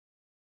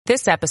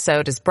This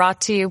episode is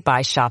brought to you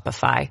by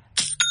Shopify.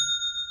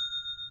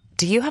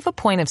 Do you have a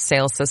point of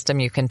sale system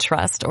you can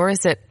trust, or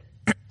is it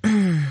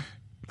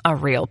a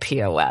real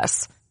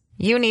POS?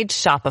 You need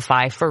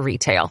Shopify for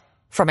retail.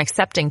 From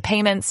accepting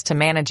payments to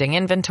managing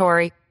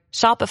inventory,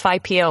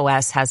 Shopify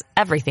POS has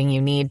everything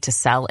you need to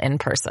sell in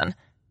person.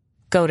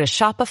 Go to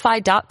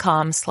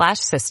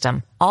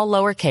shopify.com/system, all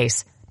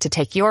lowercase, to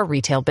take your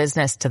retail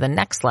business to the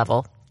next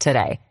level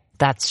today.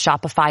 That's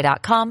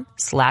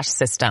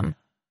shopify.com/system.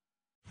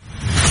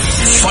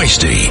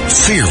 Feisty,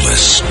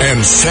 fearless,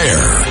 and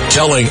fair,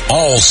 telling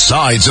all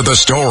sides of the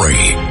story.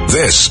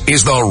 This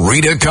is The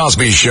Rita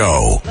Cosby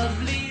Show.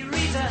 Lovely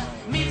Rita,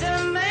 meet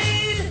a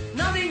maid,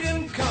 nothing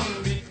can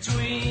come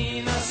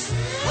between us.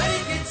 When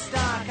it gets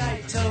dark,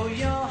 I tow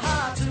your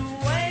heart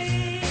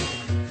away.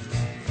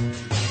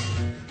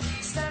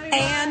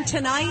 And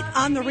tonight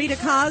on The Rita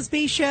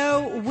Cosby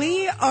Show,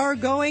 we are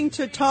going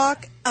to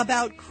talk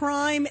about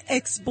crime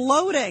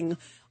exploding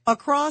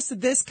across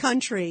this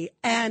country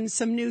and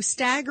some new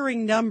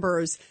staggering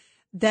numbers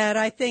that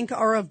I think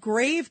are of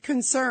grave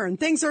concern.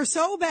 Things are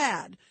so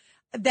bad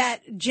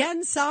that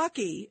Jen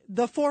Psaki,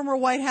 the former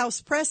White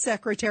House press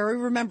secretary,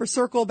 remember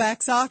Circle Back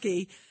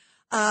Psaki,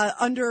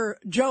 under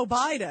Joe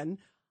Biden,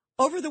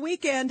 over the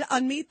weekend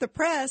on Meet the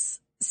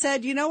Press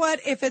said, you know what,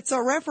 if it's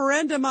a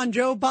referendum on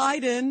Joe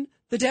Biden,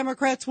 the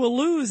Democrats will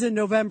lose in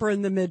November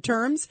in the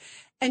midterms.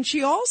 And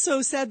she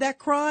also said that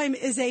crime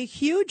is a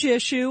huge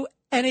issue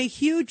and a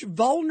huge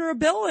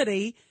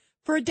vulnerability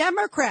for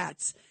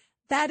Democrats.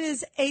 That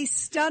is a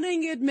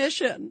stunning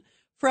admission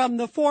from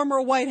the former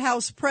White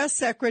House press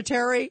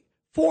secretary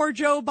for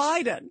Joe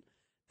Biden.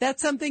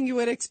 That's something you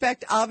would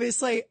expect,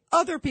 obviously,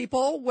 other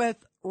people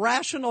with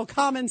rational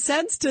common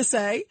sense to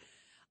say.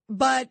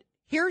 But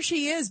here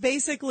she is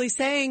basically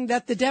saying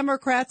that the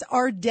Democrats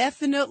are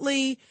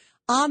definitely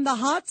on the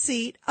hot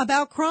seat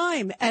about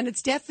crime, and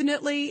it's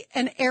definitely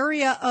an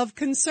area of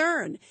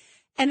concern.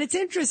 And it's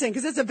interesting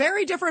because it's a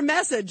very different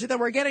message that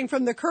we're getting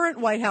from the current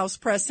White House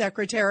press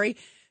secretary.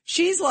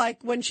 She's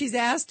like, when she's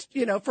asked,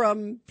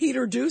 from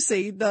Peter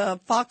Doocy, the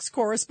Fox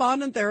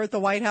correspondent there at the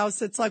White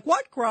House, it's like,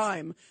 what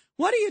crime?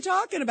 What are you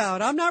talking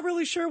about? I'm not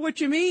really sure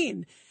what you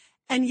mean.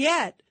 And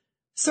yet,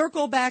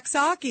 Circle Back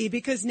Psaki,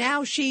 because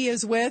now she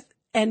is with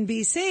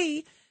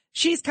NBC,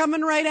 she's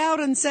coming right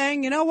out and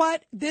saying, you know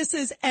what? This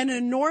is an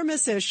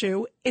enormous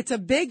issue. It's a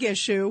big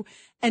issue.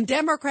 And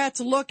Democrats,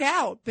 look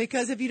out,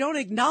 because if you don't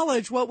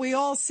acknowledge what we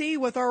all see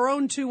with our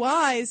own two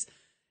eyes,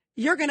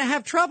 you're going to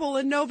have trouble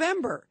in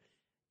November.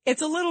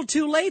 It's a little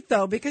too late,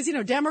 though, because,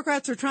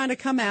 Democrats are trying to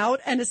come out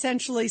and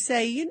essentially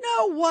say, you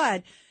know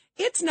what?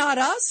 It's not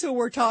us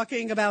who are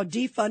talking about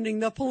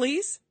defunding the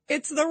police.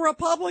 It's the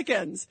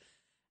Republicans.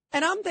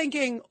 And I'm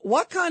thinking,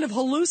 what kind of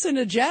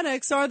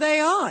hallucinogenics are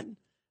they on?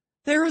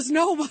 There is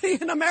nobody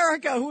in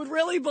America who would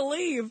really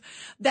believe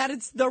that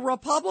it's the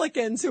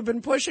Republicans who've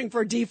been pushing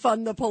for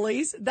defund the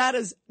police. That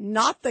is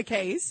not the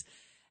case.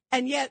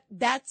 And yet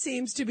that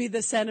seems to be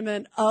the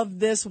sentiment of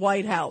this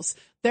White House.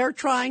 They're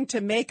trying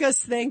to make us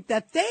think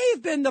that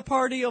they've been the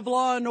party of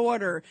law and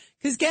order.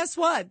 Because guess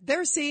what?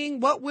 They're seeing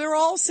what we're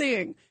all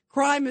seeing.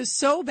 Crime is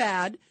so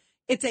bad.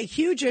 It's a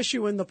huge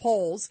issue in the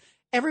polls.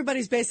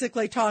 Everybody's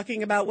basically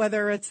talking about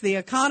whether it's the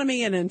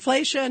economy and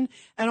inflation,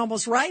 and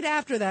almost right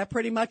after that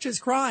pretty much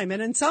is crime.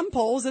 And in some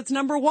polls, it's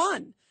number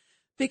one.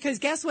 Because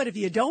guess what? If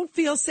you don't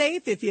feel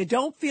safe, if you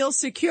don't feel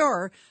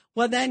secure,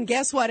 well, then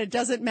guess what? It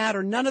doesn't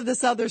matter. None of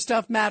this other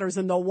stuff matters.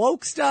 And the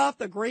woke stuff,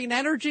 the green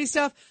energy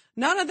stuff,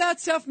 none of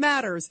that stuff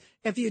matters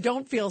if you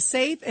don't feel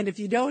safe and if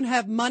you don't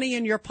have money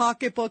in your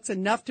pocketbooks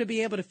enough to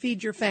be able to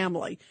feed your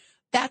family.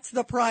 That's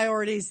the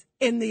priorities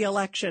in the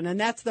election, and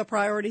that's the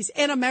priorities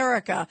in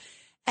America.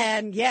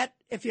 And yet,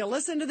 if you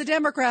listen to the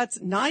Democrats,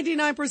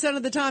 99%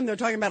 of the time they're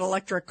talking about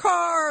electric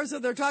cars, or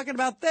they're talking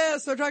about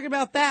this, they're talking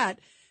about that.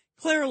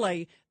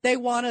 Clearly, they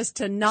want us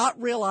to not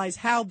realize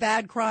how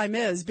bad crime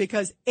is,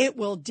 because it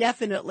will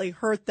definitely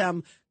hurt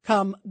them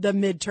come the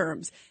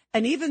midterms.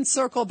 And even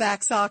Circle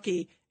Back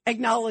Psaki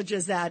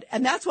acknowledges that.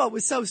 And that's what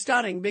was so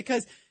stunning,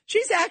 because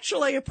she's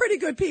actually a pretty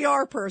good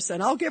PR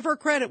person. I'll give her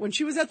credit. When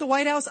she was at the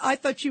White House, I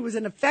thought she was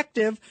an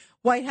effective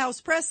White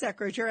House press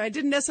secretary. I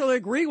didn't necessarily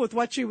agree with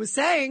what she was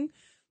saying,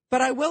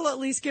 but I will at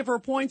least give her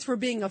points for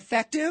being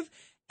effective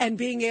and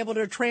being able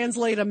to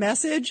translate a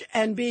message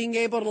and being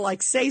able to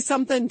say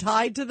something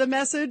tied to the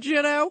message,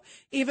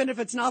 even if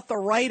it's not the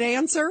right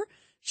answer.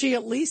 She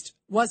at least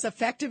was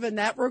effective in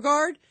that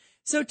regard.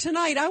 So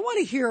tonight, I want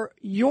to hear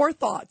your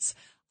thoughts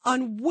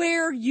on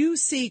where you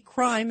see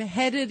crime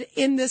headed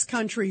in this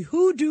country.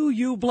 Who do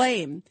you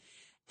blame?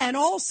 And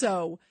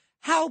also,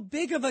 how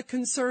big of a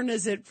concern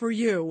is it for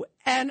you?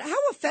 And how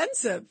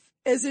offensive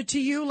is it to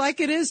you, like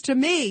it is to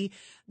me,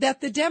 that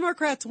the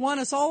Democrats want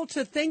us all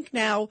to think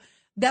now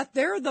that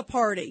they're the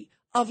party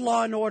of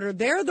law and order?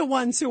 They're the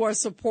ones who are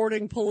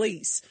supporting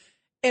police.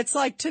 It's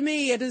like, to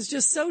me, it is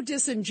just so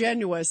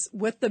disingenuous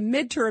with the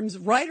midterms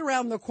right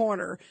around the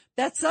corner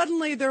that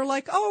suddenly they're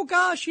like, oh,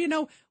 gosh,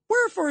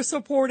 We're for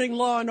supporting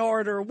law and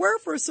order. We're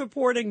for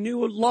supporting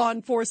new law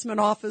enforcement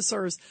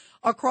officers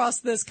across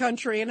this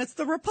country. And it's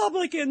the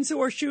Republicans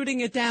who are shooting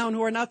it down,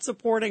 who are not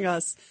supporting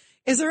us.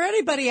 Is there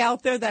anybody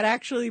out there that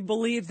actually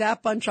believes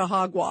that bunch of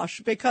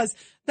hogwash? Because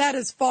that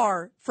is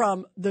far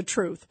from the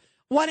truth.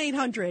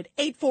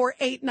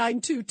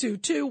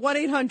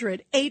 1-800-848-9222,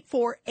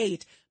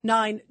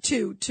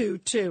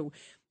 1-800-848-9222.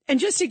 And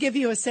just to give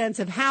you a sense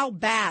of how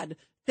bad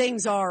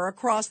things are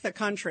across the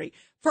country.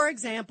 For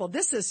example,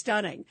 this is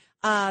stunning.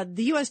 The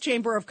U.S.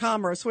 Chamber of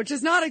Commerce, which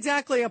is not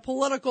exactly a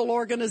political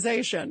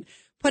organization,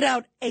 put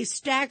out a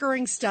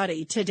staggering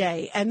study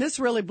today. And this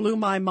really blew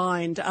my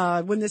mind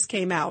when this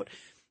came out.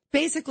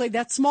 Basically,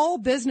 that small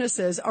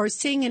businesses are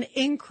seeing an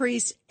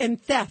increase in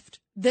theft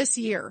this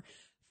year.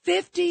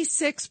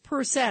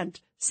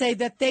 56% say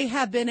that they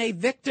have been a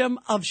victim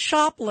of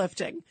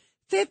shoplifting.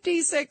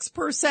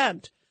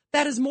 56%.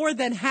 That is more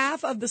than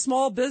half of the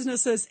small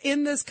businesses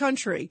in this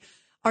country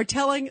are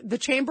telling the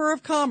Chamber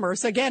of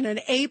Commerce, again,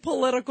 an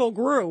apolitical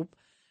group,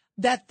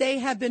 that they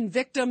have been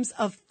victims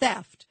of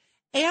theft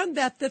and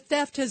that the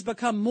theft has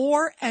become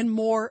more and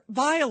more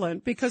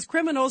violent because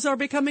criminals are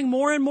becoming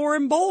more and more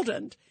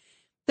emboldened.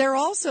 They're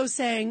also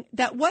saying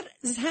that what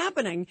is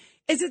happening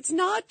is it's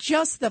not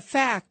just the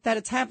fact that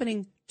it's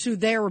happening to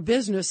their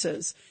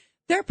businesses.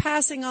 They're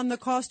passing on the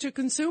cost to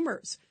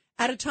consumers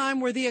at a time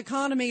where the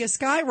economy is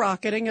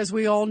skyrocketing, as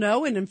we all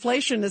know, and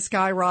inflation is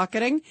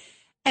skyrocketing.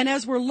 And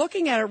as we're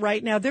looking at it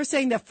right now, they're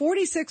saying that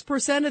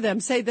 46% of them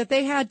say that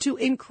they had to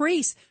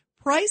increase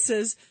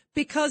prices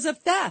because of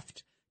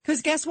theft.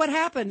 Because guess what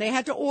happened? They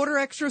had to order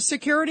extra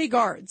security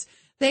guards.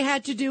 They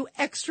had to do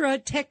extra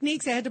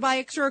techniques. They had to buy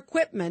extra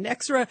equipment,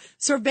 extra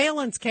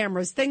surveillance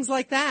cameras, things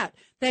like that.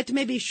 They had to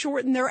maybe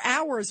shorten their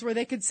hours where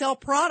they could sell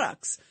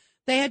products.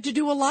 They had to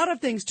do a lot of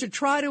things to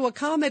try to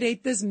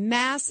accommodate this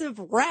massive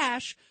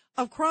rash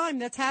of crime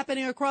that's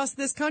happening across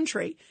this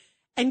country.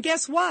 And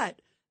guess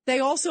what? They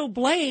also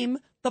blame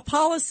the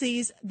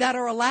policies that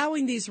are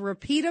allowing these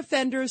repeat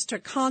offenders to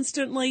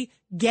constantly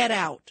get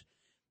out.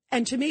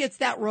 And to me, it's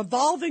that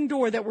revolving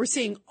door that we're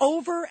seeing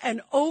over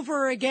and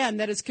over again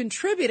that is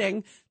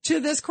contributing to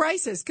this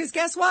crisis. Because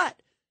guess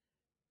what?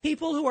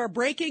 People who are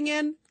breaking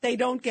in, they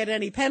don't get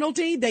any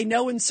penalty. They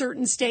know in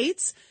certain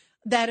states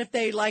that if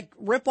they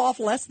rip off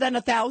less than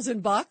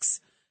 $1,000,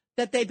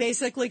 that they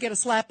basically get a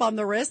slap on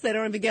the wrist. They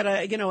don't even get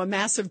a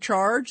massive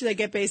charge. They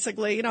get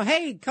basically,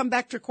 hey, come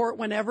back to court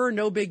whenever,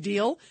 no big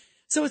deal.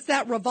 So it's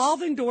that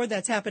revolving door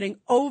that's happening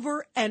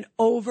over and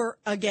over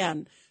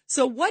again.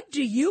 So what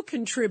do you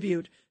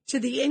contribute to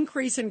the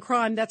increase in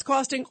crime that's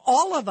costing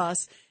all of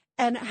us?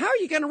 And how are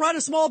you going to run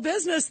a small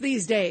business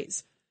these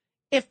days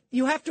if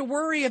you have to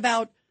worry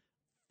about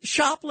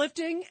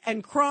shoplifting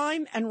and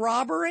crime and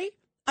robbery?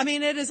 I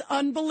mean, it is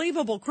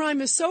unbelievable. Crime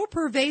is so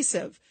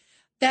pervasive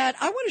that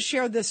I want to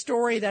share this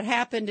story that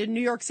happened in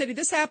New York City.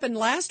 This happened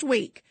last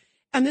week,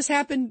 and this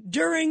happened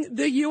during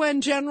the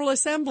UN General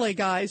Assembly,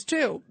 guys,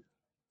 too.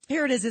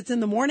 Here it is. It's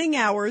in the morning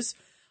hours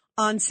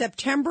on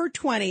September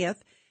 20th,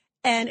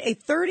 and a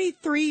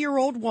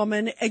 33-year-old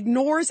woman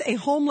ignores a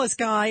homeless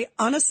guy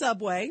on a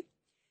subway,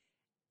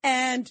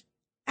 and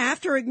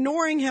after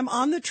ignoring him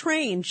on the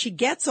train, she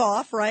gets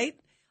off, right,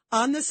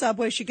 on the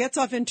subway. She gets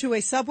off into a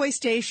subway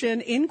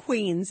station in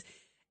Queens,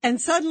 and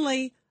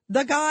suddenly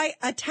the guy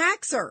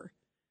attacks her,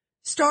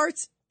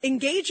 starts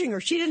engaging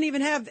her. She didn't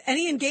even have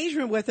any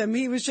engagement with him.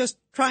 He was just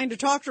trying to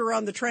talk to her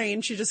on the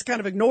train. She just kind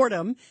of ignored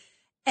him.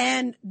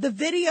 And the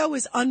video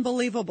is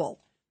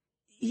unbelievable.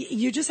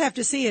 You just have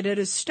to see it. It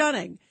is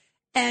stunning.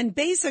 And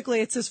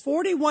basically, it's this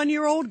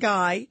 41-year-old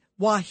guy,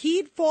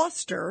 Wahid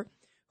Foster,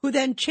 who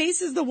then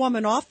chases the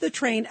woman off the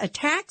train,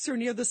 attacks her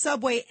near the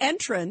subway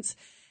entrance.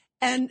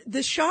 And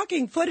the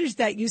shocking footage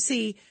that you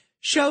see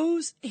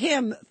shows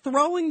him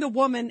throwing the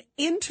woman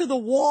into the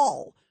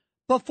wall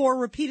before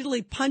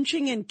repeatedly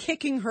punching and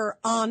kicking her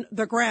on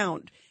the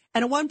ground.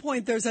 And at one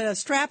point, there's a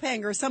strap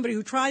hanger, somebody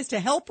who tries to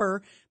help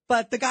her,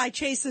 but the guy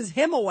chases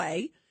him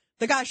away.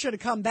 The guy should have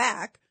come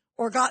back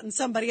or gotten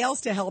somebody else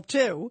to help,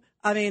 too.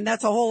 I mean,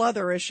 that's a whole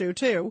other issue,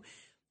 too.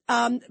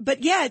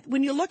 But yet,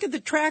 when you look at the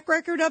track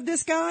record of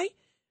this guy,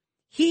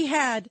 he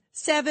had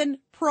 7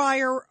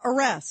 prior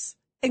arrests,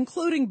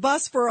 including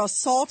bus for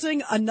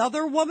assaulting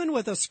another woman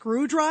with a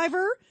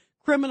screwdriver,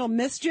 criminal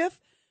mischief,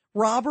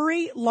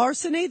 robbery,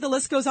 larceny, the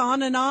list goes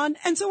on.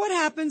 And so what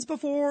happens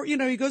before,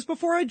 he goes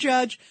before a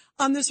judge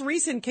on this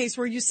recent case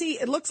where you see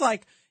it looks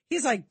like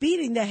he's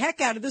beating the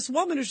heck out of this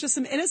woman who's just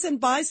some innocent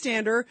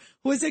bystander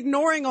who is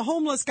ignoring a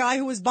homeless guy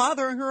who was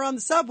bothering her on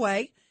the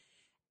subway.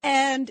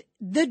 And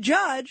the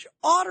judge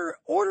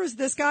orders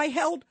this guy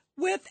held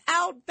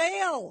without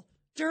bail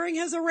during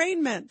his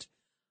arraignment.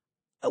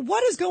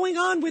 What is going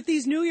on with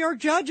these New York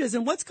judges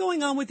and what's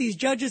going on with these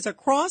judges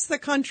across the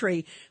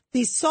country,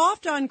 these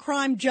soft on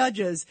crime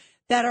judges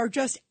that are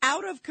just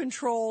out of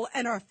control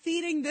and are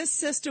feeding this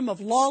system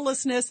of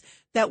lawlessness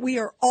that we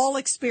are all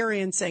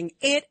experiencing?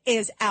 It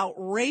is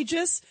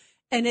outrageous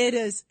and it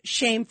is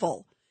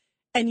shameful.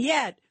 And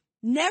yet,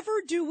 never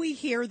do we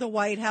hear the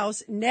White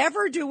House,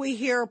 never do we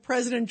hear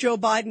President Joe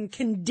Biden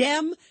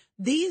condemn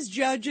these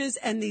judges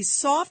and these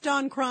soft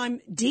on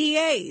crime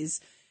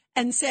DAs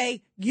and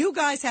say, you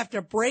guys have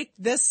to break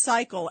this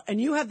cycle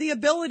and you have the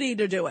ability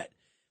to do it.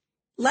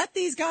 Let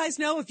these guys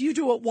know if you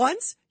do it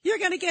once, you're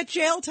going to get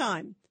jail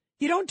time.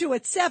 You don't do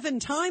it 7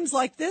 times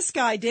like this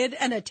guy did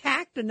and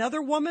attacked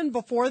another woman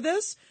before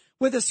this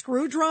with a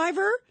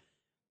screwdriver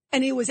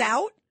and he was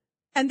out.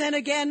 And then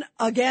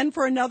again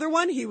for another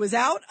one, he was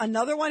out,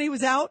 another one, he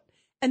was out.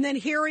 And then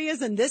here he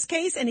is in this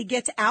case and he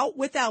gets out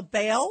without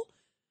bail.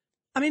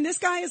 I mean, this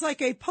guy is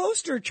like a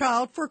poster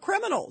child for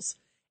criminals.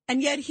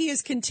 And yet he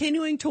is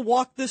continuing to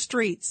walk the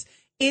streets.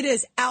 It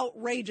is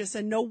outrageous.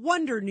 And no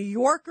wonder New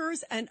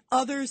Yorkers and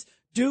others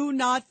do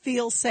not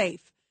feel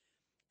safe.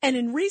 And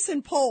in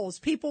recent polls,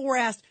 people were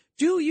asked,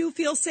 do you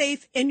feel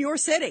safe in your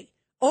city?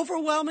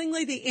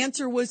 Overwhelmingly, the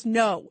answer was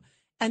no.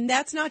 And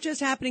that's not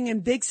just happening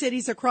in big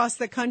cities across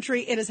the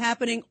country. It is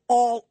happening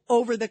all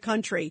over the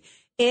country.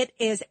 It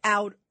is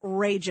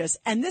outrageous.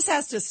 And this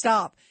has to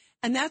stop.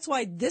 And that's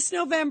why this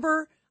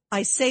November,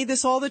 I say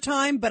this all the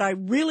time, but I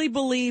really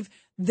believe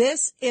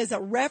this is a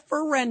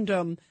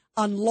referendum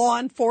on law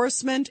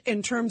enforcement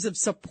in terms of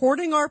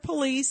supporting our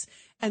police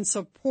and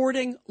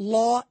supporting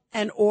law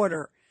and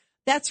order.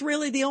 That's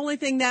really the only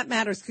thing that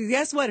matters. Because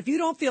guess what? If you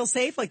don't feel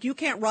safe, like you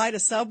can't ride a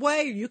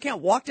subway or you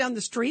can't walk down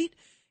the street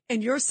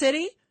in your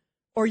city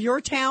or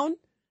your town,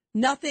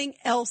 nothing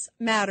else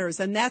matters.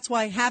 And that's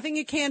why having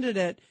a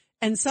candidate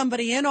and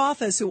somebody in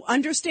office who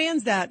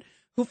understands that,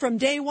 who from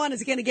day one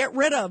is going to get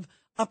rid of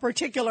a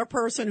particular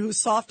person who's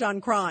soft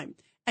on crime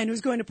and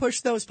who's going to push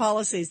those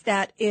policies,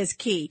 that is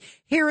key.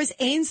 Here is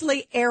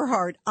Ainsley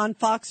Earhardt on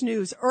Fox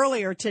News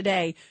earlier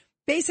today,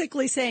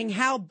 basically saying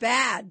how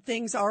bad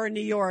things are in New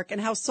York and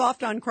how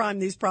soft on crime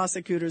these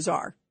prosecutors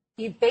are.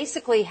 You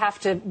basically have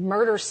to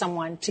murder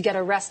someone to get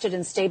arrested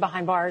and stay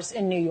behind bars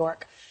in New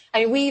York. I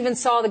mean, we even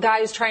saw the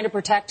guy who's trying to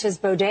protect his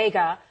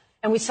bodega,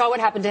 and we saw what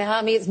happened to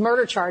him. He has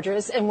murder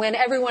charges. And when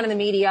everyone in the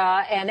media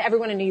and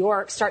everyone in New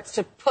York starts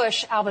to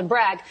push Alvin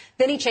Bragg,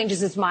 then he changes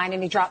his mind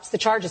and he drops the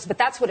charges. But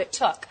that's what it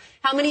took.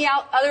 How many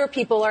other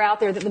people are out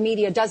there that the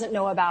media doesn't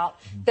know about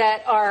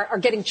that are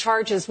getting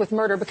charges with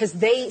murder because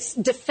they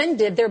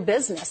defended their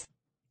business?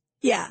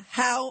 Yeah,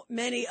 how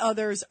many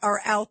others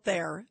are out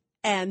there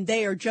and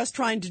they are just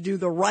trying to do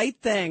the right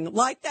thing,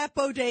 like that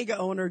bodega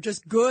owner,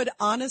 just good,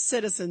 honest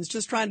citizens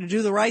just trying to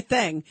do the right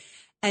thing.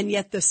 And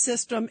yet the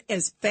system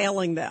is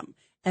failing them.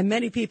 And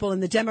many people in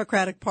the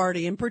Democratic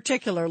Party in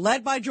particular,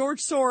 led by George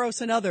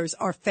Soros and others,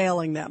 are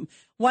failing them.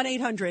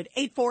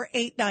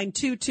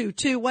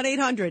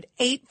 1-800-848-9222.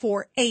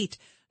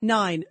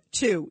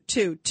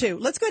 1-800-848-9222.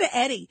 Let's go to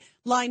Eddie,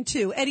 line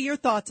 2. Eddie, your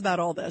thoughts about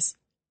all this.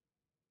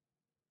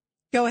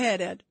 Go ahead,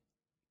 Ed.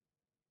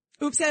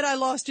 Oops, Ed, I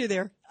lost you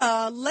there.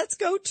 Let's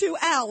go to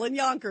Al in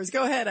Yonkers.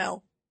 Go ahead,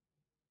 Al.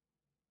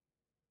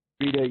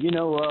 Rita,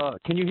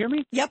 can you hear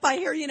me? Yep, I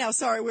hear you now.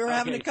 Sorry, we were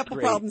having a couple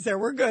problems there.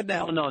 We're good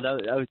now. Oh, no,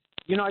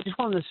 I just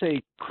wanted to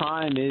say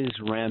crime is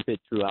rampant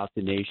throughout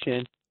the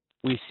nation.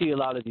 We see a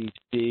lot of these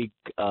big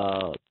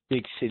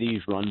cities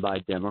run by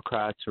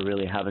Democrats are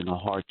really having a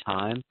hard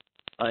time.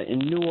 In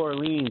New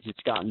Orleans,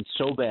 it's gotten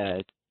so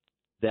bad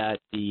that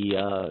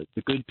the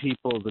good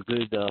people, the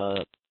good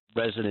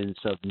residents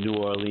of New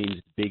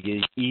Orleans, Big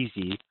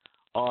Easy,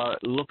 are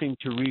looking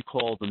to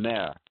recall the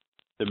mayor.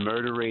 The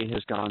murder rate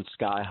has gone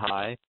sky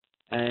high,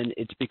 and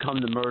it's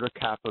become the murder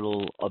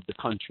capital of the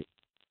country.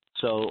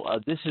 So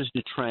this is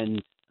the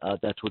trend.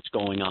 That's what's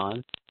going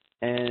on,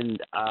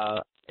 and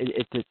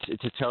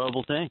it's a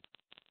terrible thing.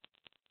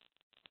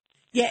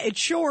 Yeah, it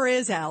sure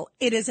is, Al.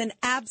 It is an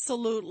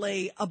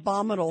absolutely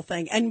abominable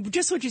thing. And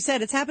just what you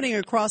said, it's happening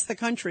across the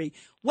country.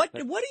 What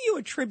do you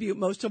attribute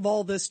most of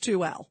all this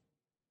to, Al?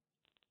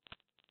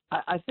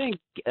 I think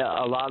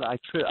a lot I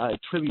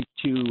attribute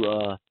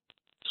to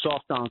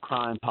soft on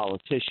crime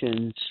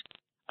politicians.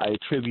 I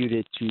attribute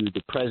it to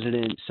the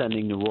president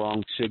sending the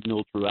wrong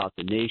signal throughout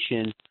the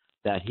nation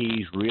that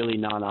he's really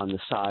not on the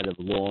side of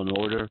law and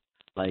order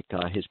like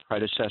his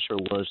predecessor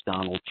was,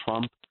 Donald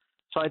Trump.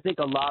 So I think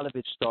a lot of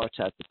it starts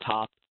at the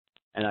top,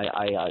 and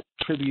I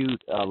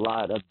attribute a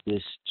lot of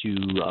this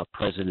to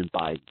President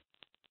Biden.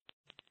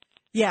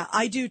 Yeah,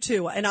 I do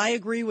too. And I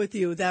agree with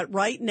you that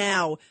right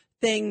now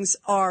things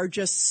are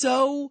just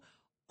so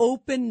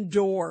open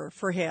door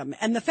for him.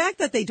 And the fact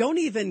that they don't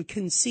even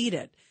concede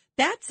it,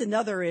 that's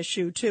another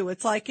issue too.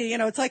 It's like,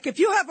 it's like if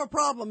you have a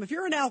problem, if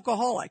you're an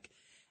alcoholic,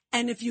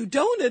 and if you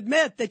don't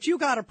admit that you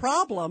got a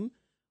problem,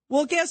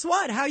 well, guess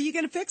what? How are you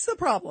going to fix the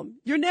problem?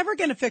 You're never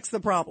going to fix the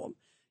problem.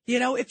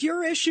 If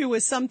your issue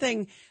is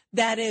something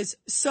that is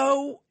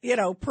so,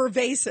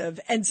 pervasive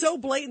and so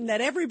blatant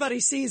that everybody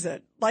sees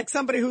it, like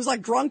somebody who's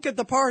like drunk at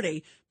the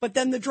party, but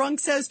then the drunk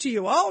says to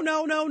you, oh,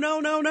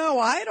 no,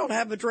 I don't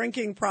have a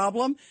drinking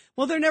problem.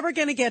 Well, they're never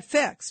going to get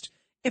fixed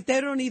if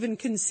they don't even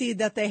concede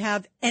that they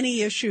have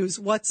any issues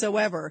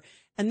whatsoever.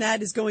 And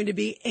that is going to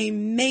be a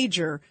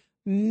major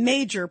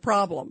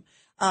problem.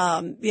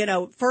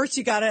 First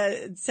you got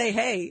to say,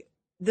 hey,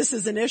 this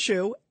is an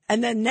issue.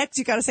 And then next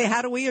you got to say,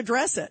 how do we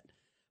address it?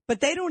 But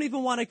they don't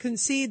even want to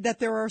concede that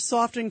there are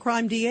soft and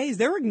crime DAs.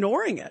 They're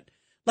ignoring it.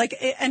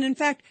 And in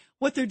fact,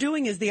 what they're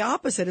doing is the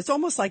opposite. It's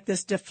almost like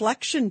this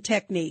deflection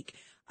technique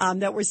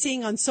that we're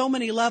seeing on so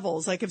many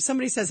levels. Like if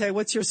somebody says, hey,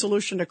 what's your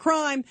solution to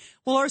crime?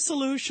 Well, our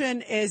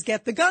solution is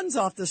get the guns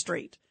off the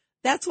street.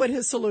 That's what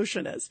his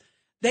solution is.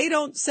 They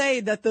don't say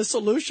that the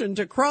solution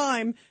to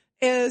crime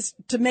is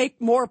to make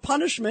more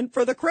punishment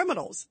for the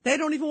criminals. They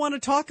don't even want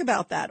to talk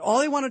about that. All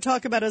they want to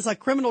talk about is like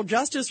criminal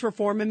justice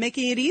reform and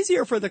making it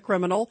easier for the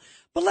criminal.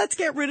 But let's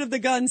get rid of the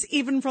guns,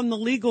 even from the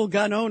legal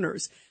gun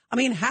owners. I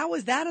mean, how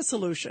is that a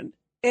solution?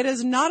 It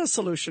is not a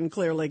solution,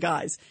 clearly,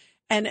 guys.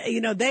 And,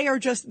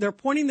 they're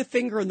pointing the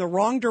finger in the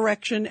wrong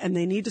direction, and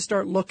they need to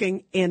start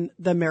looking in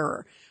the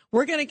mirror.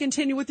 We're going to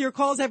continue with your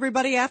calls,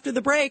 everybody, after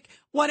the break.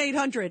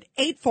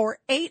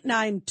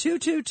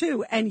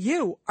 1-800-848-9222. And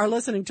you are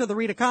listening to The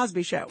Rita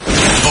Cosby Show.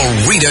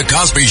 The Rita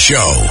Cosby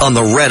Show on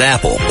the Red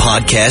Apple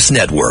Podcast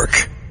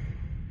Network.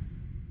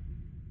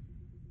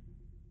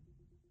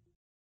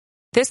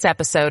 This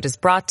episode is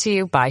brought to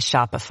you by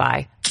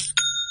Shopify.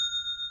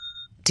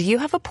 Do you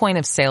have a point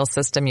of sale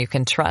system you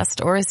can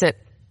trust, or is it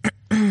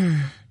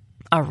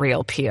a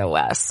real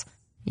POS?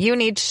 You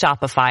need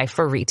Shopify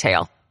for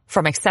retail.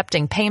 From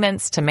accepting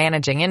payments to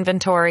managing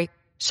inventory,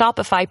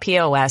 Shopify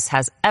POS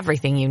has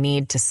everything you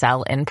need to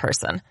sell in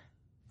person.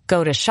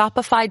 Go to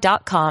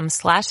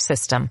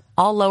shopify.com/system,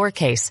 all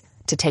lowercase,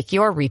 to take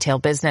your retail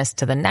business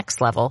to the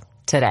next level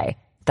today.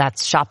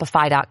 That's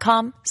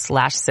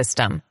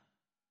shopify.com/system.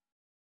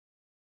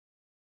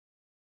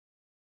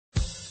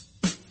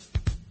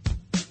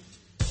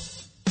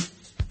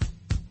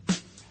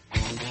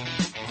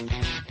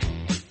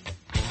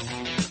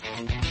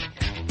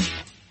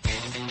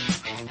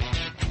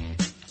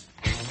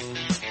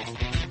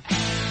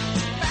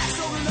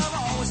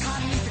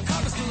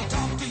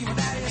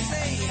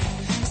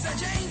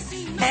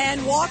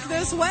 And walk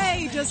this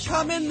way, just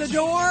come in the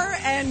door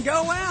and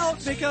go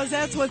out, because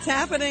that's what's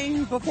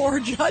happening before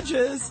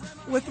judges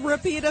with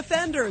repeat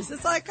offenders.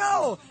 It's like,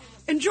 oh,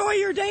 enjoy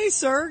your day,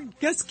 sir.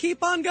 Just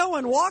keep on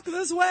going. Walk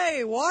this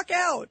way, walk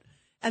out.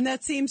 And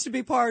that seems to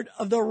be part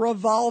of the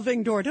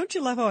revolving door. Don't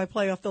you love how I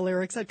play off the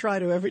lyrics? I try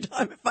to every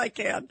time if I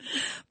can.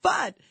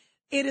 But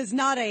it is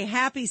not a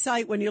happy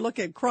sight when you look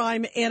at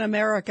crime in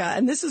America.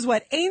 And this is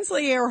what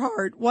Ainsley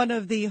Earhardt, one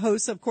of the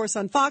hosts, of course,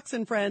 on Fox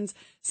and Friends,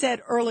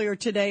 said earlier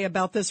today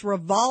about this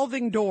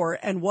revolving door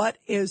and what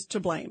is to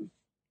blame.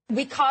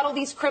 We coddle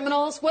these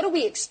criminals. What do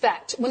we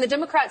expect? When the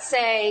Democrats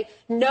say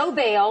no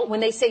bail, when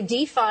they say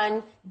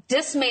defund,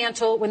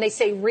 dismantle, when they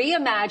say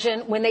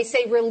reimagine, when they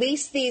say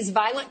release these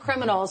violent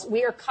criminals,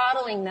 we are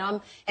coddling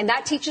them. And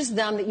that teaches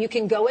them that you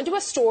can go into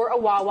a store, a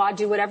Wawa,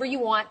 do whatever you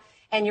want,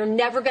 and you're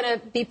never going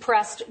to be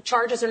pressed.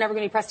 Charges are never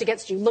going to be pressed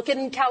against you. Look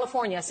in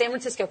California, San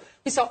Francisco.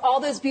 We saw all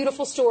those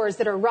beautiful stores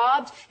that are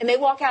robbed, and they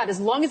walk out.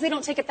 As long as they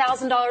don't take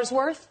 $1,000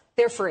 worth,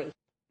 they're free.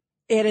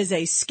 It is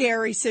a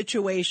scary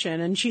situation.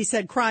 And she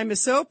said crime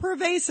is so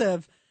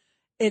pervasive,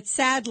 it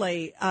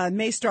sadly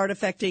may start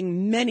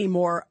affecting many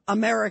more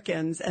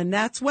Americans. And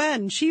that's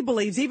when she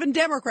believes even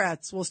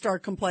Democrats will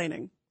start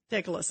complaining.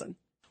 Take a listen.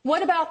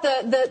 What about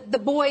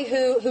the boy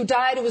who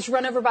died, who was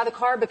run over by the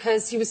car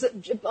because he was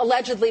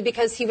allegedly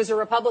because he was a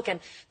Republican?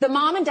 The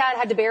mom and dad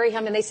had to bury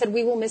him, and they said,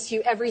 we will miss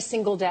you every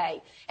single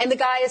day. And the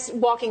guy is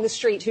walking the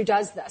street who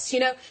does this.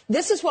 You know,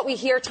 this is what we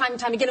hear time and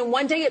time again. And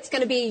one day it's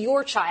going to be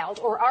your child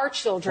or our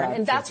children.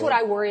 And that's what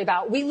I worry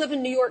about. We live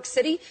in New York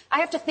City. I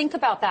have to think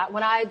about that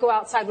when I go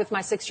outside with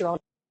my 6-year-old.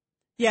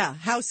 Yeah,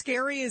 how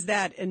scary is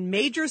that? In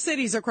major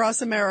cities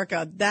across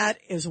America, that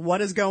is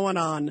what is going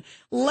on.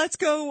 Let's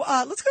go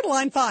to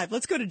line 5.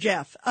 Let's go to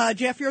Jeff.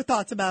 Jeff, your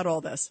thoughts about all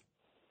this?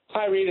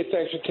 Hi, Rita.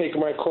 Thanks for taking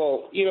my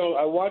call. You know,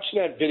 I watched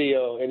that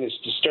video, and it's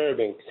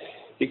disturbing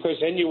because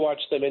then you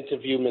watch them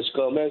interview Ms.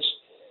 Gomez.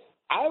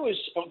 I was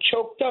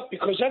choked up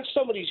because that's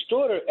somebody's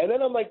daughter, and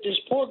then I'm like, this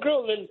poor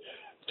girl, and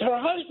her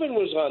husband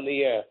was on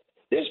the air.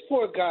 This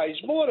poor guy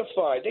is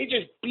mortified. They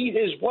just beat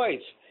his wife.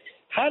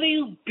 How do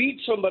you beat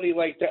somebody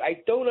like that?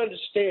 I don't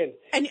understand.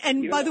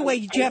 And by the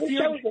way, Jeff,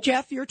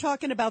 you're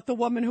talking about the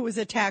woman who was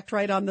attacked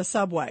right on the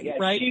subway, yes,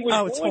 right?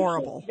 Oh, it's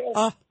horrible.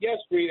 Yes,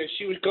 Rita.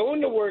 She was going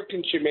to work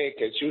in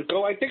Jamaica.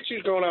 I think she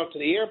was going out to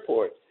the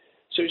airport.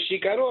 So she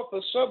got off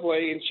the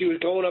subway and she was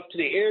going up to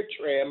the air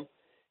tram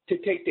to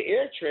take the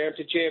air tram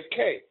to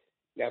JFK.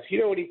 Now, if you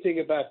know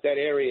anything about that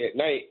area at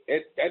night,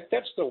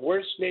 that's the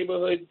worst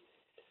neighborhood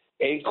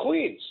in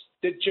Queens.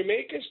 The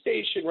Jamaica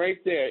station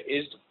right there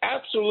is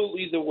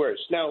absolutely the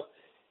worst. Now,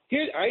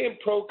 here I am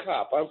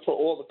pro-cop. I'm for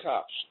all the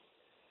cops.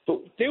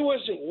 But there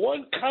wasn't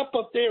one cop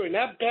up there in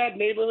that bad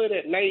neighborhood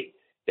at night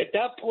that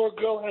poor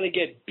girl had to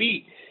get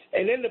beat.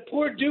 And then the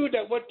poor dude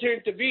that went to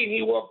intervene,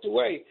 he walked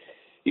away.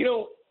 You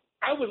know,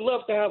 I would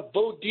love to have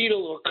Bo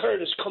Dietl or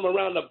Curtis come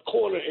around the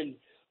corner and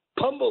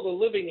pummel the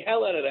living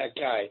hell out of that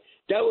guy.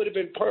 That would have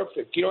been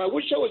perfect. You know, I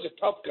wish I was a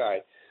tough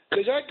guy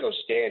because I'd go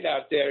stand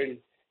out there and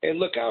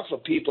look out for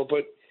people.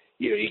 But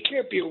you know, you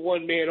can't be a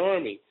one-man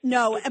army.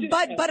 No,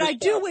 but I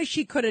do wish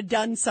he could have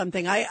done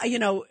something.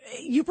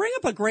 You bring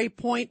up a great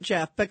point,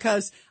 Jeff,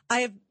 because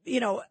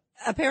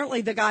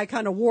apparently the guy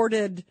kind of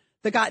warded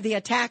the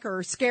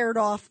attacker scared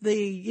off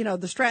the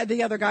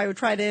other guy who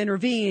tried to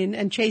intervene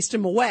and chased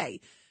him away.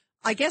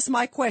 I guess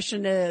my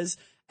question is,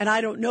 and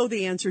I don't know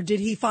the answer, did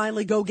he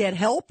finally go get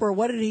help or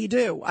what did he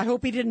do? I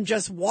hope he didn't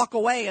just walk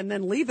away and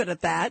then leave it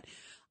at that.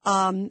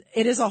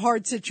 It is a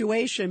hard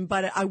situation,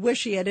 but I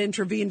wish he had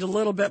intervened a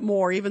little bit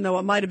more, even though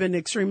it might have been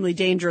extremely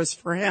dangerous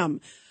for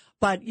him.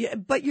 But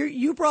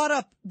you brought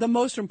up the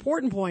most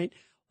important point.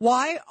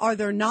 Why are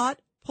there not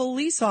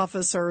police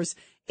officers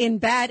in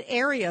bad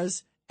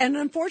areas? And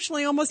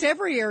unfortunately, almost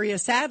every area,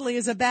 sadly,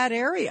 is a bad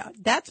area.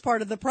 That's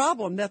part of the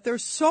problem, that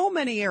there's so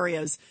many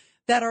areas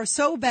that are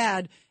so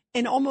bad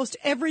in almost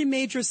every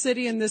major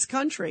city in this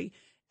country.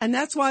 And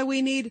that's why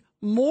we need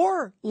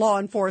more law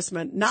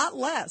enforcement, not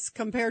less,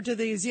 compared to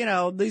these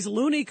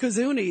loony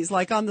kazoonies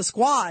like on the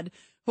squad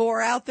who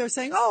are out there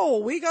saying, oh,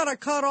 we got to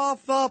cut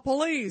off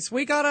police.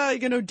 We got to,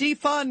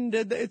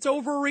 defund. It's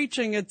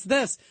overreaching. It's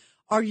this.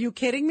 Are you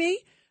kidding me?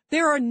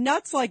 There are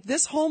nuts like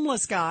this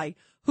homeless guy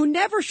who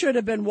never should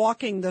have been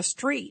walking the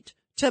street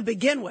to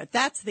begin with.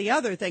 That's the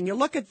other thing. You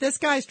look at this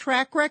guy's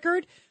track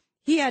record.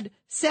 He had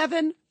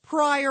 7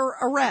 prior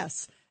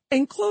arrests,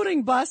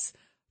 including bus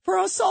for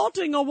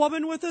assaulting a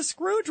woman with a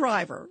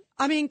screwdriver.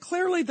 I mean,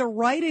 clearly the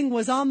writing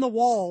was on the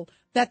wall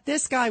that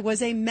this guy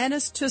was a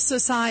menace to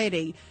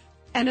society.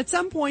 And at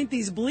some point,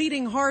 these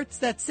bleeding hearts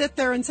that sit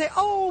there and say,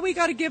 oh, we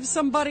got to give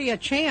somebody a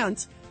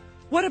chance.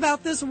 What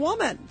about this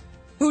woman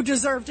who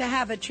deserved to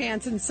have a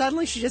chance? And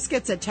suddenly she just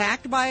gets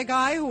attacked by a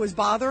guy who was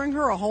bothering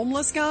her, a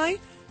homeless guy.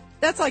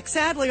 That's like,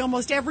 sadly,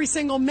 almost every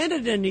single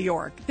minute in New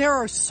York. There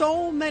are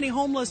so many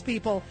homeless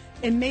people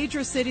in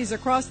major cities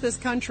across this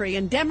country,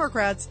 and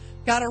Democrats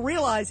got to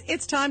realize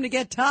it's time to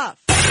get tough.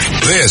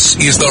 This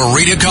is the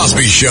Rita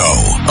Cosby Show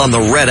on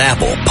the Red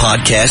Apple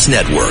Podcast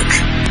Network.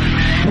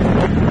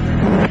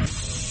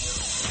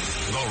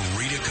 The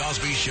Rita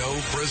Cosby Show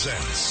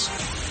presents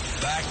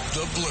Back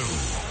the Blue.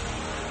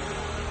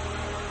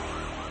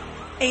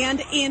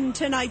 And in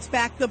tonight's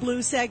Back the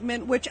Blue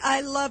segment, which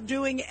I love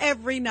doing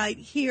every night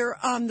here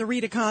on the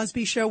Rita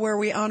Cosby Show, where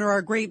we honor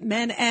our great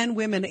men and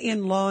women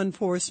in law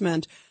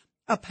enforcement,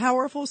 a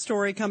powerful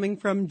story coming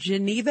from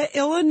Geneva,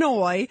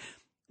 Illinois,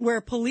 where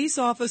police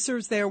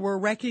officers there were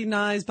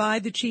recognized by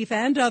the chief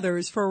and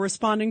others for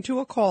responding to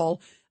a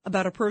call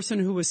about a person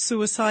who was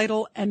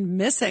suicidal and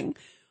missing.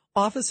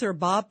 Officer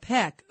Bob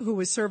Peck, who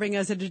was serving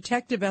as a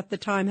detective at the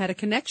time, had a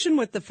connection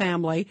with the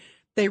family.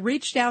 They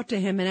reached out to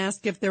him and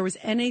asked if there was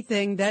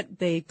anything that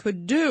they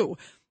could do,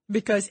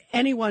 because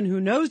anyone who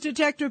knows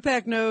Detective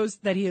Peck knows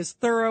that he is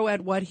thorough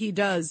at what he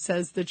does,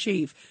 says the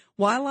chief.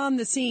 While on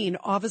the scene,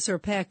 Officer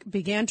Peck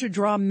began to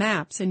draw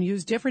maps and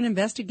use different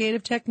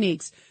investigative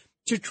techniques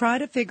to try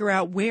to figure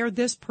out where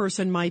this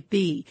person might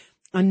be.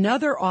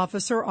 Another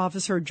officer,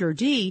 Officer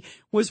Jardee,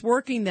 was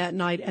working that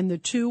night, and the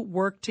two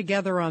worked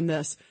together on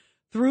this.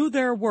 Through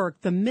their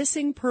work, the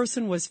missing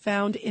person was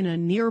found in a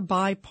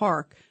nearby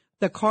park.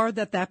 The car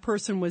that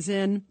person was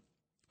in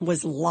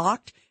was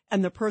locked,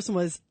 and the person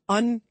was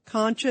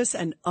unconscious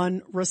and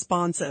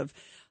unresponsive.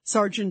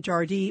 Sergeant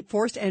Jardee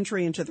forced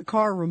entry into the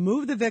car,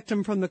 removed the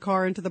victim from the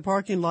car into the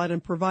parking lot,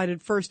 and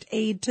provided first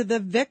aid to the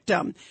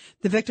victim.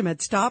 The victim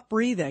had stopped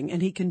breathing,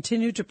 and he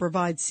continued to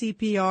provide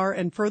CPR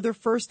and further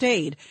first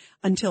aid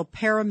until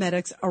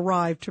paramedics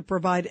arrived to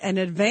provide an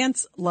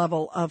advanced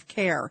level of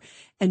care.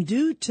 And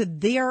due to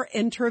their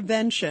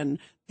intervention,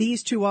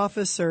 these two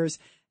officers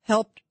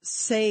helped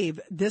save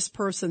this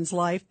person's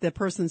life. The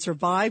person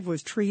survived,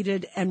 was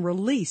treated, and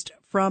released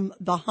from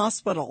the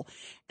hospital.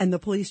 And the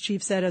police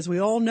chief said, as we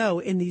all know,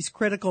 in these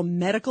critical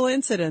medical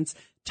incidents,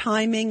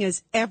 timing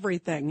is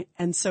everything,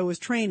 and so is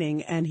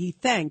training. And he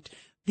thanked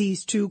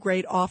these two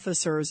great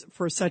officers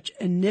for such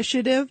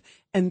initiative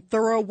and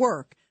thorough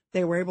work.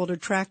 They were able to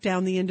track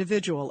down the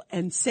individual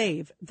and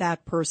save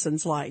that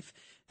person's life.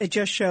 It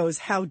just shows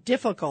how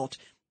difficult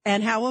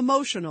and how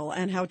emotional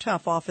and how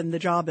tough often the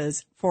job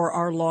is for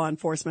our law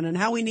enforcement, and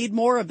how we need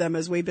more of them,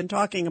 as we've been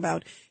talking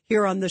about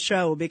here on the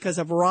show, because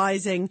of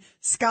rising,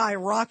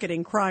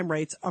 skyrocketing crime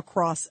rates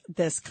across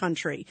this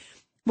country.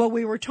 Well,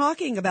 we were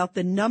talking about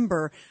the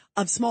number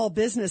of small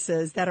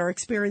businesses that are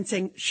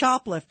experiencing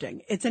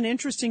shoplifting. It's an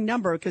interesting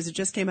number because it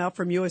just came out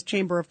from U.S.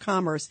 Chamber of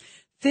Commerce.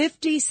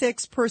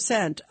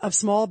 56% of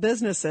small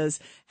businesses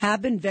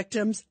have been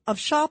victims of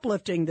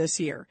shoplifting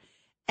this year.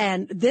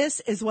 And this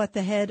is what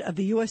the head of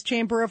the U.S.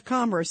 Chamber of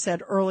Commerce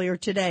said earlier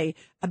today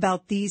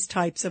about these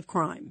types of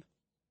crime.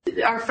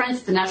 Our friends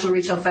at the National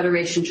Retail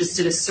Federation just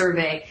did a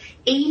survey.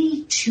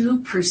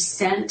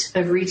 82%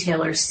 of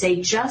retailers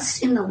say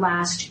just in the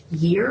last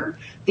year,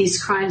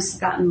 these crimes have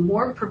gotten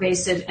more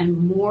pervasive and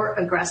more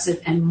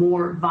aggressive and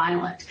more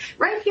violent.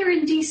 Right here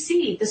in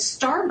D.C., the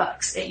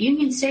Starbucks at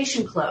Union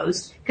Station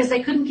closed because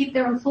they couldn't keep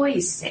their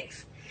employees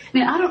safe. I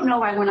mean, I don't know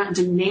why we're not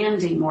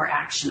demanding more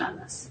action on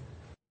this.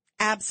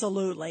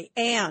 Absolutely.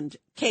 And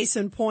case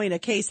in point, a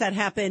case that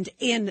happened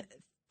in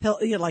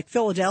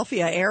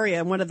Philadelphia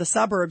area in one of the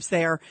suburbs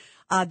there.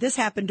 This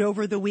happened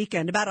over the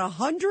weekend. About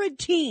 100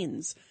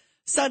 teens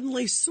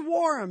suddenly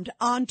swarmed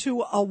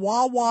onto a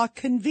Wawa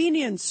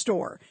convenience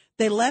store.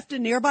 They left a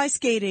nearby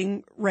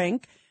skating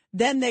rink.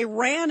 Then they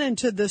ran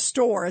into the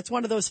store. It's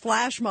one of those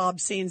flash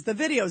mob scenes. The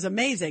video is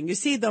amazing. You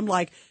see them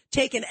like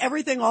taking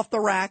everything off the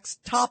racks,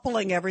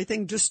 toppling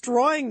everything,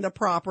 destroying the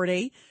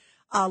property.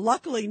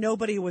 Luckily,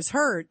 nobody was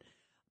hurt,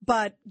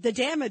 but the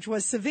damage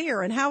was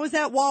severe. And how is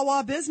that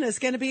Wawa business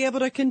going to be able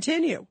to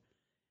continue?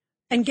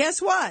 And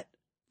guess what?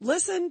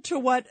 Listen to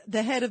what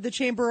the head of the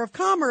Chamber of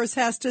Commerce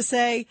has to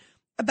say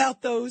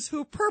about those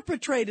who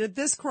perpetrated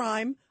this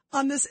crime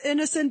on this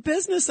innocent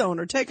business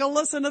owner. Take a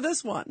listen to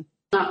this one.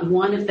 Not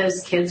one of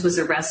those kids was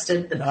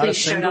arrested. The police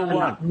showed up and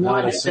not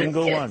one of those kids. Not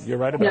a single one. You're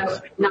right about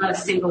that. No, not a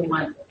single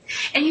one.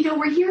 And, you know,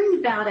 we're hearing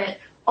about it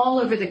all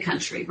over the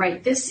country,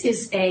 right? This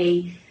is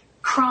a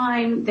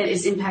crime that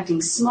is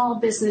impacting small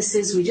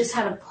businesses. We just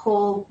had a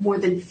poll. More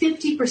than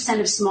 50%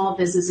 of small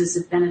businesses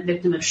have been a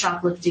victim of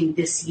shoplifting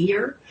this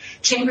year.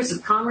 Chambers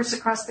of commerce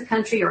across the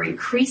country are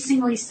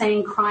increasingly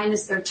saying crime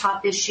is their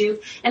top issue.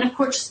 And of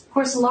course,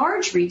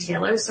 large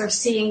retailers are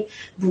seeing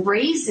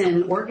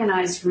brazen,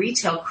 organized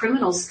retail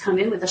criminals come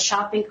in with a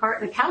shopping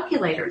cart and a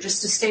calculator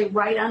just to stay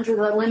right under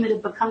the limit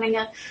of becoming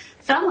a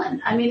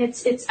felon. I mean,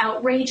 it's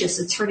outrageous.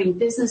 It's hurting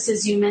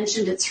businesses. You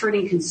mentioned it's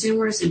hurting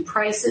consumers and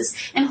prices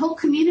and whole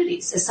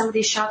communities as some of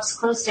these shops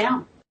close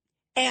down.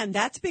 And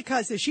that's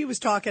because, as she was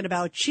talking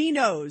about, she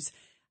knows.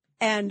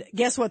 And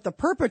guess what? The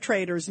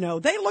perpetrators know.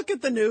 They look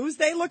at the news.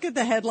 They look at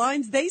the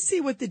headlines. They see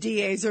what the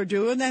DAs are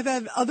doing. They've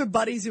had other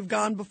buddies who've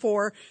gone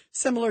before,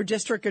 similar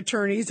district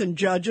attorneys and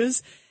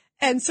judges.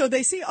 And so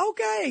they see,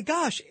 okay,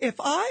 gosh, if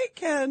I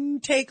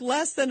can take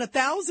less than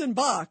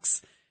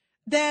 $1,000,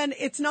 then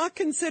it's not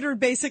considered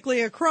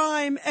basically a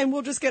crime, and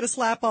we'll just get a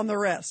slap on the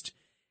wrist.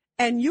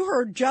 And you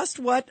heard just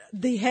what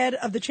the head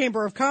of the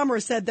Chamber of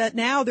Commerce said, that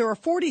now there are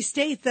 40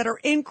 states that are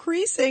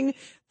increasing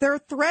their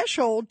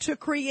threshold to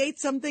create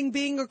something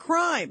being a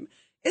crime.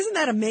 Isn't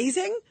that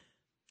amazing?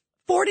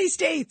 40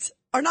 states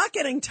are not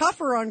getting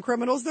tougher on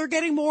criminals. They're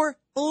getting more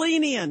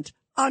lenient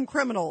on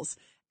criminals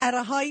at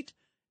a height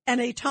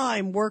and a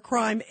time where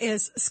crime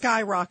is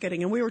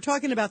skyrocketing. And we were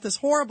talking about this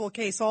horrible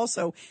case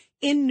also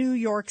in New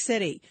York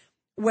City,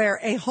 where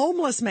a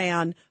homeless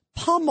man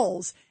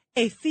pummels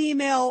a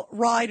female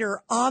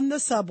rider on the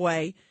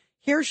subway.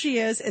 Here she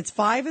is. It's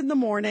 5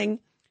 a.m.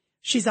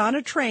 She's on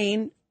a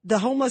train. The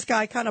homeless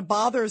guy kind of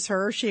bothers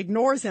her. She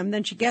ignores him.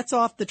 Then she gets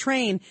off the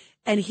train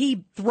and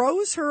he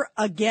throws her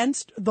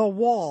against the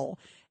wall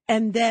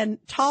and then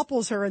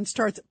topples her and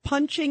starts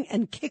punching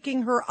and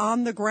kicking her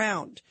on the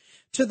ground,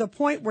 to the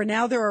point where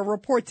now there are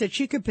reports that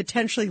she could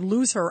potentially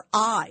lose her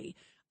eye.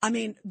 I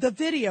mean, the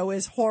video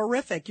is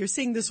horrific. You're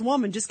seeing this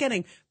woman just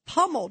getting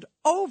pummeled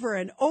over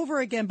and over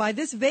again by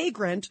this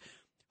vagrant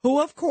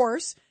who, of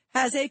course,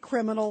 has a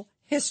criminal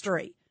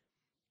history.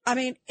 I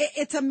mean,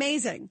 it's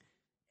amazing.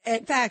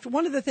 In fact,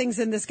 one of the things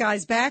in this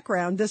guy's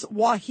background, this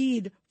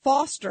Wahid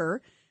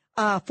Foster,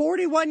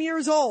 41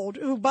 years old,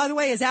 who, by the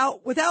way, is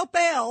out without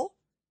bail.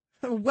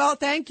 Well,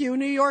 thank you,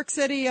 New York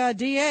City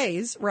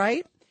DAs,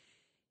 right?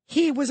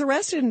 He was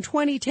arrested in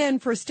 2010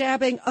 for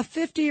stabbing a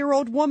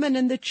 50-year-old woman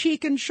in the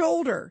cheek and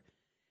shoulder.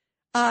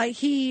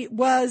 He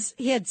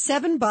had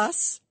 7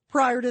 busts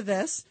prior to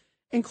this,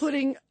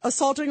 including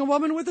assaulting a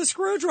woman with a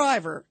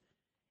screwdriver.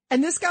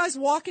 And this guy's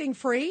walking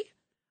free?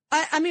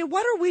 I mean,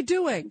 what are we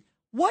doing?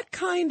 What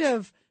kind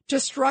of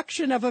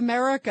destruction of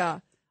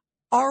America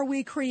are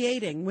we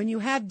creating when you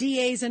have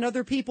DAs and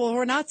other people who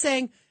are not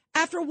saying,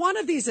 after one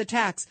of these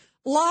attacks,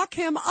 lock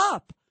him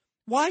up?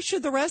 Why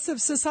should the rest of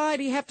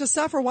society have to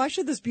suffer? Why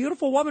should this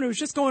beautiful woman who's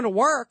just going to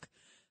work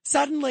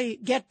suddenly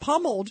get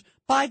pummeled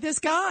by this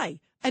guy?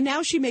 And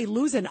now she may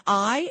lose an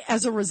eye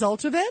as a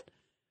result of it?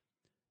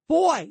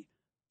 Boy,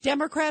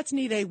 Democrats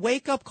need a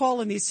wake-up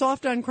call, and these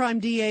soft on crime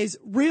DAs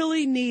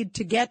really need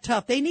to get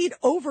tough. They need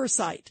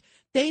oversight.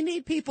 They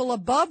need people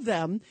above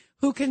them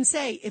who can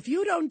say, if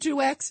you don't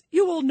do X,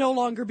 you will no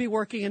longer be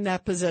working in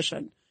that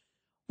position.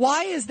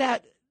 Why is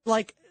that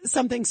like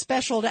something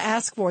special to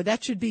ask for?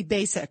 That should be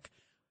basic.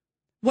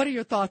 What are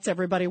your thoughts,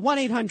 everybody?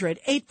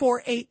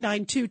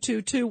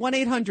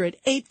 1-800-848-9222,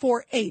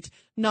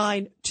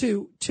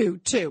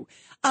 1-800-848-9222.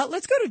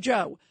 Let's go to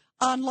Joe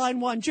on line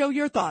 1. Joe,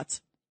 your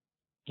thoughts.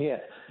 Yeah,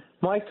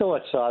 my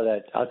thoughts are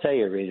that, I'll tell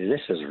you, Rita,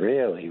 this is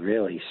really,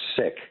 really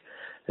sick.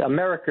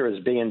 America is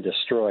being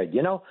destroyed.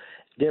 You know,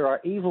 there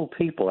are evil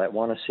people that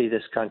want to see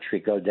this country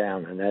go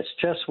down, and that's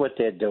just what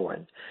they're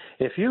doing.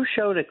 If you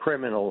show the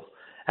criminal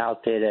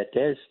out there that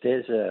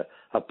there's a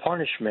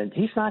punishment,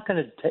 he's not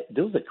going to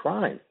do the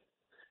crime.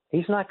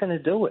 He's not going to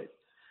do it.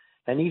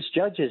 And these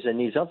judges and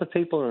these other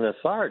people in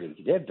authority,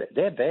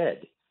 they're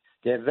bad.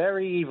 They're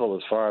very evil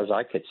as far as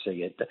I could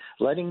see it.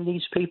 Letting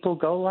these people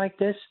go like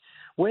this,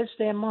 where's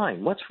their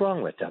mind? What's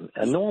wrong with them?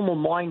 A normal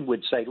mind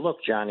would say, look,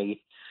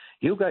 Johnny,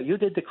 you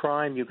did the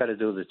crime, you got to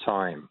do the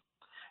time.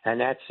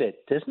 And that's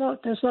it. There's no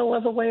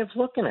other way of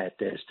looking at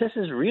this. This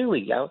is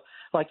really,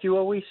 like you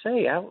always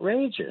say,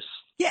 outrageous.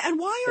 Yeah, and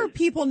why are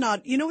people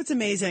not, you know, it's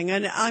amazing,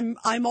 and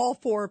I'm all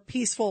for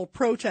peaceful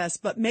protests,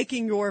 but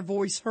making your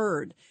voice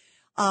heard.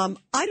 I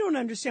don't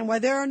understand why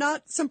there are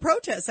not some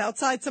protests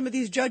outside some of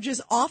these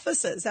judges'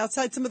 offices,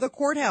 outside some of the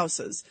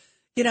courthouses.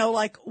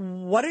 Like,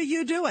 what are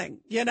you doing?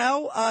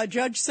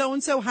 Judge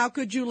so-and-so, how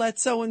could you let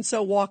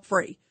so-and-so walk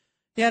free?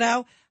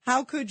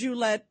 How could you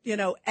let,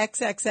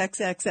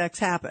 XXXXX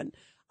happen?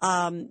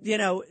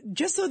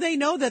 Just so they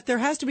know that there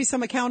has to be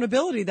some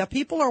accountability, that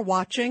people are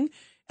watching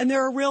and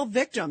there are real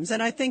victims.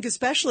 And I think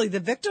especially the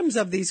victims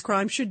of these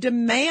crimes should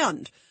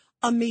demand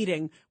a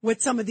meeting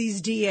with some of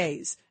these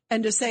DAs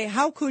and to say,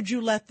 how could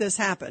you let this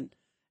happen?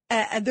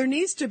 And there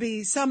needs to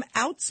be some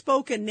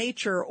outspoken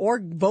nature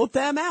or vote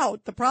them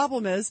out. The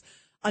problem is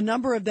a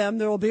number of them,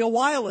 there will be a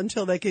while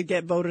until they could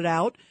get voted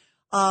out.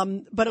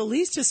 But at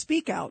least to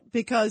speak out,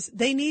 because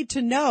they need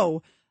to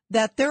know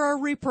that there are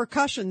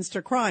repercussions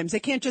to crimes. They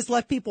can't just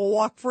let people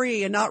walk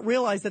free and not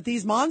realize that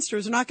these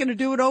monsters are not going to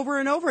do it over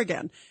and over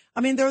again.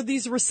 I mean, there are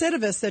these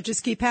recidivists that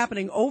just keep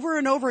happening over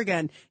and over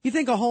again. You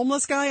think a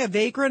homeless guy, a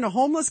vagrant, a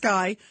homeless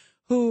guy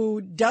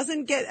who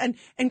doesn't get,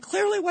 and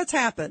clearly what's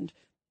happened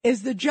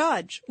is the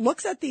judge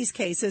looks at these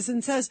cases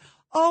and says,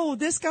 oh,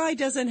 this guy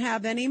doesn't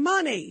have any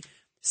money.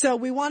 So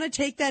we want to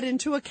take that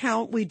into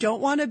account. We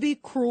don't want to be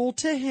cruel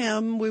to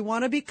him. We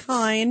want to be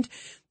kind.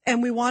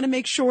 And we want to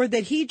make sure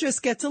that he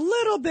just gets a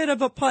little bit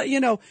of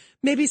a,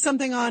 maybe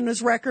something on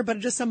his record, but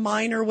just a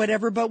minor,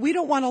 whatever. But we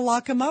don't want to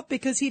lock him up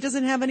because he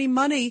doesn't have any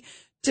money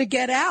to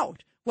get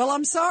out. Well,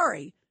 I'm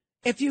sorry.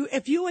 If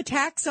you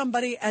attack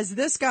somebody as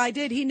this guy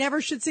did, he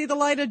never should see the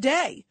light of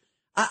day.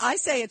 I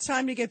say it's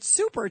time to get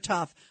super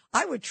tough.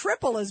 I would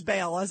triple his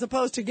bail as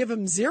opposed to give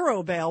him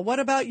zero bail. What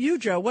about you,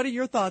 Joe? What are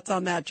your thoughts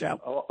on that, Joe?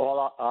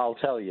 Well, I'll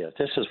tell you,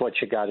 this is what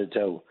you got to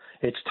do.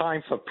 It's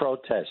time for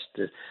protest.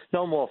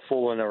 No more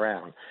fooling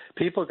around.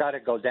 People got to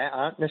go down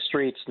out in the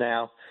streets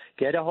now,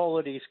 get a hold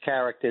of these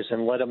characters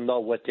and let them know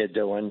what they're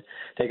doing.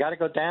 They got to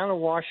go down to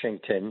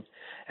Washington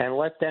and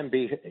let them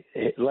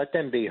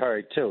be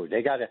heard too.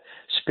 They got to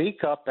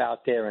speak up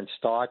out there and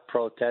start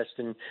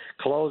protesting,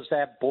 close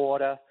that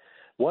border.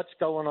 What's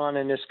going on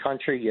in this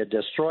country? You're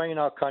destroying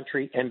our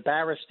country.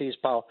 Embarrass these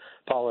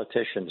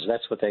politicians.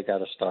 That's what they got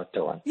to start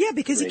doing. Yeah,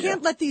 because you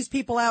can't let these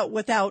people out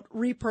without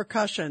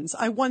repercussions.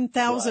 I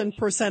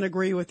 1,000%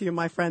 agree with you,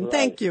 my friend. Right.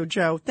 Thank you,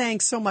 Joe.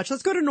 Thanks so much.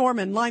 Let's go to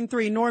Norman, line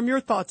 3. Norm, your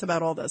thoughts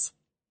about all this?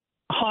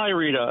 Hi,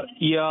 Rita.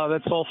 Yeah,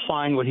 that's all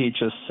fine what he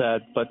just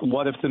said, but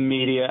what if the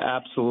media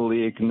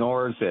absolutely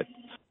ignores it,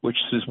 which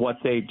is what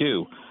they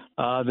do?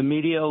 The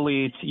media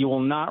elites, you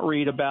will not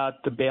read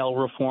about the bail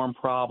reform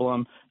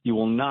problem. You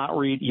will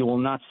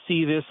not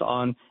see this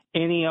on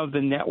any of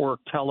the network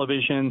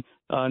television,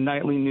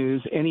 nightly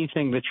news,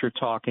 anything that you're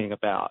talking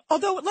about.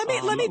 Although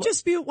let me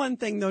dispute one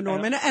thing though,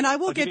 Norman, and I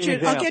will get you.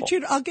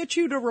 I'll get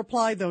you to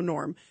reply though,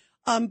 Norm.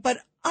 But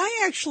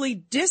I actually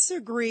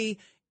disagree.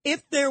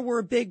 If there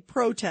were big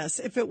protests,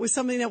 if it was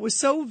something that was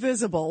so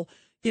visible,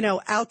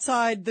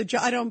 outside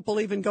I don't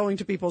believe in going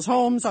to people's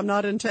homes. I'm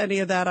not into any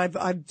of that.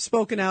 I've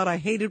spoken out. I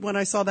hated when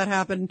I saw that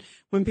happen,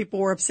 when people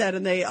were upset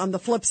and on the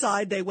flip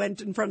side, they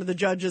went in front of the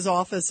judges'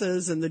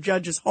 offices and the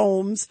judges'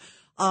 homes.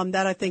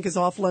 That I think is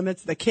off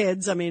limits. The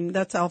kids,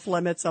 that's off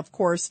limits, of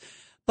course.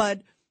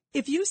 But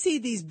if you see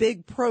these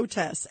big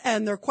protests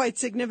and they're quite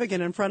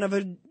significant in front of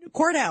a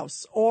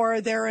courthouse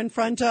or they're in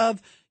front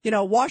of,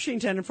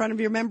 Washington, in front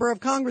of your member of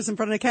Congress, in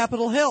front of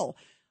Capitol Hill,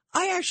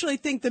 I actually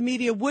think the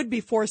media would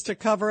be forced to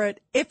cover it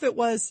if it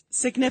was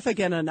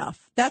significant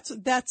enough.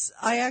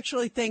 I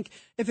actually think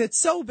if it's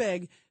so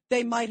big,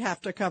 they might have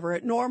to cover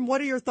it. Norm,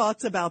 what are your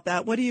thoughts about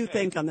that? What do you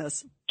think on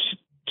this?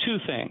 Two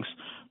things.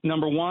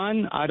 Number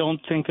one, I don't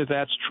think that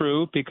that's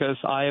true because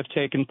I have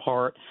taken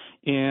part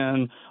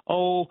in,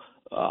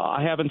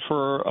 I haven't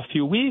for a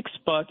few weeks,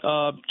 but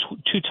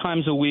 2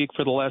 times a week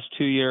for the last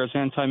 2 years,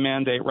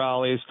 anti-mandate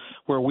rallies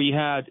where we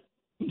had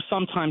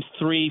sometimes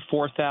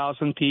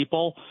 3,000-4,000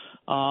 people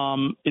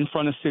in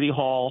front of City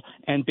Hall,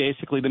 and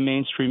basically the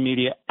mainstream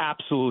media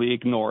absolutely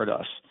ignored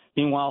us.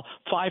 Meanwhile,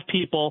 5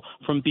 people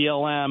from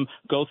BLM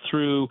go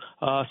through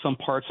some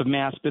parts of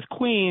Maspeth,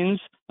 Queens,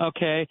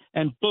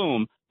 and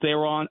boom, they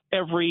were on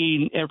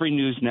every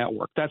news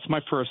network. That's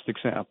my first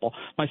example.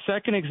 My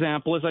second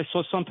example is I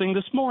saw something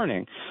this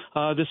morning.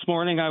 This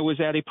morning I was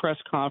at a press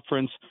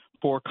conference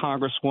for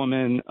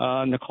Congresswoman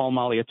Nicole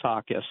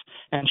Malliotakis,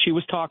 and she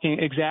was talking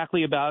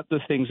exactly about the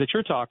things that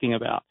you're talking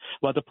about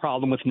the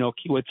problem with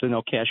the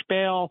no cash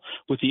bail,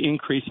 with the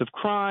increase of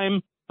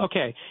crime.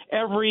 Okay,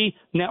 every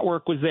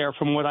network was there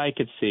from what I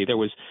could see. There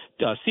was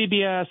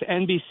CBS,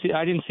 NBC.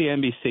 I didn't see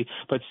NBC,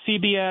 but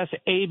CBS,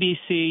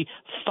 ABC,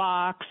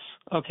 Fox,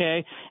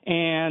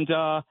 and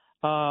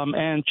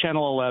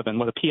Channel 11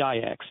 with a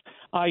PIX.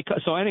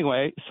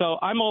 So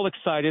I'm all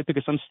excited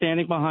because I'm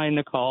standing behind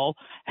Nicole,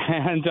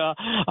 and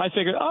I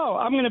figured,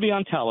 I'm going to be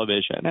on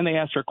television. And they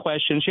asked her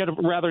questions. She had a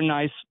rather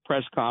nice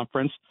press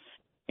conference.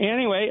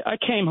 Anyway, I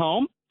came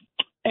home,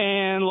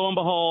 and lo and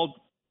behold,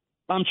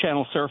 I'm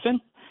channel surfing,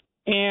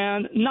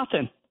 and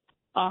nothing.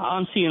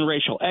 I'm seeing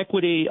racial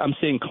equity. I'm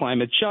seeing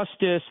climate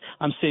justice.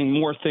 I'm seeing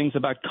more things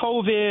about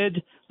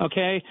COVID.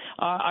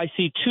 I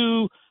see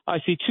two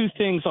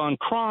things on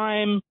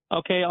crime.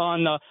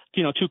 On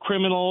 2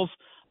 criminals.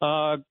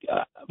 But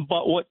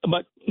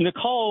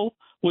Nicole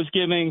was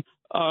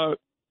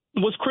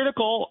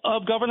critical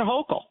of Governor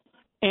Hochul.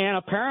 And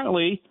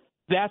apparently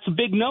that's a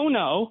big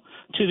no-no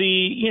to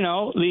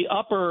the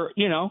upper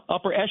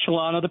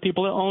echelon of the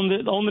people that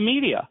own the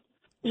media.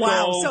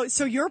 Wow.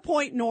 So your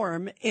point,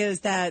 Norm,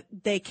 is that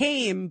they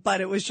came,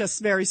 but it was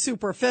just very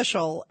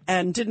superficial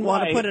and didn't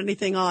want to put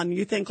anything on.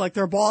 You think like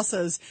their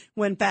bosses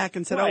went back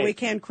and said, oh, we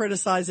can't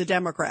criticize a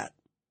Democrat.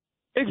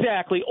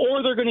 Exactly.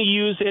 Or they're going to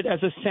use it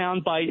as a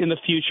soundbite in the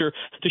future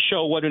to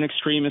show what an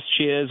extremist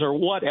she is or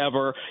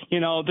whatever.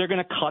 They're going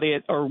to cut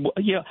it or,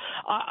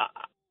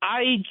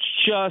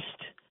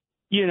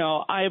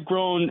 I have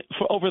grown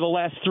over the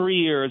last 3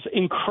 years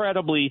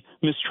incredibly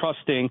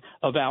mistrusting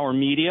of our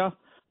media.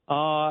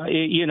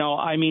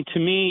 To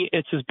me,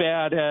 it's as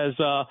bad as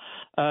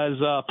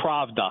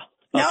Pravda.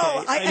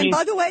 No, and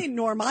by the way,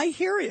 Norm, I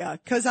hear you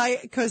because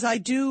I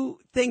do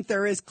think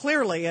there is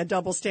clearly a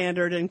double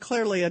standard and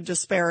clearly a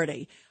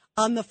disparity.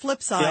 On the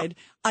flip side,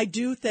 I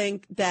do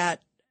think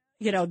that,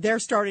 they're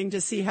starting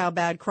to see how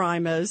bad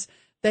crime is.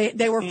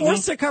 They were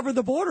forced to cover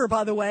the border,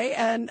 by the way,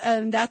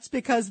 and that's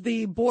because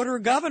the border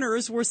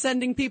governors were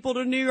sending people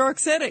to New York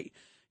City.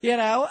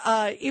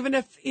 Even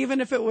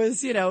if it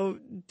was,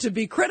 to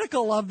be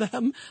critical of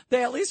them,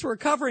 they at least were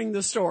covering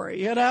the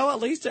story,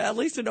 at least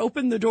it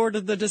opened the door to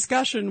the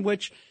discussion,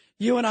 which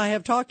you and I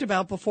have talked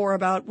about before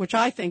which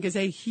I think is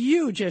a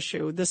huge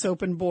issue, this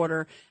open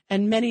border,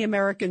 and many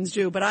Americans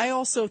do. But I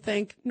also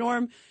think,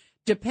 Norm,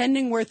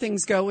 depending where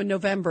things go in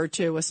November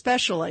too,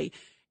 especially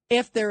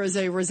if there is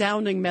a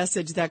resounding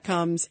message that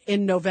comes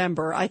in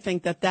November, I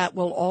think that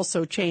will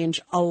also change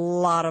a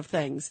lot of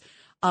things.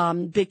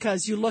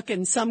 Because you look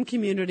in some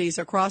communities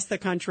across the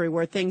country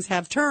where things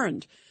have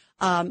turned.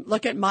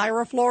 Look at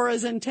Myra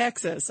Flores in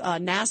Texas,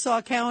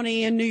 Nassau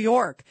County in New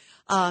York.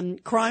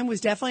 Crime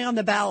was definitely on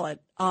the ballot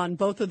on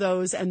both of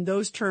those, and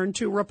those turned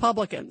to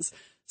Republicans.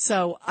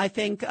 So I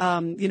think,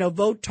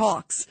 vote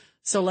talks.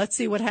 So let's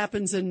see what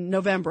happens in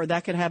November.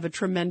 That could have a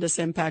tremendous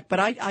impact. But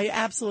I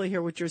absolutely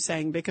hear what you're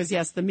saying because,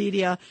 yes, the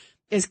media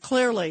is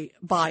clearly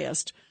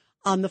biased.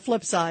 On the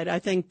flip side, I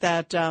think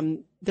that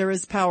there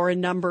is power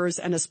in numbers,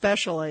 and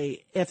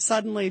especially if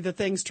suddenly the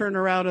things turn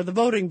around in the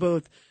voting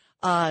booth,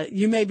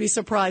 you may be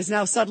surprised.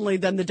 Now suddenly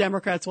then the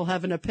Democrats will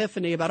have an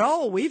epiphany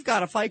about, we've got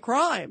to fight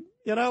crime.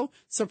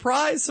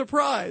 Surprise,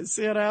 surprise,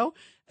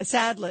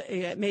 Sadly,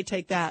 it may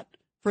take that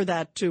for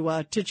that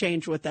to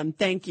change with them.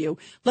 Thank you.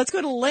 Let's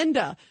go to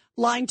Linda,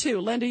 line 2.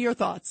 Linda, your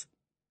thoughts.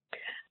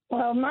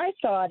 Well, my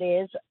thought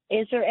is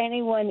there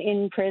anyone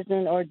in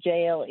prison or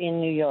jail in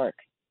New York?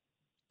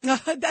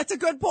 That's a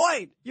good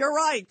point. You're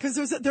right, because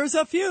there's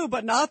a few,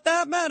 but not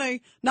that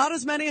many. Not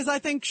as many as I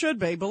think should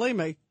be, believe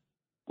me.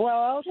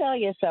 Well, I'll tell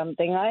you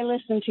something. I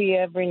listen to you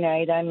every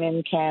night. I'm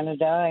in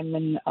Canada. I'm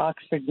in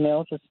Oxford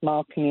Mills, a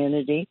small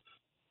community.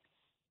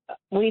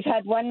 We've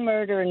had one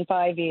murder in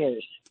 5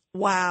 years.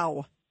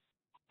 Wow.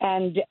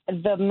 And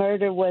the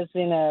murder was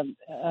in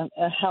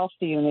a health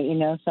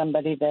unit,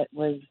 somebody that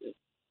was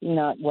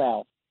not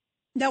well.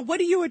 Now, what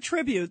do you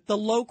attribute the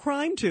low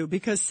crime to?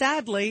 Because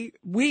sadly,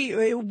 we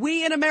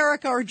in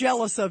America are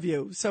jealous of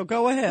you. So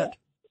go ahead.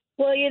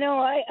 Well,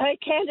 I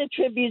can't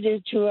attribute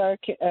it to our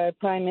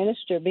prime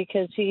minister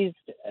because he's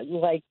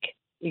like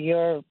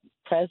your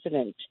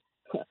president,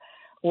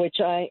 which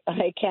I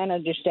can't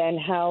understand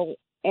how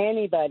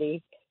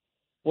anybody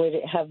would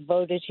have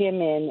voted him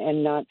in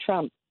and not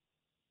Trump.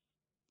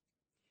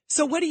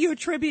 So what do you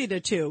attribute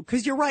it to?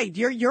 Because you're right.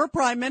 Your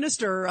prime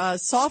minister,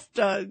 soft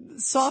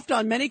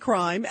on many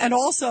crime and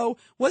also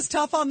was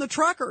tough on the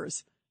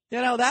truckers.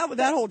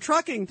 That whole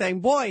trucking thing,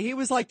 boy, he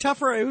was like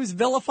tougher. He was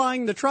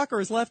vilifying the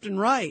truckers left and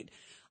right.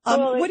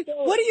 What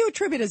do you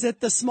attribute? Is it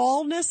the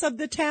smallness of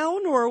the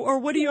town or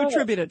what do you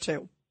attribute it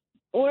to?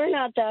 We're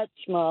not that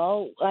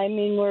small. I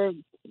mean, we're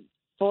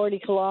 40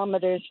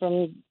 kilometers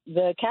from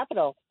the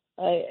capital.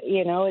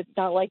 It's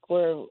not like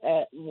we're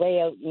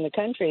way out in the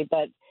country,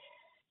 but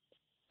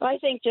I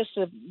think just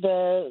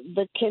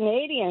the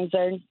Canadians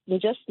are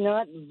just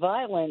not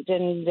violent,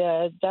 and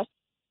that's.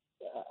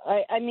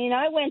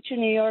 I went to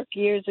New York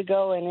years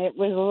ago, and it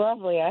was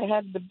lovely. I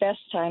had the best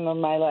time of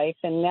my life,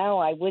 and now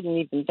I wouldn't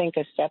even think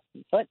of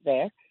stepping foot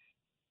there.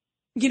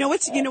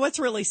 What's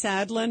really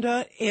sad,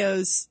 Linda,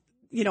 is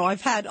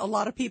I've had a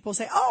lot of people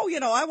say,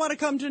 I want to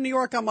come to New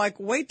York. I'm like,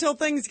 wait till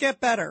things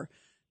get better,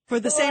 for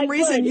the same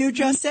reason you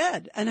just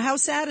said. And how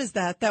sad is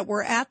that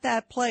we're at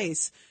that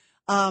place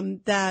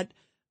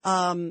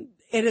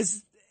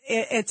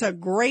it's a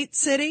great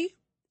city.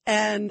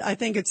 And I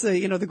think it's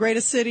the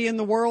greatest city in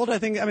the world.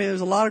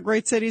 There's a lot of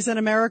great cities in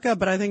America,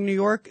 but I think New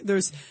York,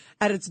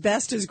 at its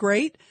best is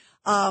great.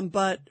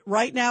 But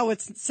right now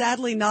it's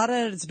sadly not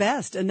at its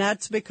best. And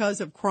that's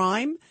because of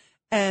crime.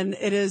 And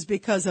it is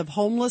because of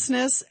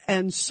homelessness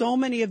and so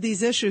many of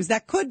these issues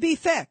that could be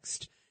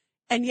fixed.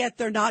 And yet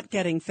they're not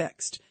getting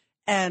fixed.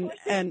 And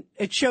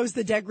it shows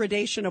the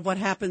degradation of what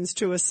happens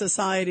to a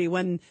society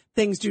when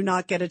things do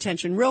not get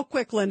attention. Real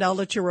quick, Linda, I'll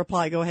let you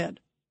reply. Go ahead.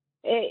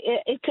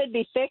 It could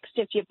be fixed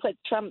if you put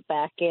Trump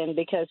back in,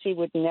 because he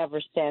would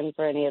never stand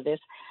for any of this.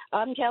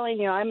 I'm telling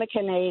you, I'm a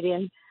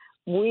Canadian.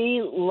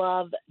 We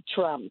love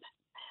Trump.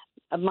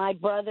 My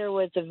brother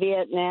was a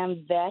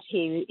Vietnam vet.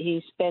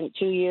 He spent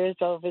 2 years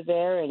over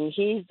there, and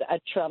he's a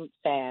Trump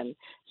fan.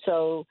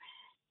 So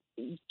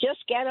just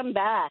get him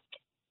back.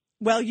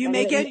 Well, you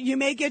may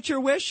get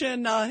your wish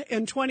in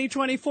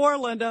 2024,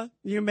 Linda.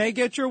 You may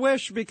get your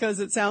wish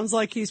because it sounds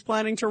like he's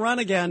planning to run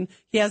again.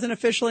 He hasn't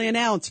officially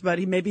announced, but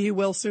maybe he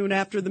will soon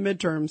after the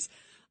midterms.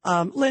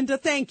 Linda,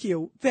 thank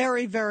you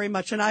very, very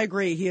much. And I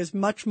agree. He is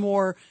much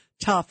more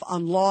tough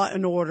on law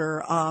and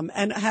order,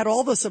 and had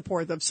all the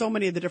support of so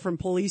many of the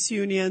different police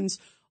unions,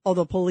 all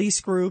the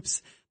police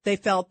groups. They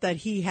felt that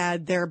he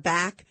had their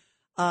back.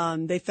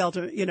 They felt,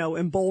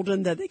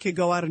 emboldened that they could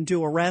go out and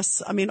do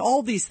arrests. I mean,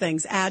 all these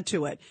things add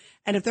to it.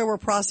 And if there were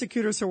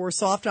prosecutors who were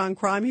soft on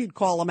crime, he'd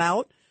call them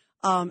out.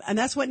 And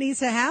that's what needs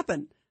to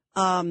happen.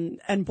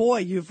 And boy,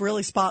 you've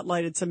really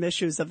spotlighted some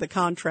issues of the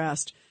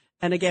contrast.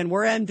 And again,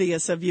 we're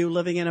envious of you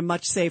living in a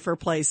much safer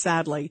place,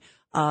 sadly,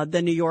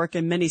 than New York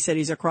and many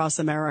cities across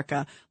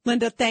America.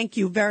 Linda, thank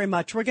you very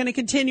much. We're going to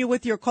continue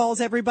with your calls,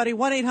 everybody.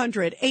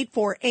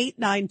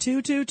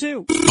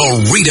 1-800-848-9222.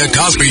 The Rita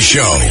Cosby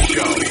Show.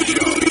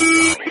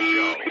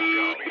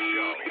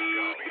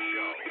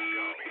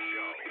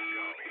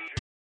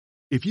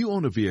 If you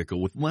own a vehicle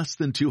with less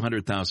than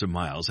 200,000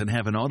 miles and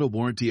have an auto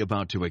warranty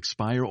about to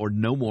expire or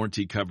no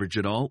warranty coverage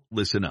at all,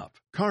 listen up.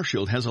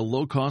 CarShield has a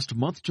low-cost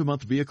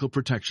month-to-month vehicle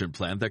protection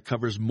plan that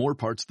covers more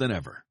parts than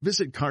ever.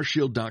 Visit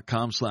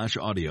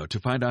carshield.com/audio to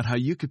find out how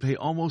you could pay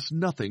almost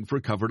nothing for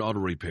covered auto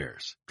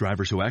repairs.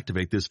 Drivers who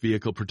activate this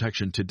vehicle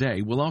protection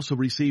today will also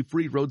receive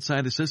free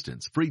roadside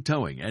assistance, free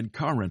towing, and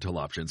car rental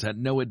options at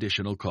no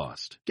additional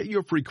cost. Get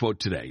your free quote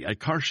today at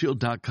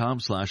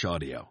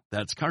carshield.com/audio.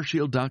 That's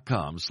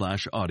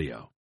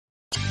carshield.com/audio.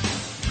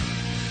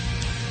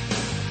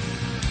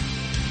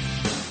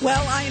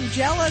 Well, I am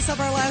jealous of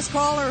our last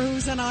caller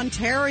who's in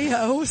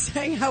Ontario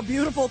saying how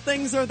beautiful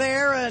things are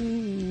there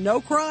and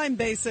no crime,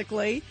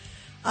 basically.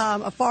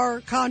 A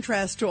far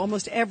contrast to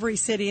almost every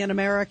city in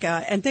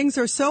America. And things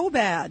are so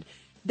bad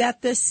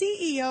that the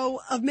CEO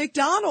of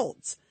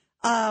McDonald's,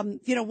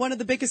 one of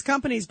the biggest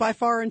companies by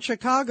far in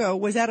Chicago,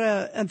 was at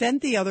an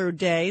event the other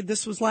day.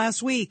 This was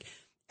last week.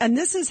 And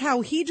this is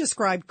how he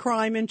described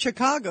crime in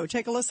Chicago.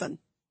 Take a listen.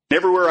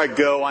 Everywhere I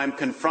go, I'm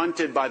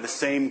confronted by the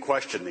same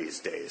question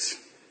these days.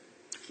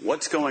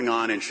 What's going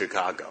on in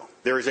Chicago?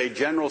 There is a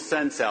general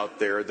sense out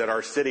there that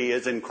our city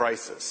is in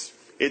crisis.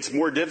 It's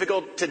more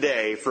difficult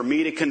today for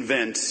me to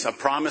convince a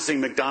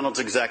promising McDonald's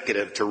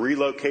executive to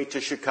relocate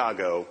to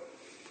Chicago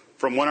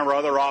from one of our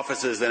other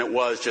offices than it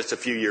was just a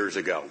few years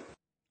ago.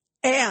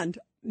 And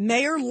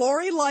Mayor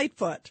Lori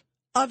Lightfoot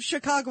of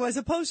Chicago, as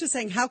opposed to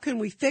saying, how can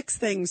we fix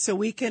things so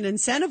we can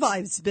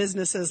incentivize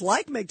businesses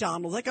like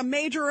McDonald's, like a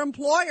major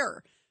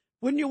employer?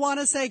 Wouldn't you want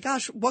to say,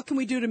 gosh, what can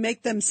we do to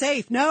make them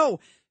safe?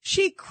 No,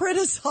 she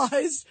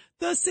criticized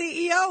the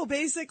CEO,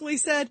 basically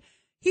said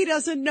he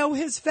doesn't know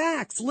his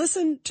facts.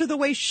 Listen to the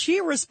way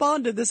she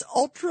responded, this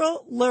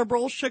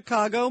ultra-liberal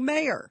Chicago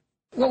mayor.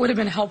 What would have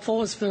been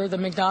helpful is for the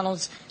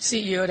McDonald's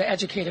CEO to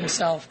educate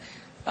himself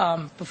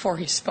before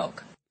he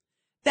spoke.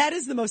 That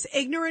is the most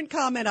ignorant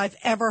comment I've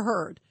ever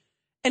heard.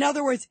 In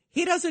other words,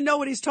 he doesn't know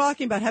what he's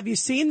talking about. Have you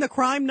seen the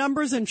crime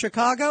numbers in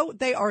Chicago?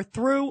 They are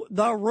through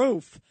the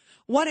roof.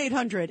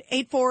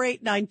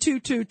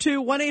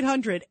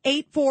 1-800-848-9222.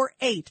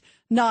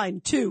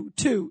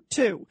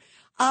 1-800-848-9222.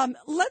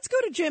 Let's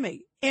go to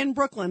Jimmy in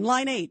Brooklyn,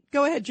 line 8.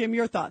 Go ahead, Jim,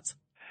 your thoughts.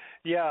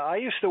 Yeah, I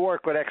used to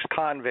work with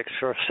ex-convicts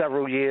for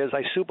several years.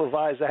 I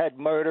supervised. I had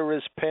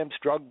murderers, pimps,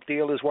 drug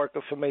dealers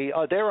working for me.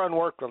 They're on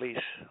work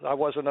release. I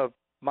wasn't a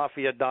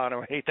mafia don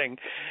or anything.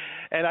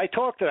 And I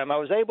talked to them. I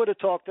was able to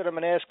talk to them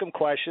and ask them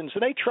questions,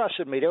 and they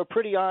trusted me. They were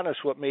pretty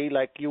honest with me,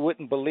 like you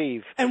wouldn't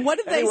believe. And what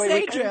did they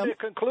say, Jim? We came to the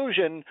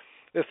conclusion,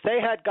 if they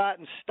had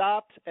gotten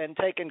stopped and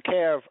taken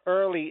care of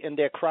early in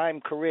their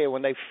crime career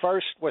when they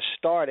first were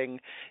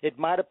starting, it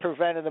might have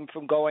prevented them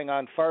from going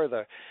on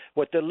further.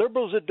 What the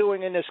liberals are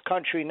doing in this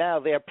country now,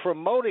 they're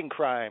promoting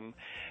crime.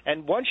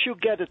 And once you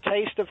get a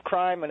taste of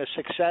crime and a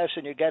success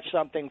and you get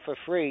something for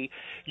free,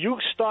 you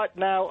start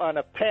now on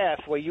a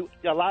path where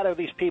a lot of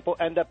these people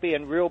end up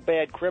being real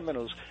bad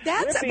criminals.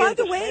 That's, by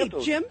the way,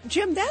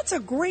 Jim, that's a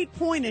great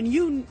point, and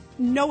you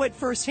know it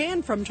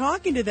firsthand from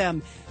talking to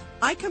them.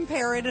 I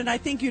compare it, and I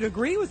think you'd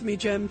agree with me,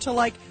 Jim, to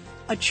like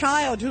a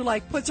child who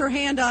puts her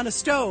hand on a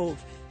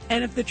stove.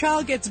 And if the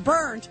child gets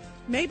burnt,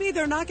 maybe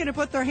they're not going to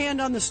put their hand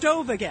on the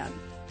stove again.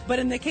 But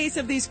in the case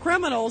of these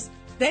criminals,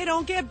 they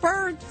don't get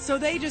burnt, so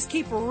they just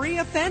keep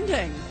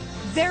reoffending.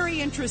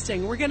 Very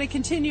interesting. We're going to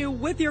continue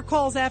with your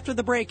calls after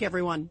the break,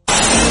 everyone.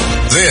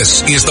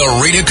 This is the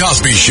Rita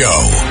Cosby Show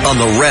on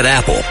the Red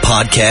Apple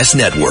Podcast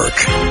Network.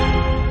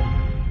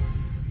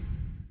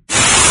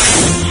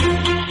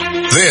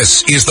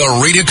 This is the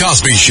Rita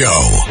Cosby Show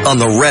on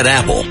the Red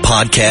Apple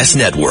Podcast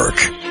Network.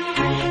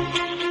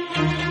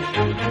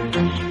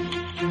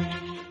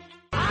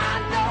 I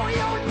know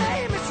your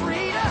name is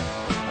Rita,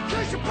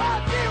 'cause your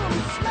perfume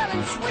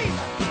smelling sweet.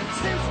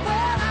 Since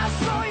when I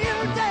saw you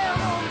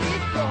down on the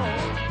floor.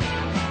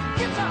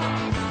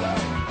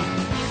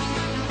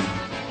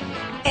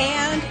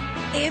 And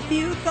if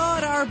you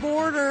thought our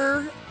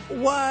border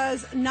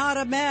was not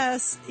a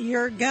mess.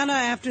 You're gonna,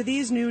 after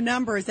these new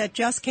numbers that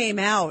just came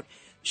out,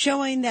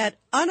 showing that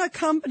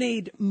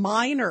unaccompanied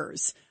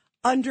minors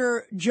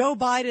under Joe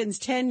Biden's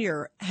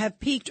tenure have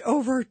peaked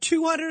over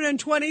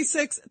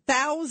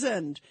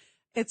 226,000.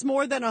 It's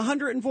more than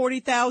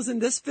 140,000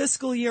 this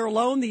fiscal year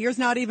alone. The year's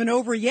not even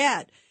over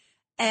yet.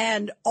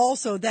 And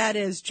also that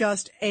is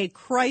just a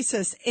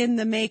crisis in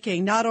the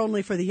making, not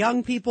only for the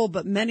young people,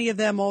 but many of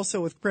them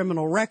also with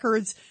criminal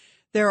records.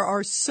 There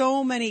are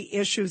so many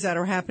issues that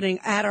are happening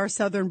at our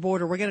southern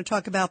border. We're going to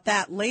talk about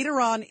that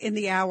later on in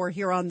the hour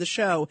here on the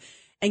show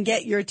and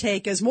get your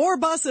take as more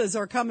buses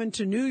are coming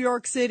to New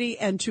York City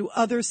and to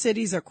other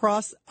cities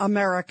across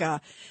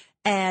America.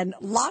 And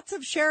lots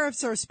of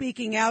sheriffs are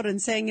speaking out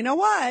and saying, you know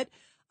what?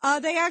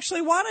 They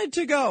actually wanted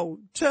to go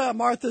to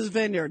Martha's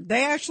Vineyard.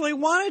 They actually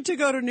wanted to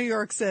go to New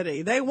York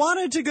City. They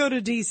wanted to go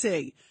to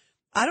D.C.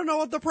 I don't know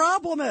what the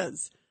problem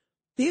is.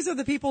 These are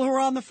the people who are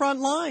on the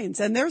front lines,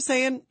 and they're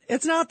saying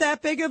it's not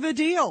that big of a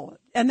deal.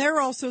 And they're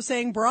also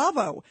saying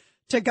bravo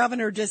to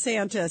Governor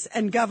DeSantis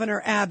and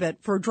Governor Abbott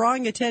for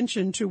drawing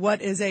attention to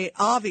what is a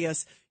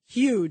obvious,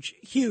 huge,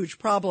 huge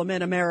problem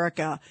in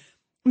America.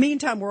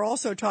 Meantime, we're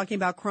also talking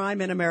about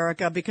crime in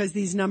America because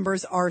these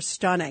numbers are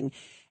stunning.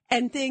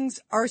 And things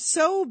are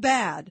so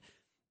bad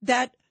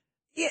that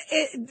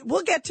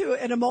we'll get to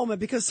it in a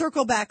moment because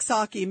Circle Back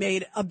Psaki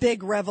made a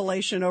big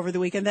revelation over the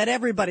weekend that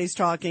everybody's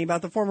talking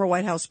about, the former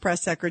White House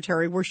press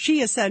secretary, where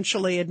she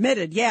essentially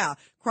admitted, yeah,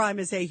 crime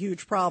is a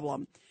huge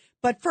problem.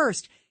 But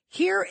first,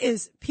 here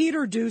is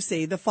Peter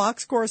Doocy, the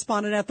Fox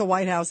correspondent at the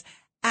White House,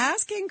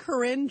 asking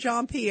Karine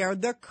Jean-Pierre,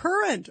 the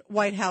current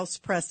White House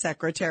press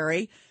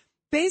secretary,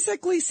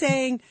 basically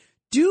saying,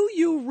 do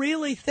you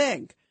really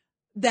think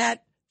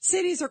that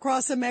cities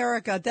across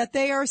America, that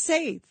they are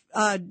safe?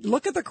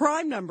 Look at the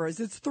crime numbers.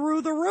 It's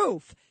through the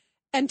roof.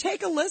 And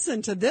take a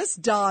listen to this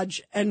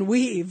dodge and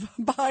weave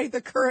by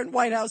the current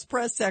White House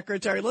press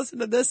secretary. Listen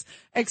to this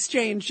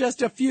exchange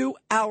just a few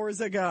hours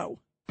ago.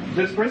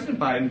 Does President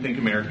Biden think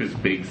America's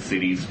big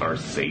cities are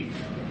safe?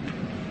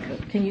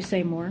 Can you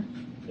say more?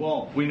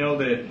 Well, we know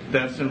that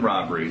thefts and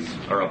robberies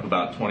are up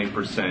about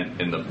 20%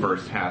 in the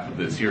first half of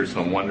this year,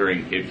 so I'm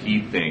wondering if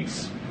he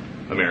thinks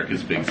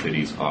America's big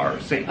cities are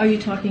safe. Are you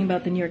talking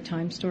about the New York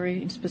Times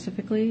story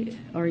specifically?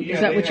 Or is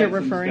that what you're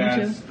referring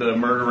to? The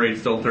murder rate is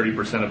still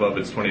 30% above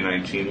its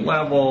 2019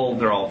 level.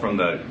 They're all from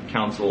the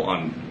Council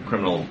on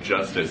Criminal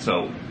Justice.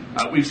 So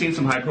we've seen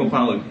some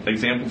high-profile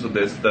examples of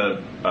this.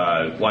 The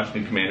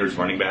Washington Commanders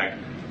running back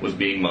was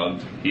being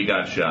mugged. He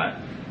got shot.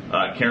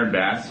 Karen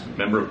Bass,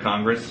 member of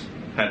Congress,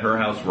 had her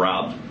house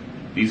robbed.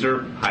 These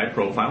are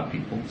high-profile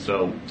people.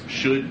 So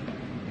should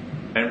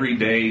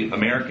everyday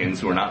Americans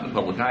who are not in the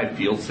public eye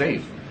feel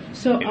safe?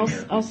 So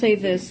I'll say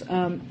this.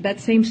 That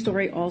same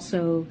story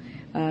also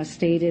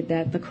stated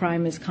that the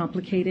crime is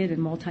complicated and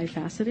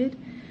multifaceted.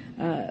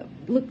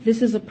 Look,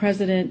 this is a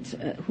president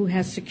who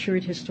has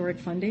secured historic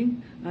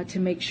funding to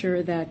make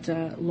sure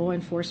that law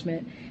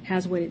enforcement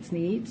has what it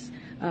needs,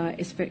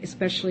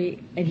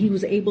 especially, and he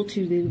was able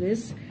to do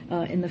this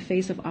in the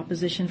face of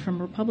opposition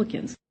from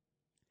Republicans.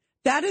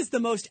 That is the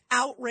most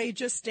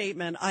outrageous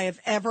statement I have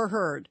ever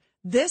heard.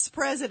 This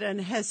president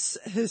has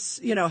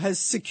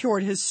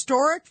secured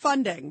historic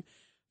funding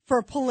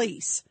for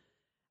police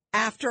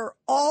after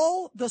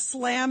all the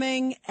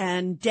slamming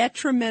and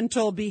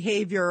detrimental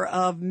behavior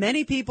of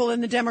many people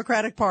in the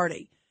Democratic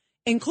Party,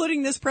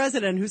 including this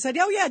president who said,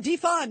 oh, yeah,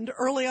 defund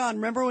early on.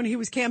 Remember when he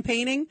was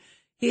campaigning?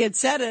 He had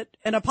said it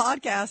in a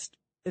podcast.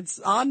 It's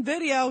on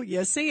video.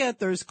 You see it.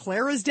 There's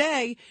clear as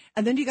day.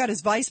 And then you got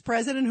his vice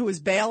president who was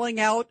bailing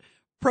out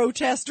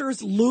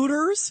protesters,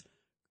 looters,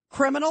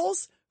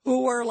 criminals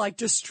who were like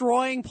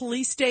destroying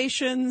police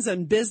stations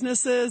and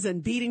businesses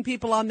and beating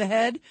people on the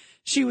head.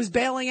 She was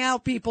bailing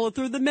out people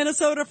through the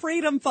Minnesota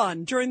Freedom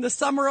Fund during the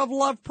Summer of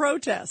Love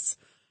protests.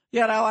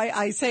 You know,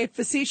 I say it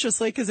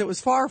facetiously because it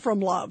was far from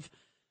love,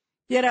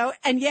 you know,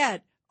 and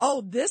yet,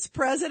 this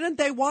president,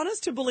 they want us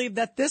to believe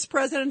that this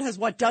president has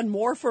done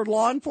more for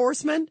law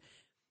enforcement,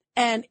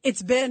 and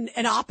it's been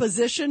in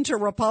opposition to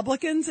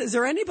Republicans. Is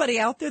there anybody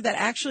out there that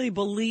actually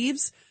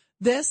believes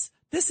this?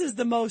 This is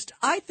the most,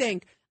 I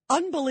think,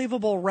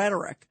 unbelievable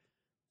rhetoric.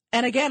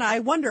 And again,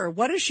 I wonder,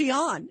 what is she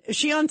on? Is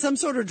she on some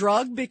sort of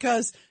drug?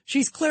 Because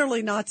she's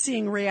clearly not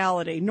seeing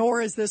reality, nor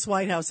is this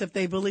White House, if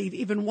they believe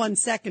even 1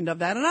 second of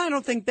that. And I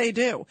don't think they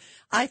do.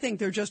 I think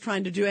they're just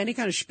trying to do any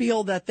kind of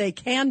spiel that they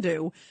can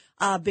do,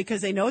 because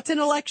they know it's an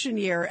election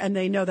year and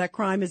they know that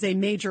crime is a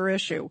major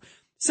issue.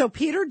 So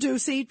Peter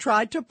Doocy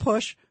tried to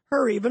push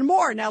her even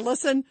more. Now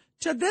listen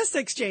to this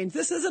exchange.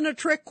 This isn't a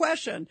trick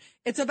question.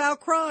 It's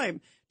about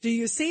crime. Do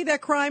you see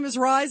that crime is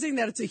rising,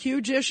 that it's a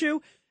huge issue?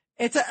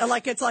 It's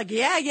like,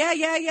 yeah.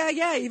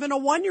 Even a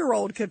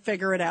 1-year-old could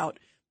figure it out.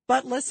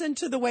 But listen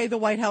to the way the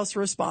White House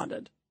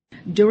responded.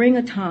 During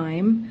a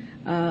time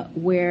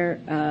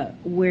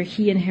where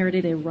he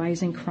inherited a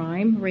rising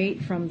crime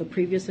rate from the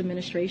previous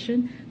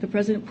administration, the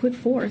president put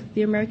forth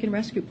the American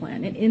Rescue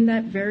Plan. And in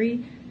that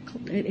very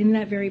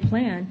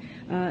plan,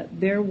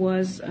 there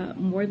was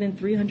more than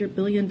 $300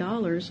 billion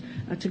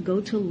to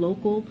go to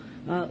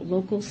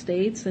local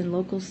states and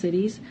local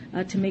cities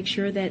to make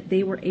sure that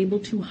they were able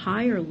to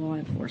hire law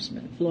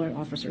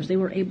officers. They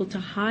were able to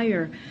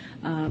hire,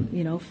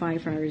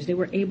 firefighters. They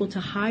were able to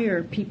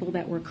hire people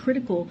that were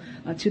critical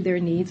to their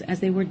needs as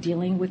they were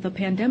dealing with a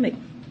pandemic.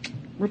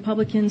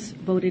 Republicans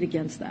voted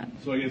against that.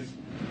 So I guess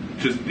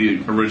just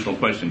the original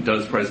question: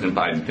 does President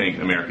Biden think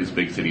America's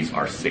big cities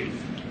are safe?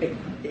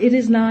 It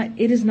is not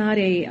a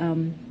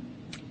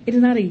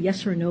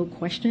yes or no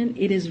question.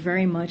 It is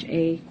very much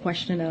a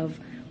question of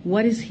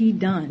what has he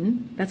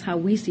done? That's how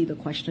we see the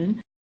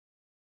question.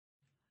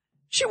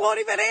 She won't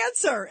even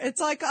answer. It's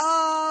like,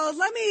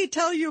 let me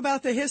tell you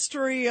about the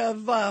history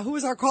of, who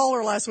was our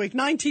caller last week?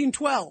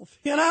 1912,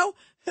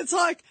 It's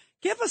like,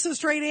 give us a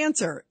straight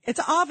answer.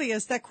 It's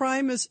obvious that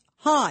crime is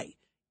high.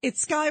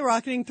 It's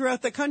skyrocketing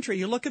throughout the country.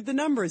 You look at the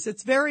numbers.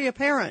 It's very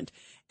apparent.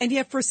 And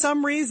yet for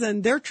some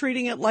reason, they're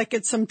treating it like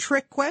it's some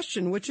trick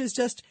question, which is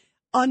just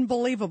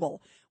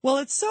unbelievable. Well,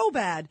 it's so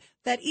bad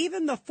that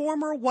even the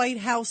former White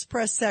House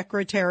press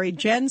secretary,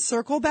 Jen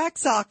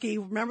Psaki,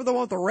 remember the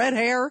one with the red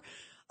hair,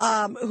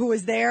 who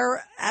was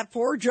there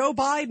for Joe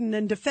Biden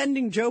and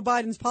defending Joe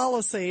Biden's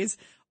policies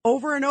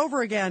over and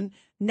over again.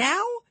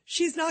 Now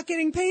she's not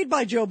getting paid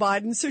by Joe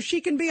Biden, so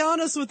she can be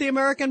honest with the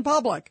American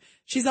public.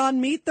 She's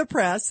on Meet the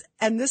Press,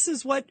 and this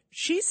is what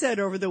she said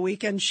over the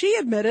weekend. She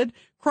admitted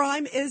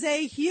crime is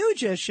a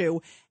huge issue,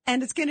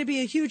 and it's going to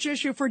be a huge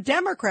issue for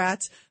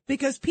Democrats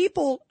because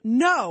people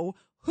know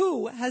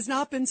who has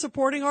not been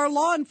supporting our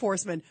law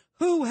enforcement,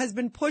 who has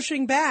been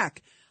pushing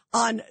back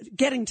on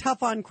getting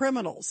tough on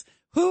criminals,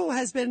 who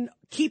has been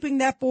keeping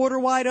that border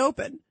wide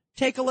open.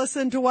 Take a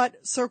listen to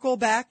what Circle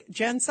Back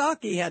Jen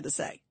Psaki had to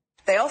say.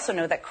 They also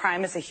know that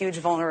crime is a huge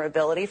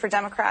vulnerability for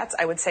Democrats.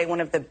 I would say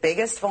one of the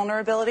biggest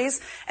vulnerabilities.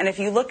 And if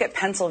you look at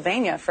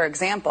Pennsylvania, for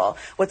example,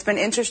 what's been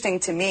interesting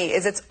to me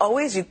is it's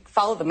always you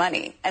follow the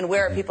money and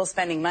where are people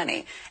spending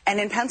money. And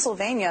in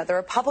Pennsylvania, the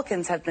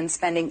Republicans have been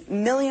spending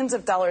millions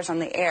of dollars on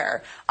the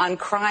air on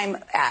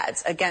crime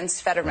ads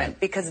against Fetterman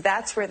because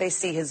that's where they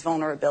see his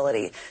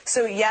vulnerability.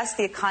 So, yes,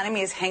 the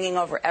economy is hanging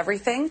over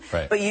everything,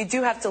 but you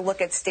do have to look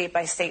at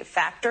state-by-state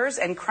factors,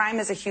 and crime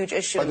is a huge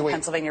issue in the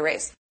Pennsylvania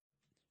race.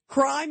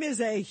 Crime is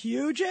a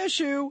huge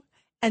issue.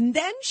 And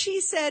then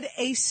she said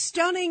a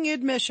stunning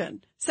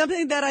admission,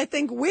 something that I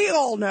think we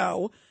all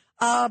know,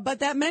 but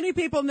that many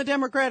people in the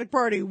Democratic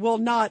Party will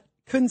not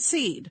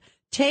concede.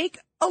 Take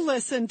a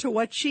listen to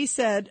what she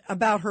said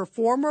about her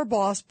former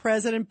boss,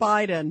 President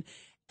Biden,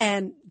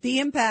 and the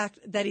impact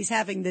that he's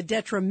having, the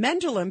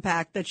detrimental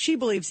impact that she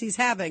believes he's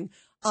having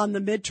on the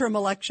midterm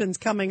elections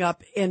coming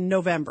up in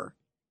November.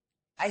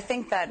 I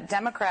think that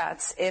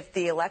Democrats, if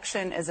the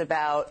election is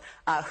about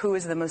who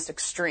is the most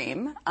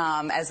extreme,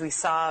 as we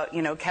saw,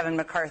 Kevin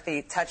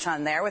McCarthy touch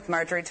on there with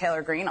Marjorie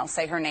Taylor Greene, I'll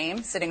say her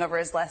name, sitting over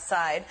his left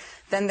side,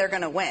 then they're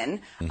going to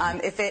win.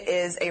 If it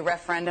is a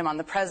referendum on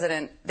the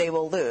president, they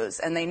will lose,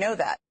 and they know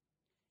that.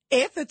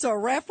 If it's a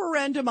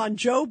referendum on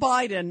Joe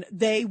Biden,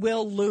 they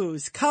will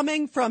lose.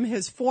 Coming from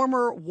his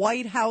former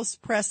White House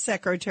press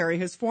secretary,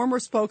 his former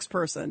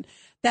spokesperson,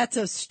 that's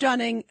a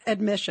stunning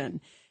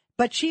admission.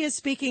 But she is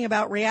speaking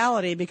about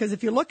reality because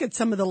if you look at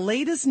some of the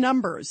latest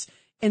numbers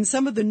in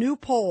some of the new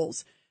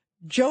polls,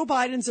 Joe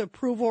Biden's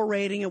approval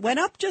rating, it went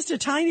up just a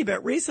tiny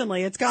bit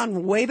recently. It's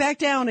gone way back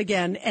down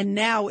again, and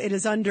now it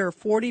is under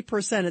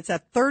 40%. It's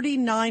at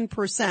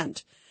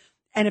 39%.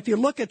 And if you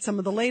look at some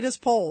of the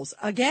latest polls,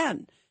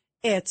 again,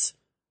 it's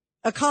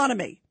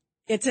economy,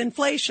 it's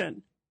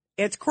inflation,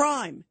 it's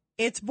crime,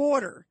 it's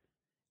border.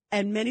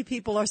 And many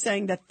people are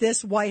saying that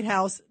this White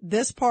House,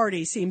 this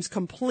party seems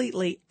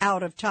completely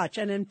out of touch.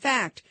 And in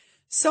fact,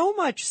 so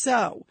much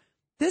so,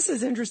 this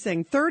is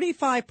interesting,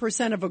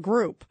 35% of a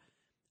group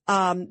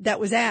that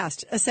was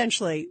asked,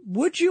 essentially,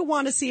 would you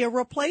want to see a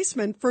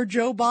replacement for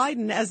Joe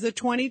Biden as the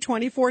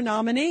 2024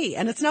 nominee?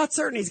 And it's not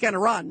certain he's going to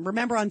run.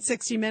 Remember on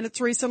 60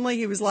 Minutes recently,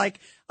 he was like,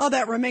 oh,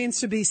 that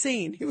remains to be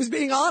seen. He was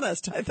being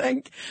honest, I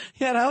think.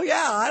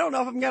 I don't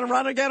know if I'm going to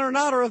run again or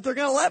not, or if they're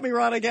going to let me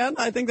run again.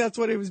 I think that's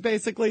what he was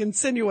basically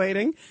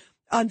insinuating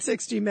on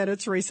 60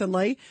 Minutes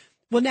recently.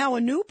 Well, now a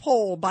new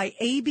poll by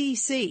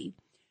ABC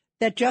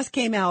that just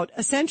came out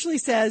essentially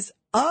says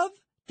of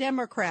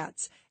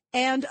Democrats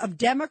and of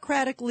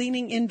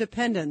Democratic-leaning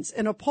independents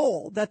in a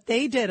poll that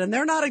they did. And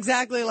they're not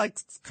exactly like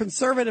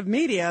conservative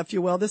media, if you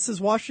will. This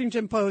is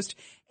Washington Post,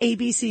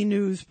 ABC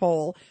News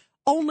poll.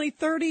 Only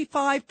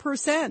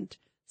 35%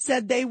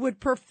 said they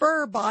would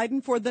prefer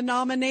Biden for the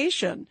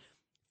nomination.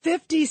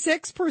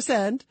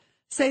 56%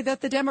 say that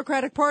the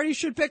Democratic Party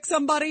should pick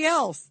somebody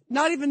else.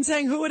 Not even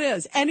saying who it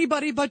is.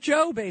 Anybody but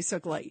Joe,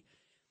 basically.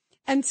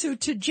 And so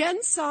to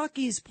Jen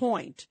Psaki's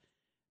point,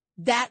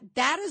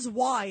 that is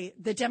why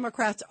the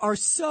Democrats are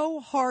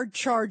so hard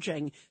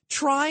charging,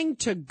 trying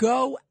to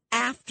go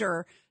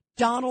after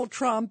Donald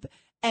Trump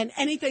and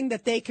anything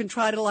that they can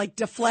try to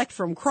deflect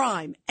from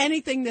crime,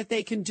 anything that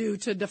they can do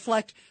to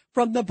deflect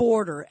from the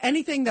border,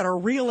 anything that are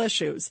real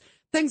issues.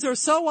 Things are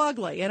so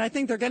ugly, and I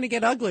think they're going to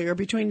get uglier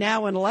between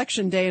now and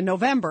Election Day in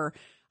November.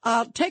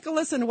 Take a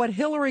listen to what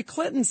Hillary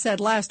Clinton said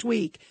last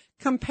week,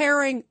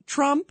 comparing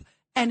Trump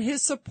and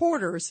his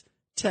supporters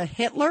to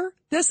Hitler.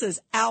 This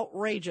is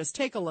outrageous.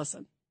 Take a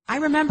listen. I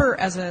remember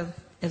as a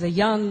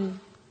young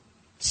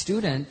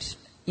student,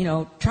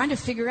 trying to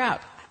figure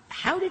out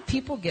how did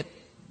people get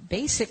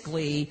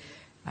basically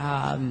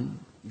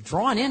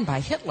drawn in by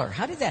Hitler?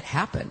 How did that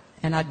happen?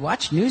 And I'd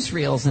watch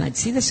newsreels and I'd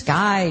see this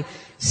guy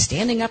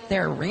standing up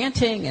there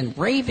ranting and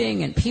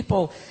raving and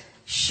people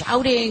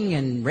shouting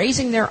and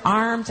raising their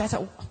arms. I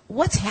thought,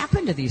 what's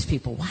happened to these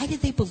people? Why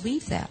did they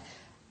believe that?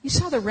 You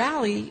saw the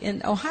rally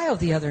in Ohio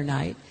the other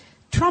night.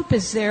 Trump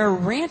is there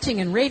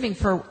ranting and raving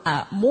for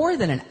more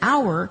than an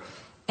hour,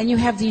 and you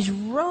have these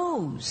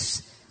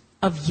rows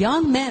of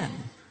young men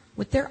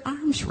with their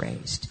arms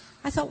raised.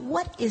 I thought,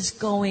 what is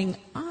going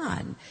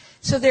on?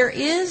 So there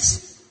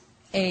is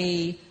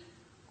a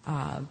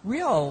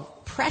real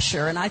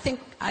pressure, and I think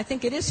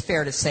it is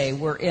fair to say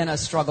we're in a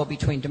struggle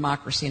between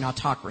democracy and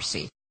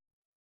autocracy.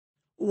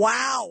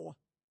 Wow.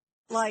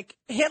 Like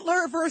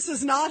Hitler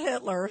versus not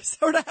Hitler,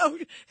 sort of how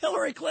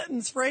Hillary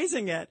Clinton's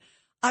phrasing it.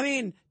 I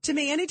mean, to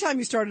me, anytime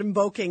you start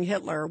invoking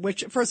Hitler,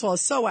 which, first of all,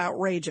 is so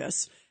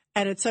outrageous,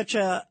 and it's such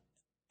a,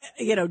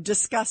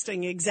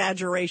 disgusting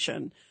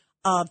exaggeration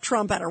of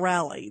Trump at a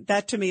rally,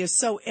 that to me is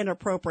so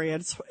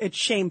inappropriate. It's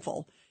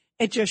shameful.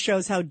 It just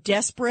shows how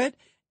desperate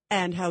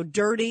and how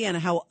dirty and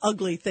how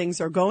ugly things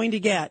are going to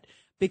get,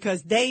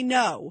 because they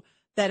know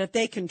that if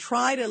they can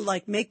try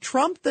to make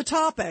Trump the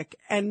topic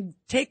and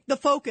take the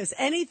focus,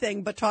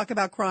 anything but talk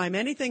about crime,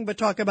 anything but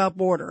talk about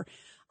border,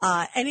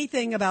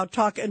 anything about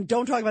and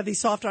don't talk about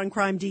these soft on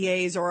crime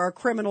DAs or our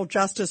criminal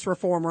justice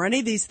reform or any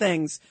of these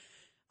things.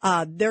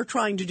 They're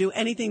trying to do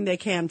anything they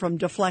can from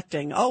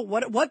deflecting. Oh,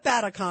 what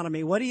bad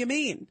economy? What do you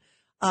mean?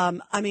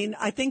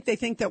 I think they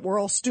think that we're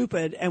all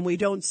stupid and we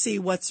don't see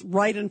what's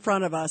right in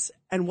front of us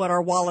and what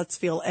our wallets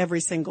feel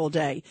every single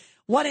day.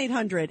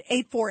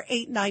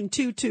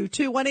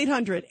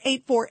 1-800-848-9222,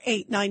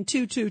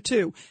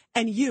 1-800-848-9222.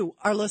 And you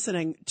are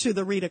listening to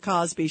The Rita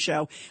Cosby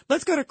Show.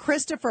 Let's go to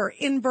Christopher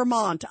in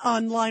Vermont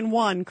on line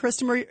 1.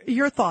 Christopher,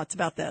 your thoughts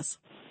about this?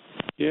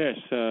 Yes,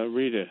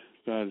 Rita,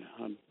 God,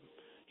 I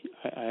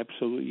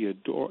absolutely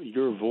adore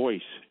your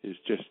voice. Is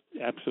just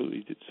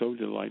absolutely so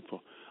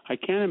delightful. I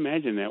can't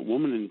imagine that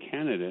woman in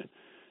Canada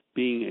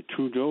being a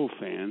Trudeau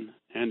fan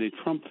and a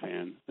Trump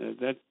fan.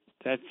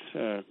 That's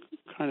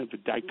kind of a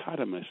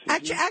dichotomous.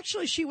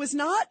 Actually, she was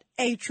not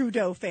a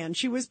Trudeau fan.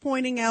 She was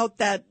pointing out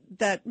that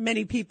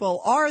many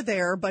people are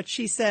there, but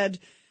she said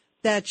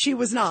that she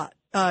was not.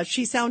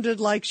 She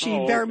sounded like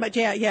she very much.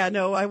 Yeah.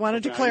 No, I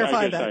wanted to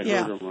clarify that. I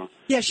heard her wrong.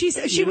 Yeah,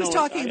 she was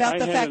talking about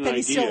the fact that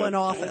he's still in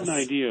office. I had an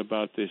idea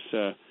about this.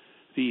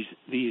 These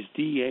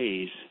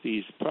DAs,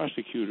 these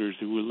prosecutors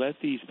who will let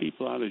these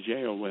people out of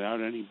jail without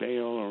any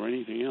bail or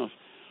anything else.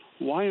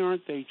 Why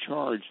aren't they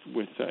charged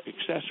with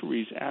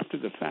accessories after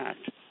the fact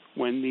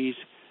when these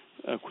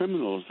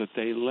criminals that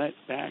they let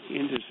back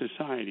into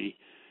society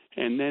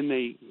and then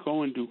they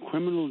go and do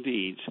criminal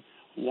deeds?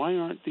 Why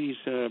aren't these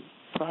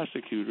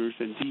prosecutors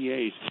and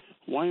DAs,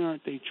 why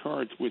aren't they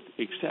charged with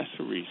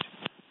accessories?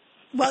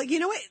 Well,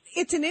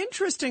 it's an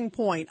interesting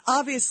point.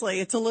 Obviously,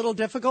 it's a little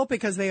difficult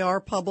because they are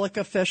public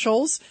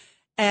officials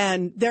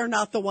and they're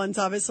not the ones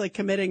obviously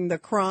committing the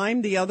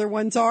crime. The other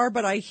ones are.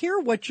 But I hear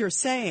what you're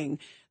saying,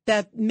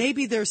 that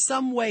maybe there's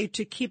some way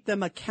to keep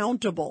them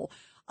accountable.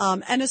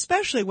 And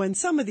especially when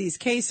some of these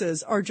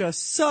cases are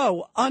just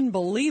so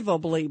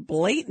unbelievably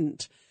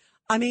blatant.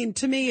 I mean,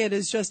 to me, it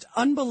is just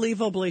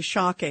unbelievably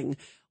shocking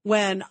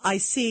when I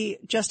see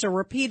just a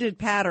repeated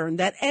pattern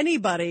that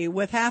anybody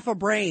with half a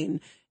brain,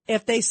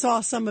 if they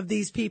saw some of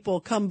these people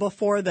come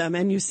before them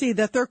and you see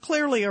that they're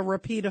clearly a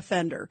repeat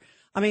offender.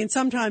 I mean,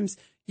 sometimes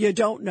you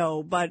don't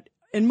know, but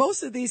in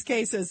most of these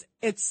cases,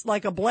 it's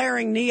like a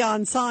blaring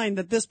neon sign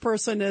that this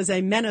person is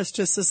a menace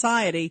to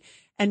society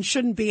and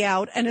shouldn't be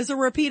out and is a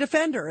repeat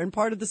offender and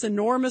part of this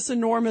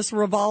enormous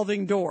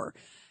revolving door.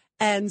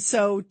 And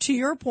so to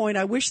your point,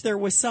 I wish there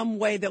was some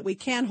way that we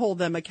can hold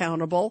them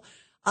accountable.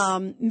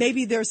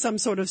 Maybe there's some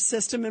sort of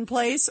system in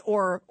place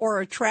or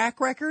a track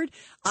record.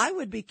 I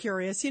would be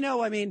curious,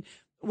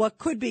 what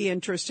could be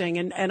interesting,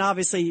 and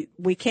obviously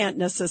we can't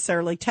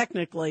necessarily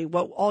technically,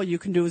 all you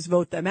can do is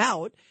vote them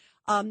out.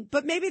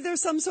 But maybe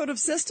there's some sort of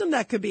system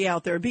that could be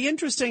out there. It'd be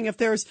interesting if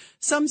there's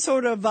some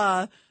sort of,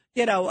 a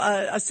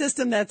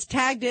system that's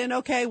tagged in.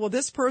 Okay, well,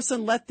 this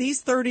person let these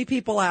 30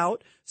 people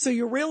out. So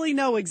you really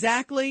know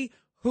exactly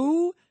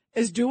who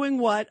is doing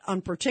what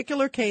on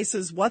particular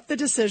cases, what the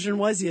decision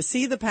was. You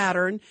see the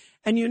pattern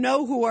and you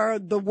know who are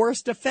the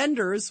worst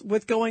offenders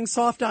with going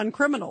soft on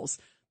criminals.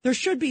 There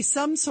should be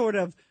some sort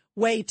of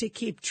way to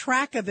keep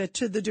track of it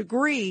to the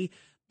degree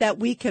that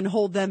we can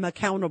hold them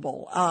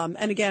accountable.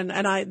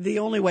 The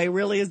only way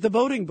really is the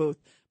voting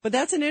booth. But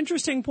that's an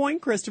interesting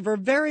point, Christopher,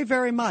 very,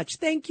 very much.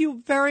 Thank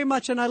you very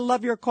much, and I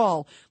love your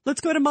call.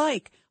 Let's go to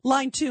Mike,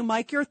 line 2.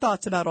 Mike, your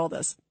thoughts about all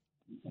this.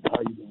 How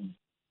you doing?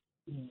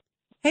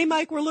 Hey,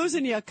 Mike, we're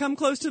losing you. Come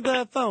close to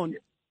the phone.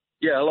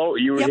 Yeah, hello.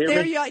 You hear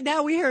there me?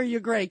 Now we hear you.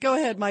 Great. Go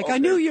ahead, Mike. Okay. I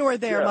knew you were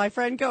there, my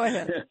friend. Go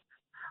ahead.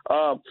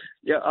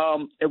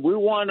 If we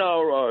want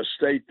our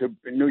state,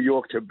 New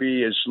York, to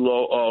be as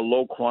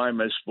low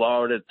crime as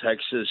Florida,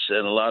 Texas,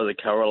 and a lot of the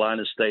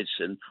Carolina states,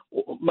 and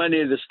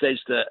many of the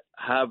states that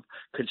have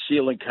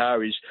conceal and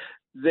carries,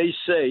 they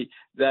say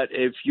that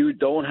if you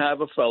don't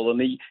have a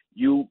felony,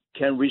 you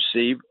can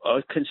receive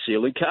a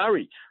conceal and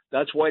carry.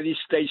 That's why these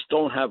states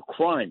don't have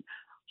crime.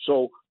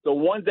 So the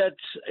one that's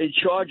in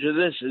charge of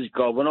this is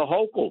Governor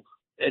Hochul.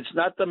 It's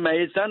not the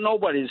mayor. It's not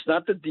nobody. It's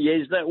not the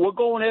DAs. We're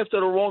going after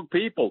the wrong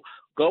people.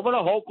 Governor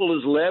Hochul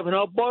is laughing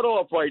her butt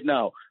off right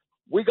now.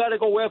 We got to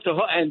go after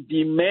her and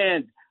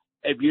demand,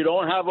 if you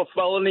don't have a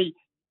felony,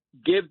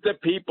 give the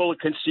people a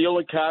conceal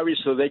and carry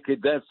so they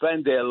could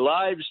defend their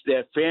lives,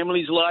 their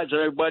families' lives,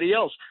 and everybody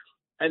else.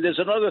 And there's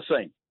another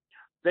thing.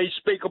 They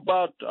speak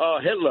about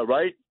Hitler,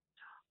 right?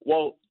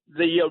 Well,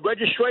 the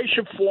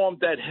registration form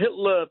that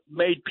Hitler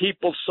made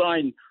people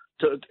sign,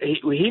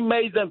 he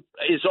made them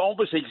is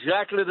almost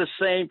exactly the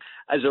same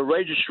as a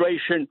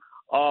registration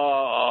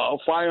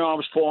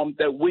firearms form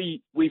that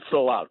we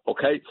fill out,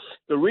 okay?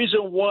 The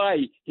reason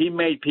why he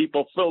made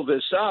people fill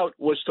this out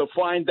was to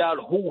find out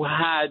who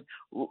had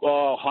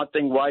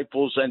hunting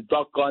rifles and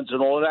duck guns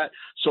and all of that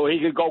so he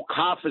could go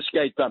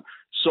confiscate them.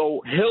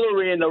 So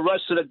Hillary and the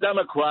rest of the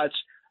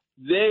Democrats,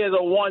 they're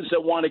the ones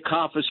that want to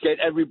confiscate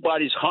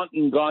everybody's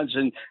hunting guns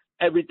and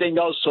everything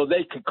else so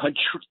they could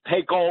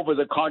take over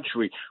the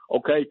country,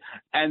 okay?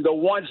 And the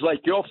ones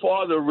like your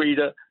father,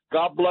 Rita,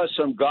 God bless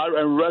him, God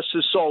and rest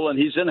his soul, and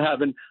he's in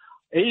heaven.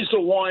 He's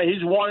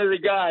one of the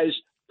guys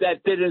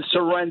that didn't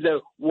surrender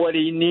what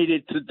he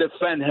needed to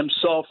defend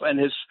himself and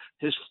his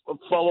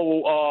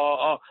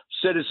fellow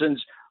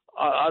citizens.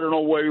 I don't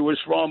know where he was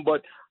from,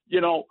 but he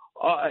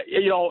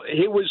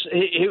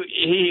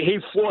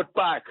fought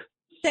back.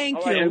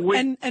 Thank you.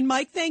 And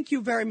Mike, thank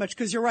you very much,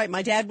 because you're right.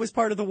 My dad was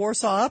part of the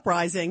Warsaw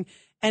Uprising,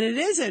 and it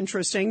is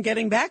interesting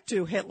getting back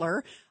to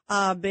Hitler,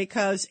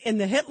 because in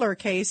the Hitler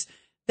case,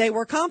 they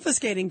were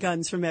confiscating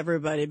guns from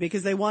everybody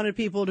because they wanted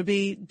people to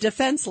be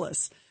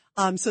defenseless.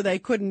 So they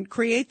couldn't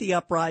create the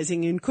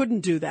uprising and couldn't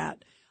do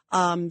that.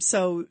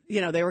 So,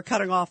 they were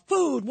cutting off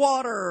food,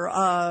 water,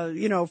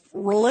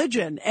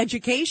 religion,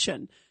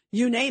 education,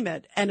 you name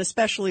it, and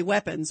especially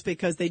weapons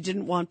because they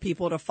didn't want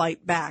people to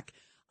fight back.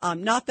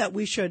 Not that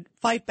we should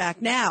fight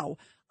back now,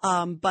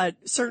 but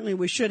certainly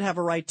we should have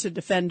a right to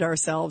defend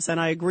ourselves. And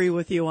I agree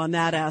with you on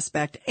that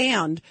aspect.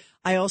 And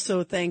I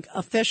also think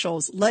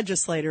officials,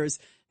 legislators,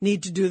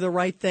 need to do the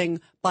right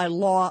thing by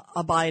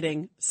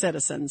law-abiding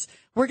citizens.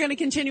 We're going to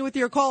continue with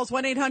your calls,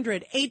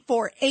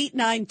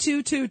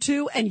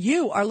 1-800-848-9222, and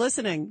you are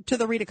listening to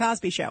The Rita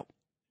Cosby Show.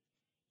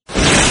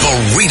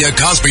 The Rita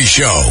Cosby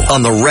Show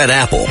on the Red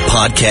Apple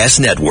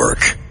Podcast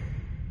Network.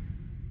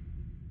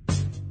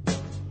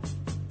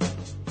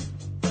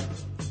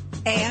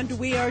 And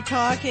we are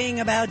talking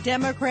about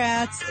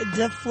Democrats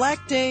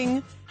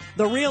deflecting.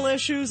 The real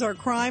issues are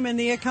crime and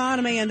the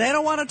economy, and they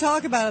don't want to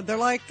talk about it. They're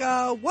like,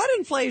 what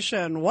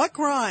inflation? What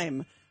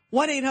crime?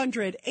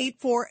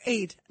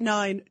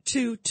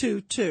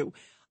 1-800-848-9222.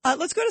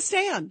 Let's go to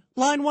Stan.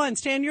 Line 1.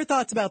 Stan, your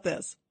thoughts about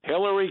this?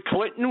 Hillary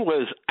Clinton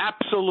was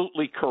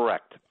absolutely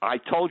correct. I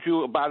told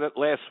you about it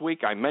last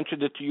week. I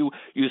mentioned it to you.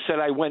 You said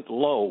I went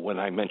low when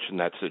I mentioned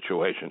that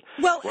situation.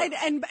 Well,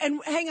 and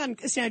hang on,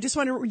 Stan, I just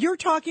wonder, you're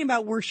talking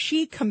about where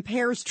she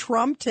compares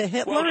Trump to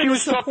Hitler well, she and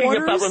was his supporters?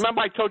 Talking about,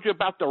 remember I told you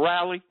about the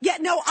rally? Yeah,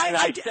 no,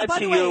 by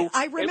the way,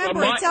 I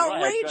remember. It's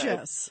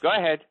outrageous. Go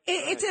ahead.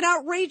 It's an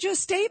outrageous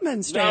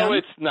statement, Stan. No,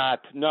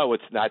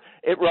 it's not.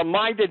 It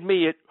reminded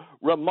me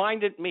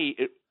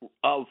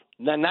of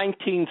the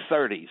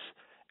 1930s.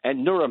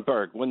 And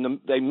Nuremberg, when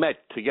they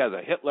met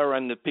together, Hitler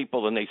and the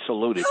people, and they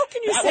saluted. How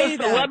can you say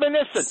that? That was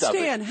reminiscent Stan,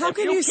 of it. how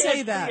can you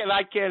say that?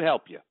 I can't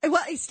help you.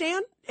 Well,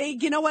 Stan,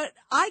 you know what?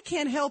 I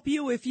can't help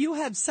you if you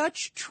have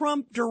such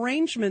Trump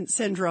derangement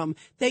syndrome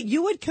that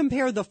you would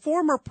compare the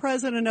former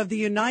president of the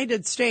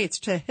United States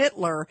to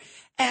Hitler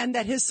and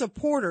that his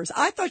supporters.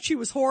 I thought she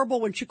was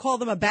horrible when she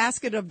called them a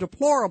basket of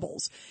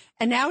deplorables.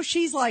 And now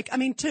she's like,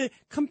 to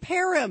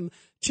compare him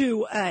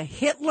to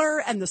Hitler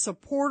and the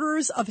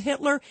supporters of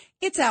Hitler,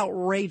 it's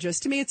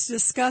outrageous. To me, it's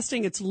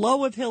disgusting. It's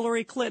low of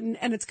Hillary Clinton,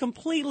 and it's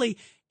completely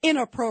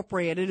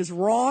inappropriate. It is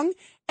wrong,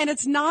 and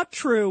it's not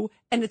true,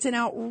 and it's an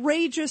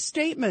outrageous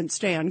statement,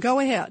 Stan. Go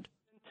ahead.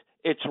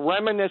 It's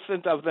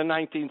reminiscent of the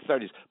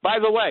 1930s. By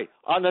the way,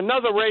 on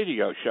another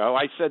radio show,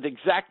 I said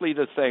exactly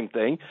the same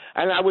thing,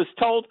 and I was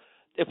told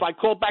if I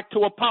call back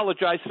to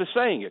apologize for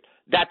saying it.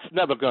 That's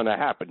never going to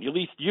happen. At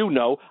least you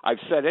know I've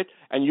said it,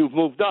 and you've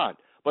moved on.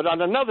 But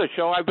on another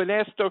show, I've been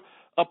asked to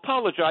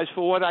apologize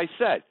for what I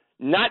said.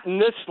 Not in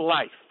this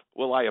life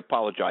will I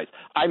apologize.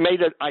 I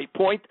made a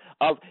point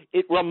of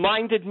it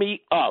reminded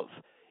me of.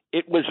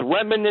 It was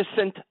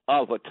reminiscent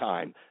of a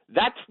time.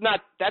 That's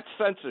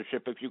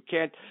censorship if you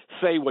can't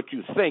say what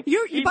you think.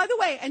 By the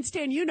way, and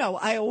Stan,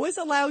 I always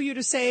allow you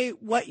to say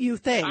what you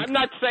think. I'm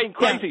not saying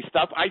crazy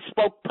stuff. I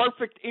spoke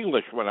perfect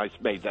English when I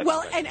made that.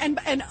 Well,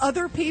 and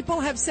other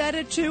people have said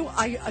it too.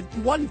 I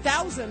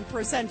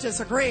 1,000%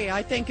 disagree.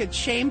 I think it's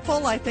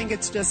shameful. I think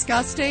it's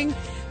disgusting.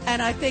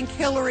 And I think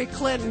Hillary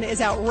Clinton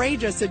is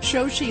outrageous. It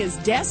shows she is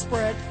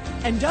desperate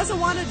and doesn't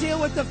want to deal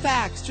with the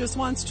facts, just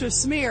wants to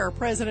smear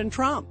President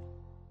Trump.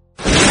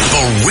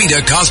 The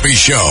Rita Cosby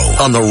Show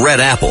on the Red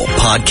Apple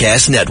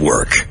Podcast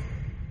Network.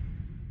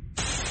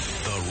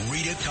 The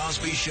Rita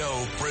Cosby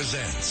Show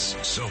presents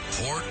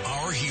Support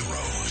Our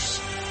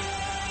Heroes.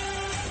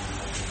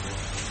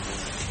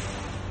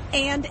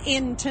 And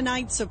in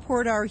tonight's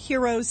Support Our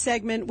Heroes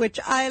segment, which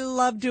I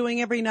love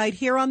doing every night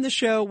here on the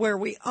show, where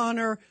we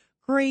honor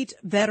great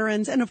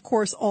veterans and, of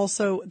course,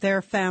 also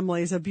their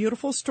families. A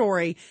beautiful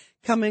story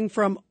coming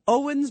from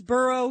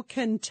Owensboro,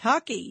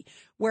 Kentucky,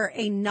 where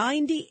a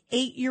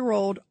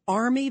 98-year-old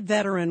Army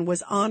veteran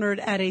was honored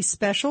at a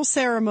special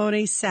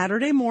ceremony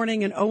Saturday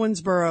morning in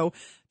Owensboro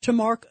to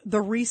mark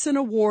the recent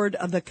award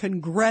of the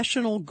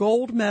Congressional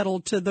Gold Medal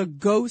to the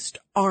Ghost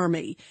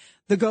Army.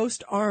 The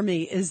Ghost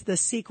Army is the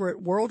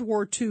secret World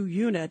War II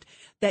unit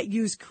that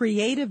used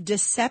creative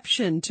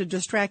deception to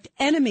distract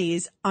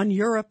enemies on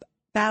Europe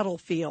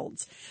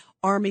battlefields.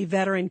 Army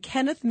veteran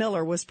Kenneth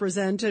Miller was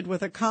presented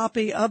with a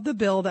copy of the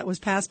bill that was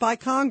passed by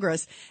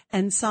Congress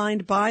and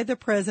signed by the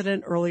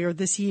president earlier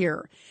this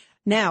year.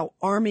 Now,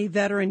 Army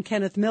veteran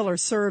Kenneth Miller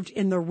served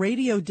in the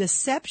radio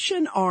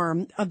deception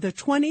arm of the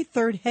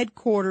 23rd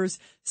Headquarters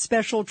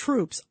Special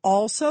Troops,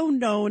 also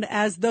known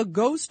as the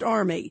Ghost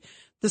Army.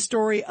 The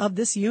story of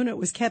this unit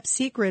was kept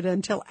secret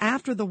until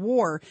after the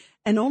war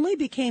and only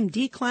became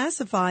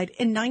declassified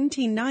in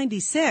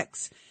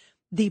 1996.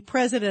 The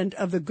president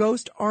of the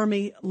Ghost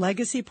Army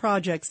Legacy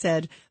Project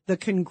said the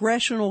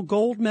Congressional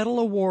Gold Medal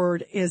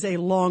Award is a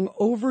long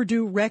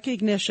overdue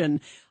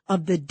recognition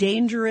of the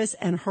dangerous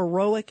and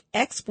heroic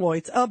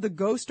exploits of the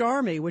Ghost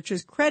Army, which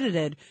is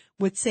credited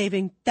with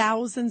saving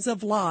thousands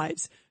of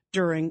lives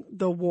during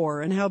the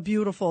war. And how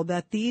beautiful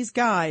that these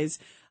guys,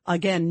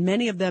 again,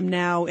 many of them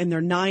now in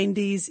their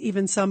 90s,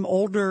 even some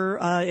older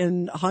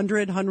in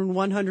 100, 101,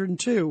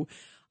 102,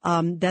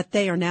 that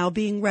they are now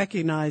being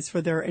recognized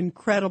for their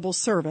incredible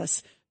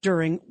service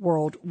during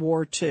World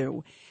War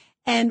II.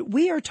 And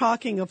we are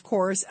talking, of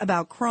course,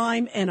 about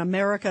crime in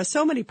America.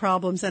 So many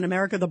problems in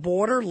America, the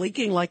border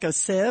leaking like a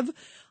sieve.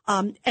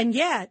 And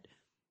yet,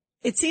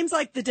 it seems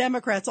like the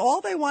Democrats,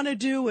 all they want to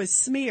do is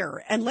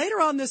smear. And later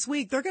on this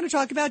week, they're going to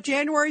talk about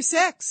January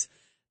 6th.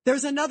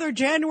 There's another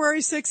January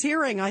 6th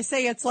hearing. I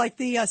say it's like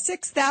the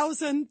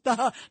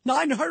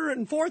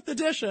 6,904th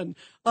edition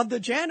of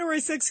the January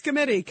 6th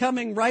committee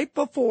coming right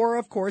before,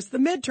 of course, the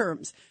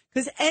midterms.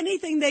 Because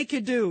anything they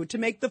could do to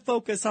make the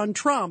focus on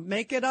Trump,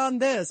 make it on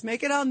this,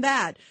 make it on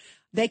that,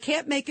 they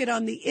can't make it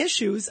on the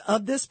issues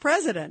of this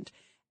president.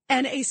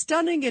 And a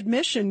stunning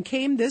admission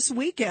came this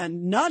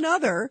weekend, none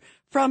other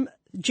from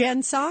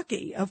Jen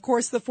Psaki, of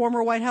course, the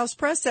former White House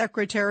press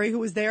secretary who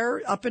was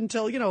there up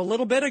until, a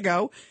little bit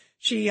ago.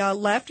 She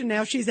left and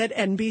now she's at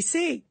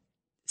NBC.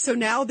 So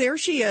now there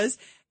she is.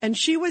 And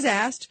she was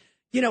asked,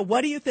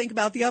 what do you think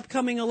about the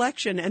upcoming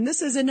election? And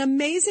this is an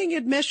amazing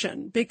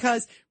admission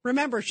because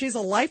remember, she's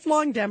a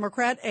lifelong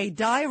Democrat, a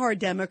diehard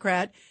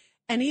Democrat.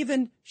 And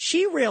even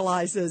she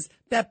realizes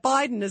that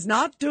Biden is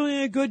not doing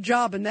a good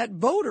job and that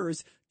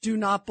voters do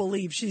not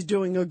believe she's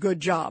doing a good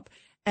job.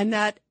 And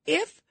that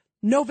if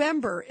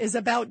November is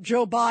about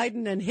Joe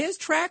Biden and his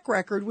track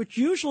record, which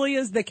usually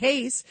is the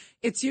case.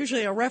 It's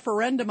usually a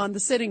referendum on the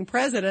sitting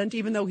president,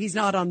 even though he's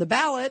not on the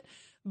ballot,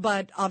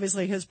 but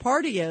obviously his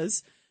party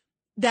is,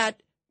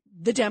 that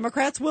the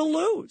Democrats will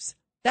lose.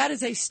 That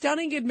is a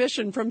stunning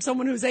admission from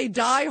someone who's a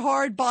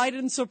diehard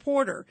Biden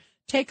supporter.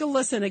 Take a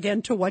listen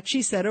again to what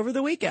she said over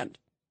the weekend.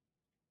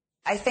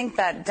 I think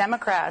that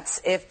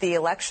Democrats, if the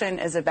election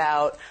is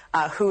about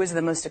who is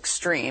the most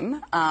extreme,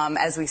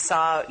 as we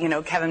saw,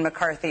 Kevin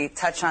McCarthy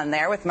touch on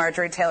there with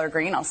Marjorie Taylor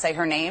Greene, I'll say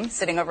her name,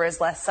 sitting over his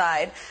left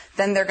side,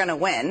 then they're going to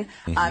win.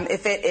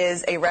 If it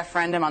is a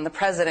referendum on the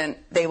president,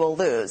 they will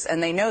lose,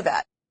 and they know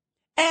that.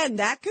 And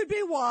that could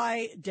be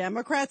why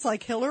Democrats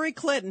like Hillary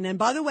Clinton, and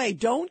by the way,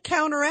 don't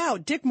count her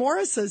out. Dick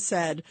Morris has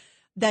said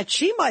that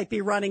she might be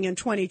running in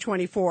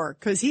 2024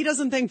 because he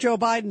doesn't think Joe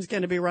Biden's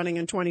going to be running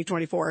in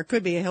 2024. It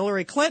could be a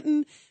Hillary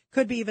Clinton,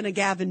 could be even a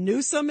Gavin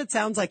Newsom. It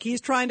sounds like he's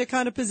trying to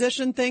kind of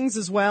position things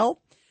as well.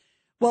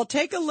 Well,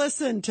 take a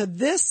listen to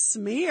this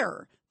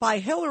smear by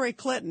Hillary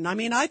Clinton. I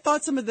mean, I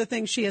thought some of the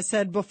things she has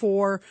said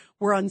before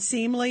were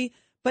unseemly,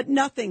 but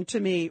nothing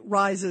to me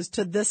rises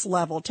to this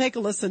level. Take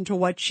a listen to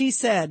what she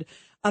said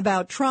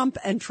about Trump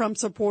and Trump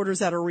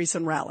supporters at a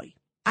recent rally.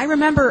 I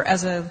remember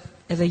as a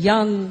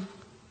young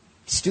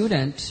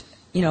student,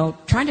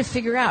 trying to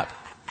figure out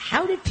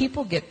how did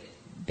people get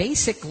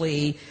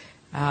basically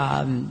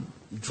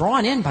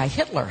drawn in by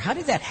Hitler? How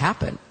did that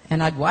happen?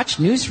 And I'd watch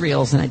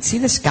newsreels and I'd see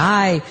this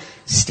guy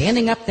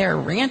standing up there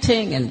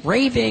ranting and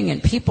raving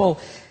and people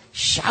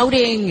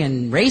shouting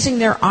and raising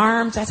their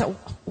arms. I thought,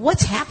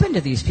 what's happened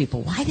to these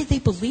people? Why did they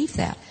believe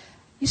that?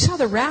 You saw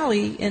the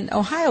rally in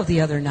Ohio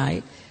the other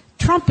night.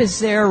 Trump is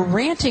there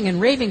ranting and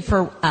raving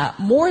for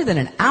more than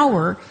an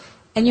hour,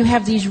 and you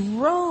have these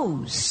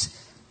rows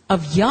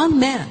of young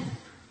men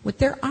with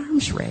their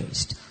arms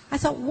raised. I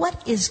thought,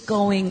 what is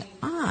going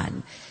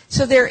on?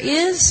 So there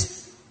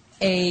is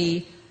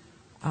a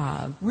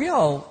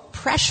real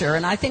pressure.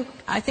 And I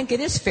think it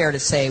is fair to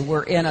say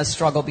we're in a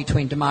struggle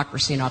between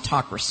democracy and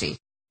autocracy.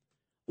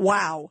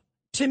 Wow.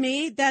 To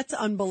me, that's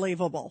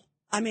unbelievable.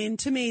 I mean,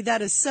 to me,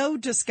 that is so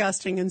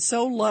disgusting and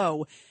so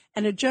low.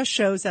 And it just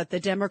shows that the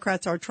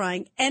Democrats are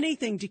trying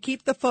anything to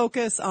keep the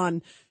focus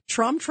on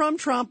Trump, Trump,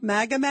 Trump,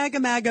 MAGA, MAGA,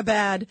 MAGA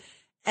bad,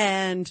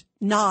 and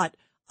not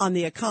on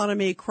the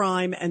economy,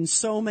 crime, and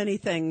so many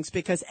things,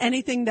 because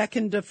anything that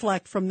can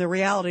deflect from the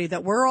reality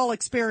that we're all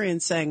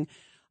experiencing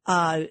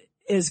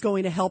is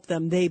going to help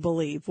them, they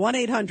believe.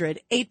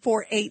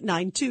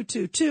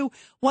 1-800-848-9222,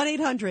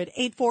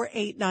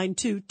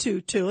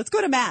 1-800-848-9222. Let's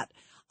go to Matt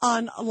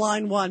on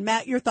line one.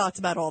 Matt, your thoughts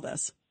about all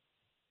this?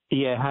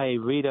 Yeah, hi,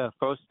 Rita,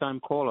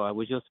 first-time caller. I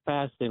was just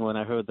passing when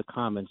I heard the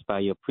comments by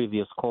your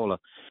previous caller.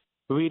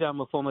 Rita,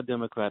 I'm a former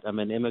Democrat. I'm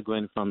an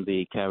immigrant from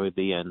the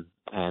Caribbean,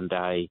 and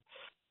I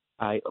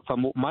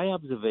from my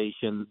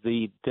observation,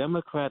 the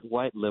Democrat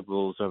white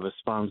liberals are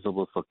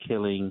responsible for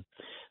killing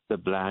the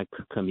black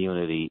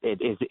community.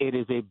 It is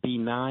a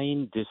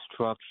benign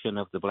destruction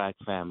of the black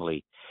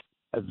family.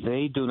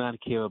 They do not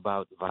care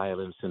about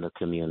violence in the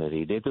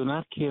community. They do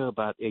not care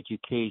about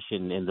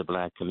education in the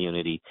black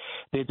community.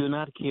 They do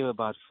not care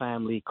about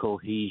family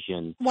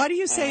cohesion. Why do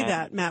you say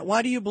that, Matt?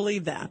 Why do you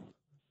believe that?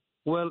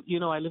 Well, you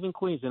know, I live in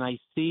Queens, and I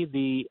see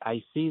the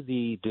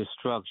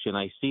destruction.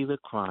 I see the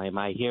crime.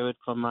 I hear it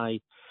from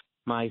my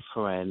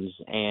friends,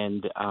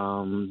 and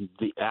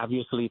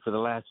obviously for the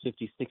last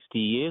 50, 60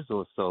 years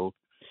or so,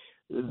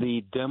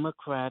 the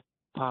Democrat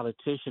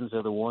politicians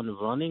are the one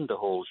running the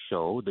whole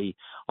show.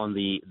 On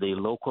the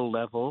local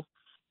level,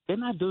 they're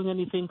not doing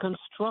anything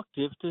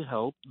constructive to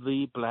help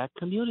the black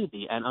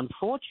community, and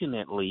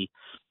unfortunately,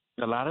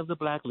 a lot of the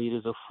black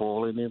leaders are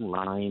falling in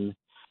line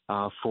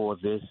for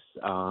this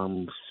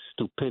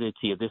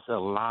stupidity, this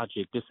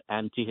illogic, this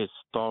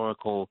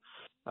anti-historical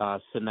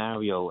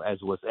scenario,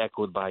 as was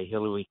echoed by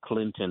Hillary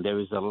Clinton. There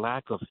is a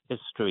lack of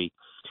history,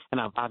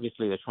 and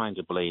obviously they're trying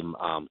to blame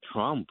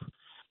Trump,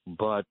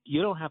 but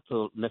you don't have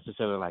to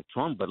necessarily like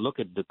Trump, but look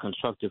at the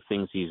constructive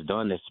things he's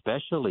done,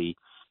 especially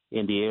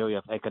in the area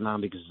of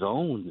economic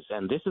zones,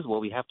 and this is what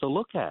we have to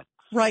look at.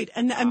 Right,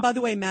 and by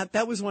the way, Matt,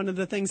 that was one of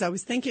the things I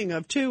was thinking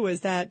of, too,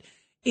 is that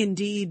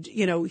indeed,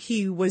 you know,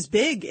 he was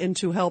big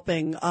into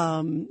helping,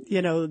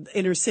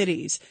 inner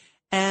cities,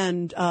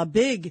 and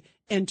big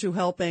into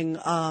helping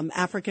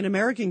African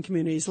American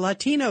communities,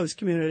 Latinos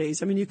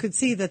communities. I mean, you could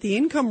see that the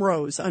income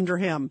rose under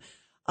him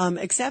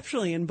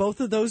exceptionally in both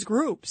of those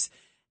groups.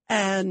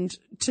 And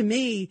to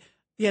me,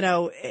 you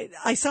know,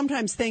 I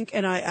sometimes think,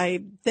 and I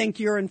think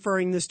you're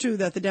inferring this too,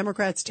 that the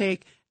Democrats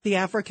take the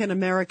African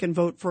American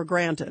vote for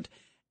granted,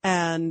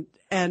 and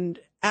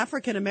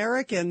African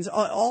Americans,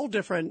 all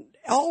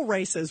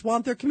races,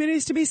 want their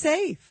communities to be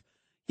safe.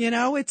 You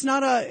know, it's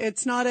not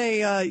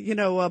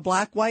a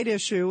black-white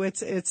issue.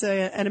 It's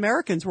an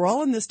Americans. We're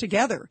all in this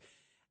together,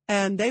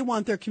 and they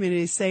want their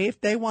communities safe.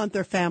 They want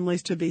their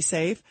families to be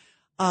safe.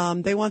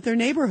 They want their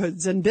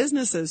neighborhoods and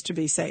businesses to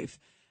be safe.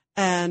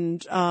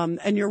 And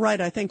you're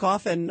right. I think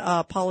often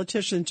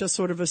politicians just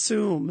sort of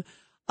assume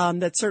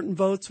that certain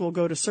votes will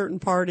go to certain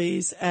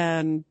parties,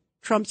 and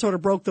Trump sort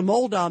of broke the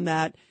mold on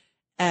that.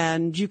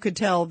 And you could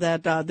tell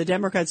that the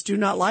Democrats do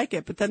not like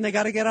it, but then they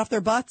got to get off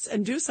their butts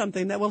and do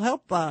something that will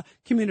help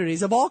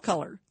communities of all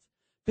colors,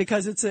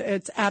 because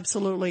it's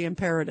absolutely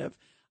imperative.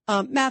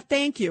 Matt,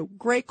 thank you.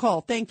 Great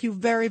call. Thank you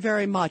very,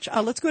 very much.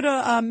 Let's go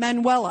to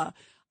Manuela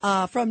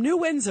from New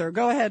Windsor.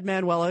 Go ahead,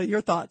 Manuela.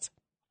 Your thoughts.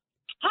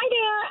 Hi there.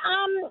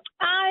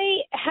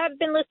 I have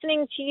been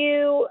listening to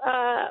you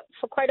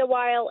for quite a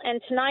while, and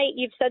tonight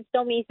you've said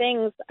so many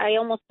things, I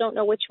almost don't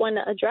know which one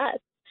to address.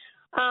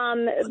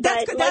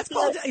 That's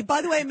called,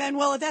 by the way,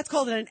 Manuela, that's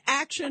called an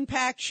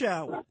action-packed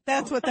show.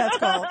 That's what that's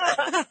called.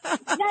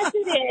 Yes,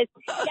 it is.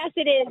 Yes,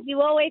 it is.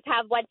 You always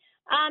have one.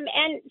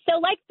 And so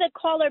like the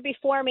caller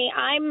before me,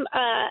 I'm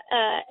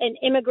an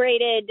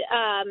immigrated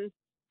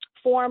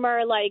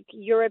former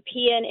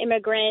European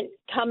immigrant,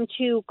 come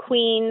to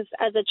Queens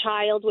as a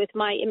child with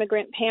my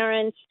immigrant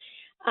parents.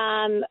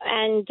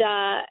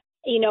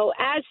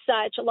 As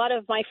such, a lot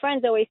of my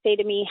friends always say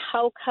to me,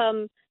 how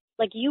come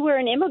you were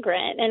an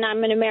immigrant, and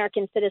I'm an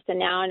American citizen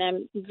now, and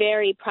I'm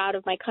very proud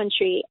of my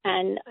country.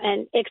 And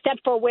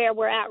except for where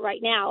we're at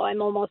right now,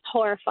 I'm almost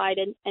horrified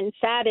and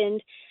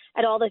saddened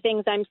at all the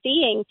things I'm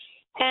seeing.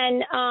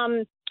 And,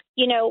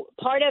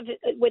 part of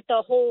with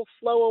the whole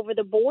flow over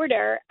the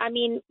border, I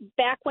mean,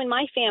 back when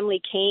my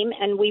family came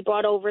and we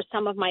brought over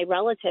some of my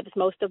relatives,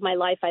 most of my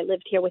life I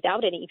lived here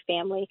without any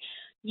family,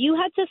 you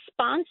had to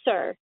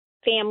sponsor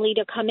family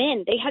to come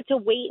in. They had to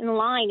wait in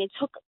line. It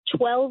took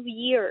 12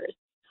 years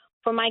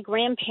for my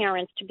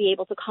grandparents to be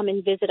able to come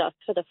and visit us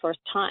for the first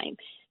time.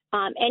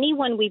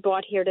 Anyone we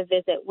brought here to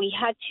visit, we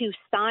had to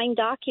sign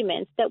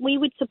documents that we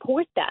would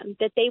support them,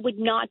 that they would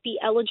not be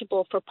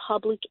eligible for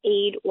public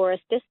aid or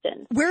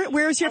assistance.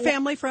 Where is your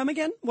family from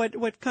again?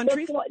 What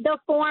country? The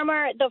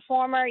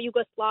former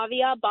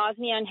Yugoslavia,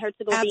 Bosnia and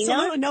Herzegovina.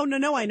 Absolutely.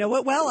 No, I know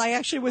it well. I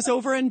actually was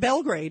over in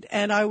Belgrade,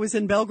 and I was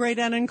in Belgrade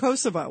and in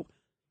Kosovo.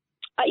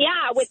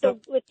 with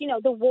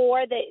the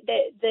war,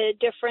 the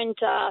different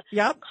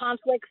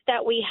conflicts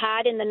that we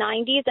had in the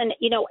 90s, and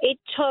it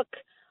took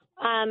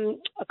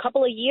a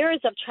couple of years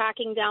of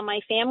tracking down my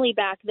family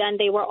back then.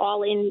 They were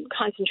all in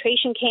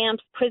concentration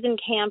camps, prison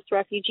camps,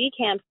 refugee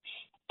camps,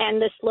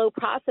 and the slow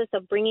process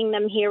of bringing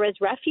them here as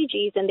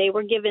refugees, and they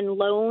were given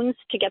loans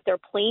to get their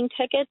plane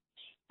tickets,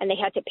 and they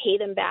had to pay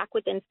them back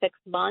within 6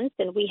 months,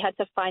 and we had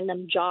to find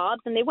them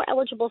jobs, and they were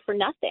eligible for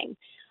nothing.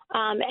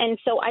 And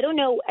so I don't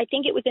know, I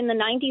think it was in the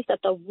 90s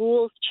that the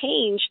rules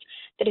changed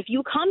that if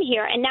you come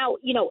here and now,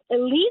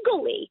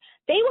 illegally,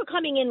 they were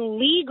coming in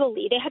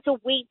legally. They had to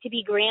wait to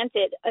be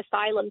granted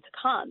asylum to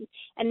come.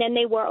 And then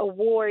they were a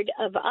ward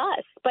of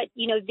us. But,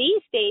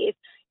 these days,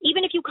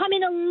 even if you come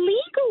in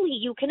illegally,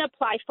 you can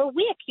apply for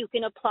WIC. You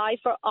can apply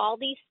for all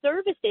these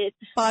services.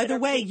 By the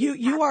way,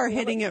 you are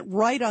hitting it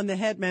right on the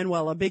head,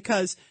 Manuela,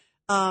 because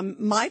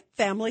my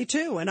family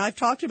too, and I've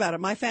talked about it.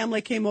 My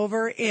family came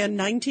over in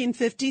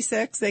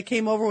 1956. They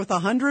came over with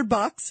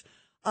 $100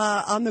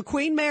 on the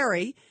Queen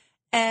Mary,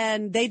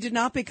 and they did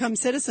not become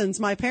citizens,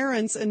 my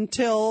parents,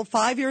 until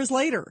 5 years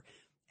later.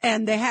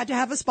 And they had to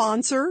have a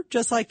sponsor,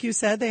 just like you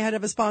said. They had to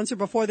have a sponsor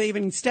before they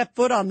even stepped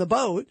foot on the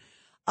boat,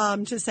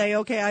 to say,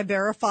 okay, I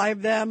verify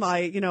them.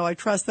 I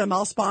trust them.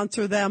 I'll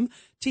sponsor them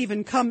to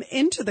even come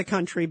into the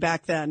country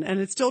back then.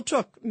 And it still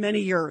took many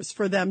years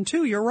for them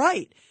too. You're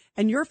right.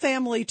 And your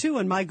family too.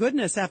 And my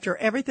goodness, after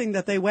everything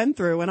that they went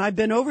through, and I've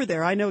been over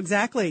there, I know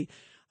exactly,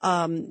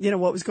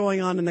 what was going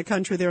on in the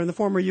country there in the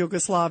former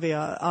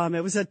Yugoslavia.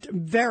 It was a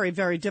very,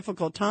 very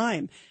difficult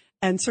time.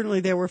 And certainly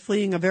they were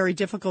fleeing a very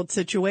difficult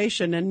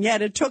situation. And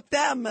yet it took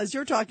them, as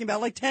you're talking about,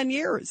 like 10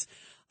 years.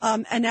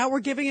 And now we're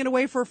giving it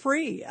away for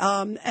free.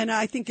 And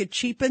I think it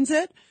cheapens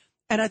it.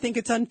 And I think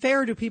it's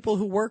unfair to people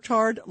who worked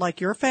hard, like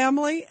your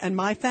family and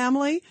my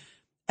family.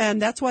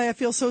 And that's why I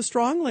feel so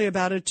strongly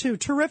about it, too.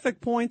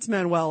 Terrific points,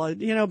 Manuela,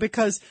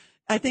 because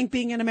I think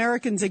being an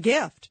American's a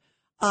gift.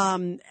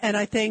 And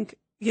I think,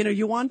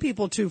 you want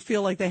people to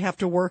feel like they have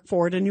to work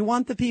for it. And you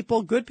want the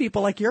people, good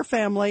people like your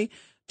family,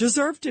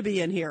 deserve to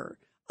be in here.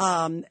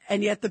 And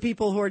yet the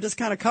people who are just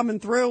kind of coming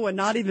through and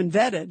not even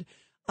vetted,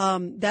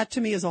 that to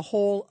me is a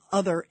whole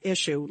other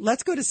issue.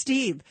 Let's go to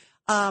Steve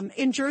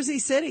in Jersey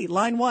City,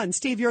 line 1.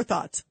 Steve, your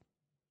thoughts.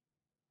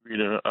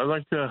 Rita, I'd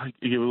like to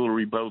give a little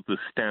rebuttal to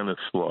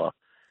Stanislaw.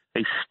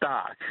 Hey,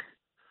 Stock,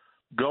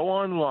 go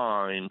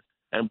online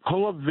and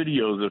pull up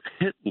videos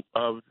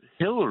of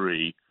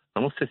Hillary, I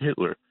almost said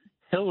Hitler,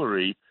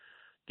 Hillary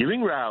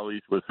giving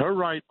rallies with her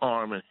right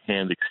arm and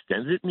hand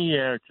extended in the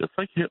air, just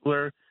like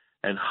Hitler,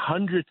 and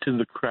hundreds in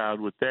the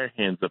crowd with their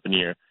hands up in the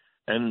air.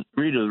 And,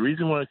 Rita, the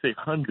reason why I say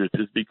hundreds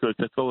is because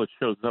that's all that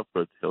shows up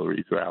for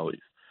Hillary's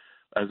rallies,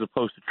 as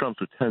opposed to Trump's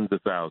with tens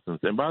of thousands.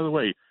 And, by the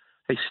way,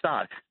 hey,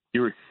 Stock,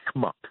 you're a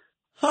schmuck.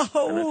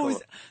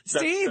 Oh,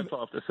 Steve. That's all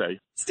I have to say.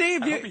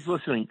 Steve, I hope he's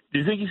listening. Do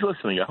you think he's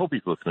listening? I hope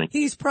he's listening.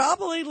 He's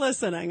probably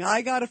listening.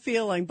 I got a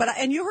feeling.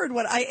 And you heard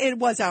it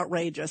was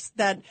outrageous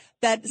that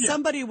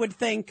somebody would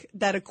think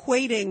that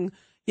equating,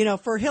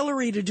 for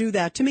Hillary to do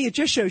that. To me, it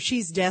just shows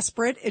she's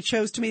desperate. It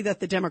shows to me that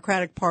the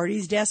Democratic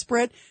Party's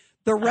desperate.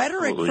 The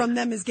rhetoric from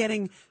them is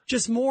getting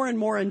just more and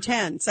more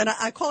intense. And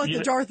I call it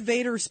the Darth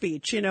Vader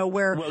speech,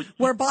 where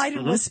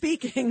Biden was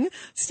speaking,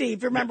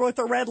 Steve, remember with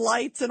the red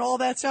lights and all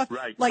that stuff?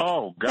 Right. Like,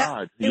 oh,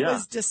 God. It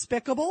was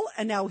despicable.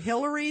 And now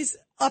Hillary's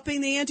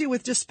upping the ante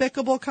with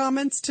despicable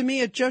comments. To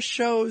me, it just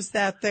shows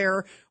that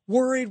they're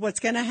worried what's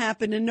going to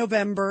happen in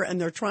November,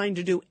 and they're trying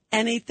to do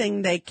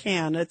anything they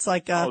can. It's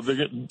like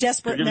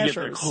desperate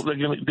measures. They're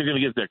going to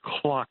get their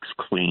clocks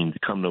cleaned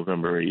come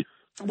November 8th.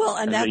 Well,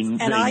 I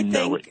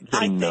think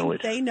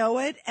they know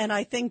it, and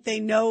I think they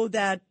know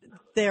that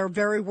they're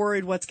very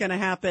worried what's going to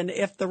happen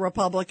if the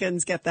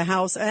Republicans get the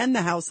House and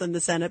the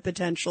Senate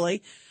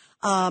potentially,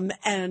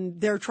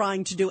 and they're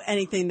trying to do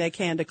anything they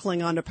can to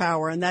cling on to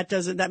power, and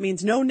that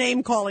means no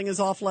name calling is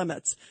off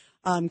limits.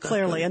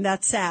 Clearly, and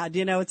that's sad.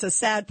 It's a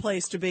sad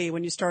place to be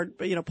when you start,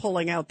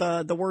 pulling out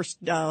the worst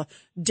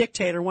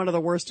dictator, one of the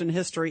worst in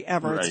history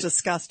ever. Right. It's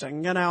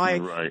disgusting.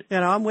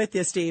 I'm with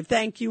you, Steve.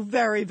 Thank you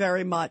very,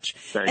 very much.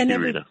 Thank you,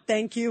 Rita.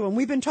 Thank you. And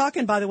we've been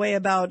talking, by the way,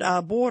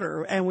 about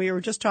border, and we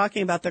were just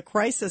talking about the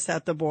crisis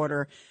at the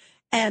border.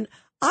 And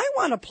I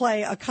want to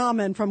play a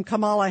comment from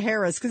Kamala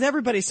Harris because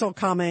everybody's still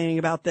commenting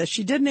about this.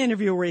 She did an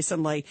interview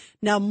recently.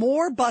 Now,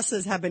 more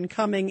buses have been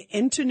coming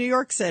into New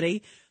York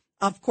City.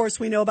 Of course,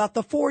 we know about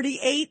the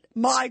 48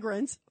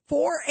 migrants,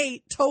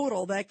 48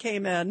 total that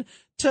came in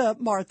to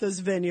Martha's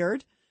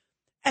Vineyard.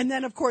 And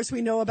then, of course,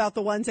 we know about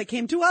the ones that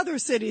came to other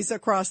cities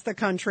across the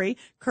country,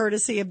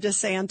 courtesy of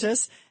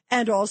DeSantis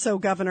and also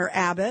Governor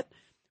Abbott.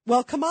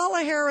 Well,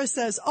 Kamala Harris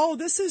says,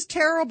 this is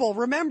terrible.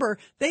 Remember,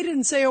 they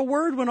didn't say a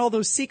word when all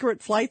those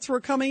secret flights were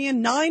coming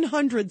in.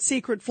 900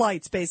 secret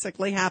flights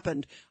basically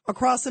happened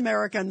across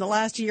America in the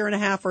last year and a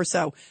half or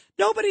so.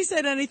 Nobody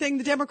said anything.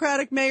 The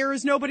Democratic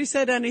mayors, nobody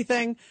said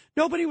anything.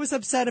 Nobody was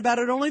upset about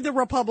it. Only the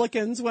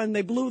Republicans, when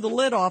they blew the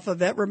lid off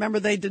of it. Remember,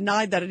 they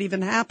denied that it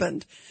even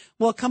happened.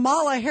 Well,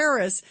 Kamala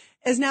Harris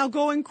is now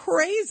going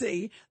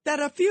crazy that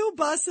a few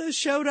buses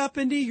showed up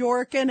in New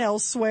York and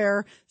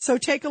elsewhere. So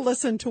take a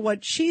listen to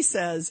what she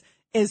says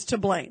is to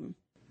blame.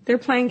 They're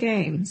playing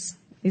games.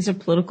 These are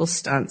political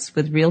stunts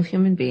with real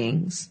human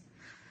beings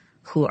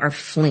who are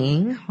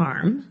fleeing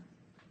harm.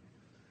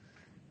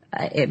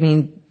 I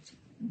mean,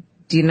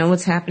 do you know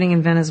what's happening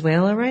in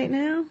Venezuela right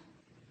now?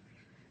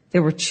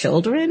 There were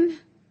children,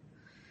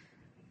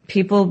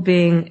 people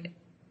being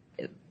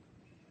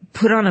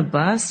put on a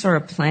bus or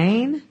a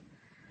plane,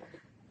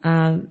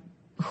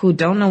 who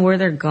don't know where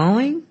they're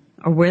going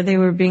or where they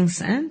were being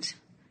sent.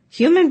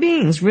 Human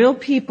beings, real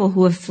people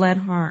who have fled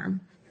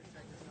harm,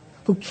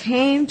 who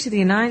came to the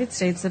United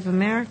States of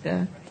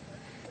America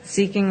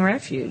seeking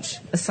refuge,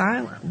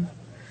 asylum.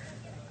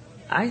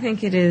 I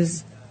think it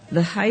is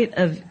the height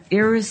of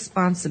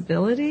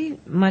irresponsibility,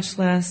 much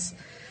less,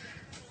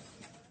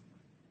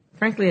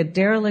 frankly, a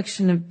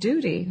dereliction of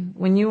duty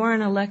when you are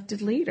an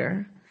elected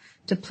leader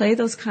to play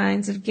those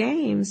kinds of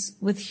games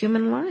with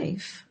human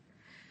life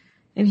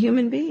and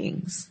human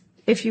beings.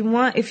 If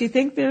you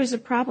think there's a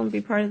problem,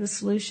 be part of the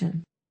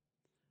solution.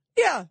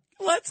 Yeah,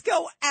 let's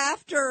go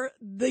after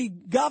the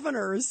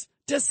governors,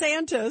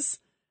 DeSantis,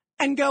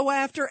 and go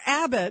after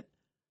Abbott,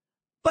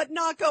 but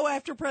not go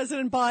after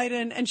President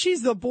Biden, and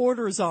she's the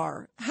border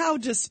czar. How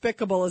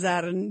despicable is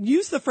that? And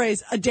use the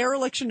phrase, a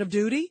dereliction of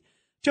duty.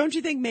 Don't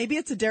you think maybe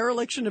it's a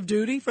dereliction of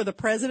duty for the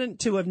president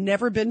to have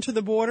never been to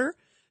the border?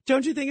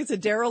 Don't you think it's a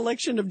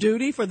dereliction of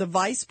duty for the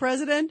vice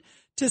president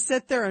to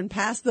sit there and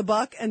pass the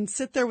buck and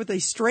sit there with a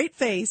straight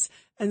face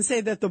and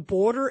say that the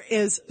border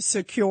is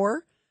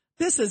secure?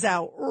 This is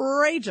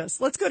outrageous.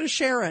 Let's go to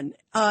Sharon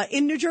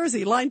in New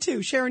Jersey, line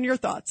 2. Sharon, your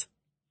thoughts.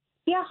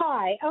 Yeah,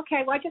 hi.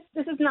 Okay, well,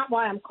 this is not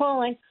why I'm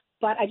calling,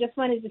 but I just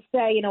wanted to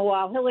say,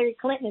 while Hillary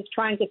Clinton is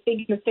trying to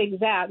figure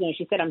things out,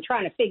 she said, I'm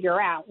trying to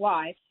figure out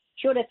why.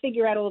 She ought to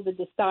figure out all the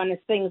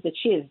dishonest things that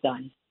she has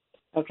done,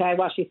 okay,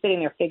 while she's sitting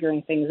there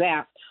figuring things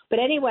out. But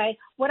anyway,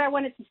 what I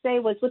wanted to say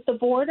was with the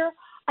border,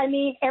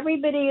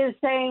 everybody is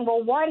saying,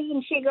 well, why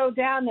didn't she go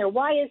down there?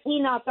 Why is he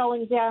not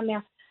going down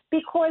there?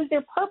 Because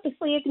they're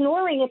purposely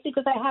ignoring it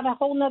because they have a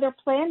whole other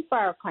plan for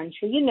our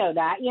country. You know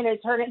that,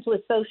 turn it into a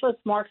socialist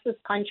Marxist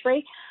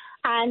country.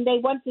 And they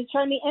want to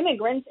turn the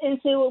immigrants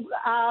into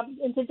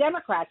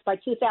Democrats by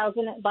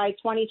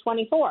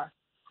 2024.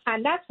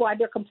 And that's why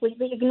they're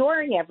completely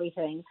ignoring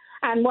everything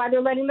and why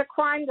they're letting the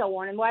crime go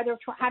on and why they're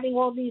having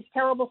all these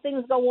terrible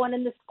things go on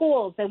in the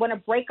schools. They want to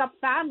break up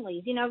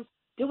families,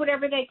 do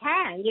whatever they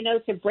can,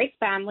 to break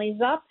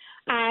families up.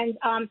 And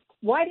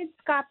why did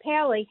Scott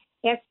Pelley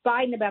ask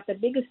Biden about the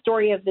biggest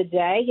story of the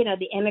day,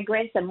 the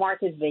immigrants and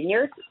Martha's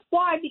Vineyard?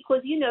 Why?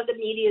 Because, the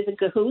media is in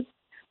cahoots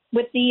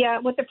with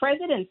the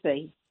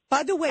presidency.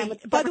 By the way,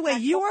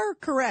 you are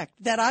correct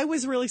that I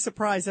was really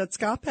surprised that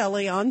Scott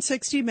Pelley on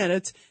 60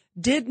 Minutes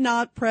did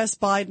not press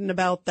Biden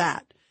about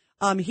that.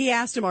 He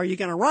asked him, are you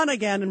going to run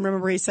again? And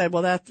remember, he said,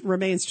 well, that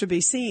remains to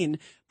be seen.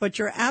 But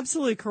you're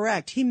absolutely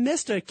correct. He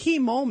missed a key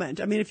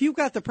moment. If you've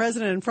got the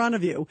president in front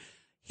of you,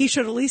 he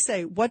should at least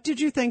say, what did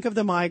you think of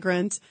the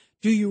migrants?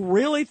 Do you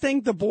really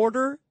think the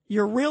border,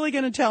 you're really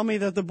going to tell me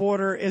that the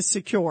border is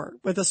secure?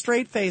 With a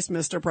straight face,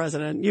 Mr.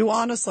 President. You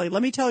honestly,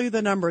 let me tell you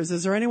the numbers.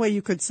 Is there any way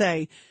you could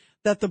say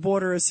that the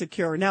border is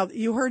secure? Now,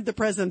 you heard the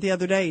president the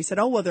other day. He said,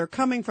 oh, well, they're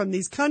coming from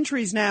these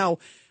countries now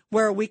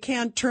where we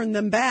can't turn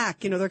them back.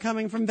 They're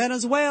coming from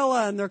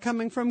Venezuela and they're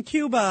coming from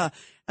Cuba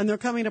and they're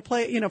coming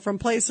to from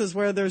places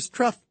where there's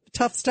tough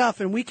stuff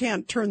and we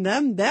can't turn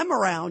them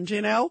around,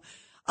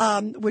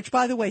 which,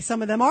 by the way,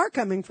 some of them are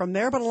coming from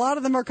there, but a lot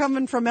of them are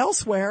coming from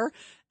elsewhere.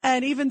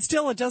 And even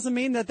still, it doesn't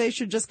mean that they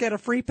should just get a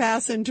free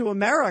pass into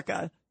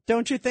America.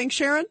 Don't you think,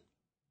 Sharon?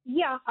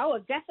 Yeah,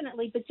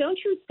 definitely. But don't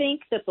you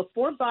think that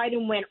before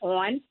Biden went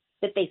on,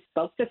 that they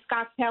spoke to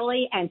Scott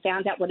Pelley and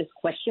found out what his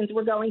questions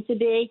were going to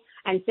be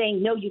and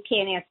saying, no, you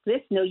can't ask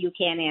this, no, you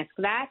can't ask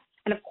that.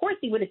 And of course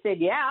he would have said,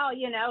 yeah,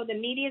 the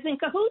media's in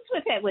cahoots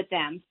with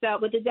them, so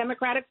with the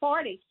Democratic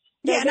Party.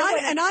 So yeah,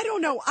 and I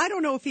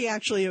don't know if he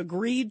actually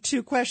agreed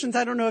to questions.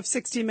 I don't know if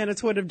 60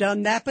 Minutes would have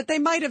done that, but they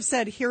might have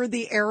said, here are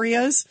the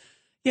areas,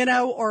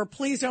 or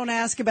please don't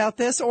ask about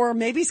this, or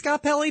maybe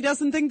Scott Pelley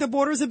doesn't think the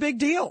border's a big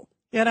deal.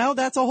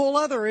 That's a whole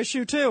other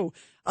issue too.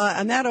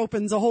 And that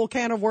opens a whole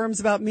can of worms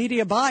about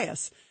media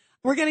bias.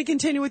 We're going to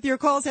continue with your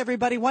calls,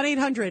 everybody.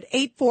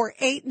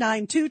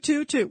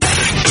 1-800-848-9222.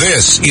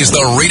 This is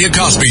the Rita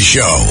Cosby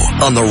Show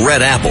on the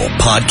Red Apple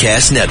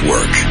Podcast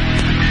Network.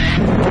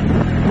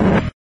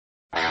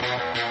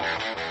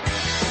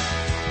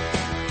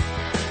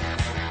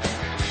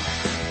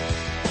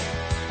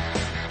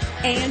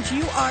 And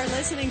you are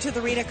listening to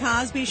the Rita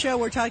Cosby Show.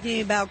 We're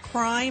talking about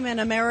crime in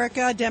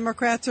America.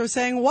 Democrats are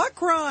saying, what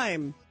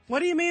crime?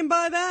 What do you mean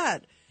by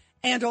that?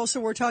 And also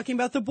we're talking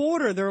about the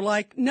border. They're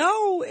like,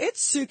 no, it's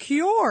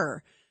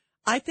secure.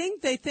 I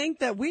think they think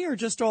that we are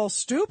just all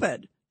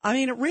stupid.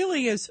 It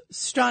really is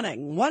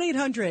stunning.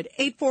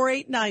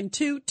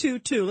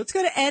 1-800-848-9222. Let's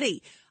go to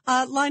Eddie.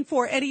 Line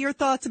 4. Eddie, your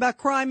thoughts about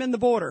crime and the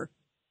border.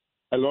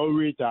 Hello,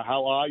 Rita.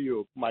 How are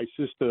you? My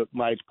sister,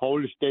 my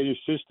Polish-Danish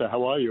sister.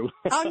 How are you?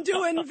 I'm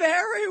doing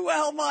very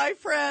well, my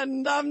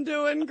friend. I'm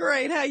doing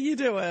great. How you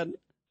doing?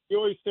 You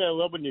always say I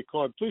love when you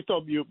call. Please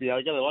don't mute me.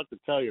 I got a lot to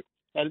tell you.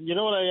 And you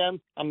know what I am?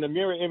 I'm the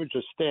mirror image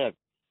of Stan.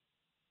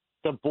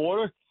 The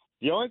border,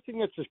 the only thing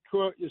that's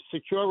secure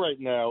right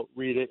now,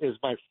 Rita, is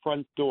my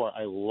front door.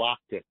 I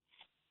locked it.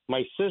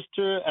 My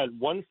sister at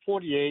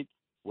 148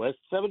 West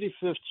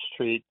 75th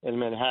Street in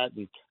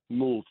Manhattan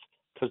moved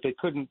because they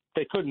couldn't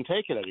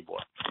take it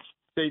anymore.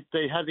 They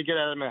had to get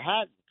out of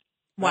Manhattan.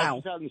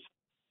 Wow.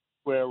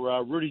 Where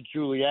Rudy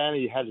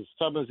Giuliani had his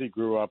son as he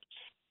grew up.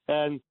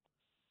 And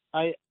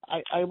I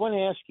want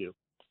to ask you,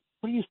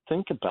 what do you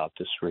think about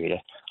this, Rita?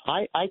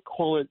 I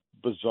call it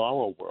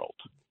bizarro world.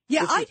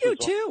 Yeah, I do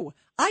too.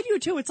 I do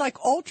too. It's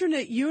like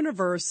alternate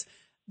universe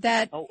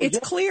that it's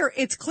clear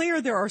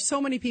there are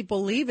so many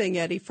people leaving,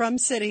 Eddie, from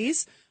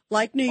cities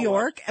like New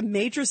York and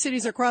major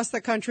cities across the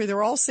country.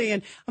 They're all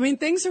saying, I mean,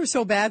 things are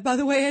so bad, by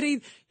the way,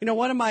 Eddie.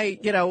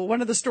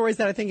 One of the stories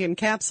that I think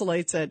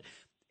encapsulates it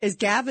is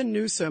Gavin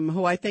Newsom,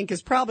 who I think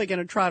is probably going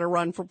to try to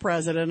run for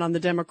president on the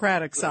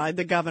Democratic side,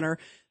 the governor.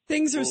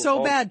 Things are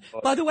so bad.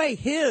 By the way,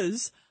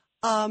 his,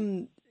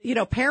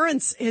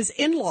 parents, his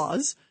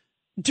in-laws,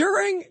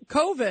 during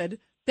COVID,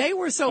 they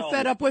were so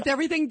fed up with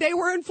everything. They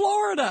were in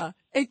Florida.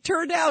 It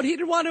turned out he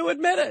didn't want to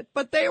admit it,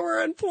 but they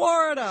were in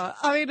Florida.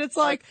 I mean, it's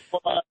like,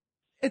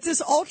 it's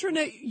this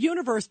alternate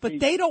universe, but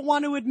they don't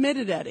want to admit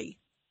it, Eddie.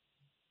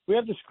 We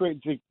have this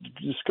great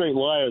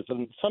liars,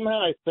 and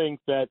somehow I think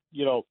that,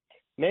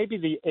 maybe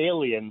the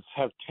aliens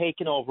have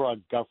taken over our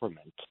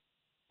government.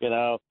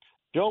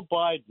 Joe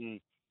Biden,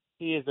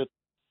 he's a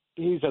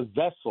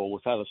vessel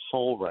without a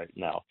soul right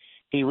now.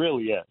 He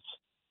really is.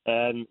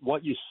 And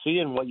what you see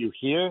and what you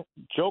hear,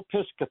 Joe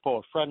Piscopo,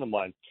 a friend of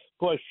mine,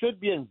 who I should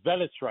be in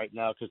Venice right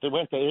now because they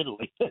went to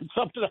Italy.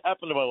 Something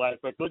happened in my life.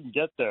 I couldn't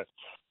get there.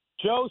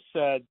 Joe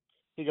said,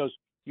 he goes,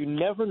 you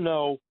never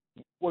know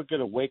what we're going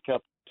to wake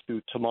up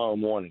to tomorrow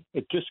morning.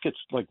 It just gets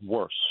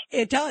worse.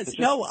 It does.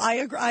 No, I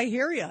agree. I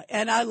hear you.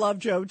 And I love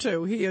Joe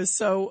too. He is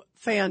so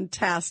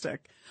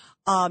fantastic.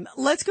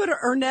 Let's go to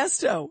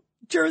Ernesto,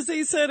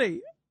 Jersey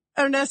City.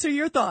 Ernesto,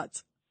 your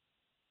thoughts?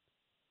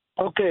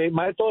 Okay,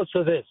 my thoughts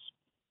are this.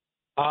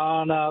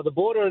 On the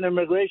border and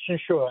immigration,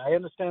 sure, I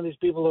understand these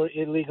people are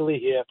illegally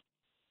here.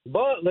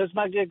 But let's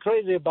not get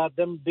crazy about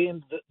them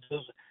being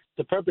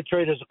the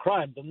perpetrators of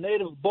crime. The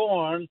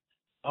native-born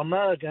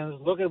Americans,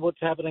 look at what's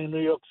happening in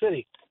New York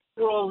City.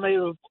 They're all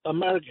Native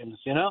Americans,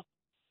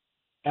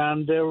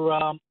 And they're,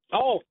 No,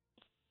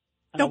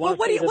 but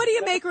what do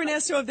you make,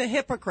 Ernesto, of the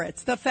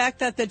hypocrites? The fact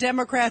that the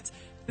Democrats,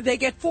 they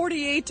get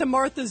 48 to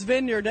Martha's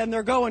Vineyard and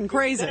they're going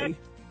crazy.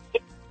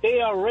 They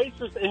are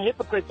racist and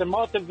hypocrites, and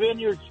Martha's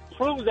Vineyard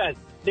proves that.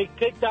 They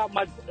kicked out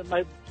my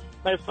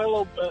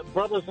fellow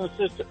brothers and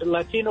sisters,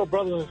 Latino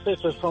brothers and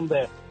sisters from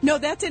there. No,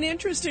 that's an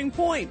interesting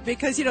point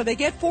because, they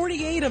get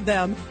 48 of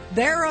them.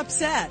 They're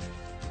upset.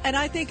 And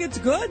I think it's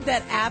good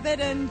that Abbott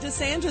and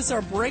DeSantis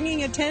are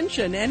bringing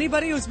attention.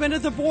 Anybody who's been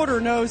at the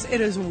border knows it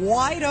is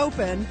wide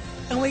open,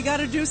 and we got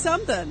to do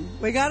something.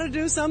 We got to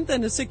do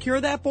something to secure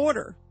that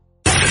border.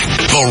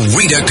 The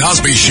Rita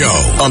Cosby Show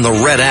on the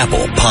Red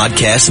Apple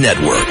Podcast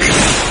Network.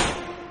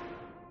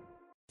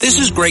 This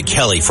is Greg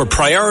Kelly for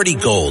Priority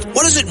Gold.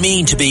 What does it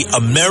mean to be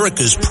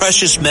America's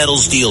precious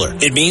metals dealer?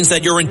 It means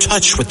that you're in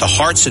touch with the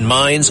hearts and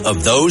minds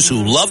of those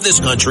who love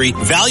this country,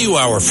 value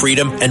our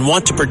freedom, and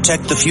want to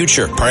protect the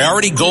future.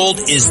 Priority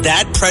Gold is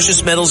that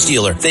precious metals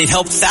dealer. They've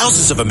helped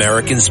thousands of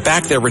Americans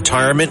back their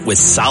retirement with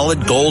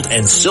solid gold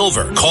and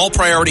silver. Call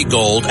Priority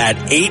Gold at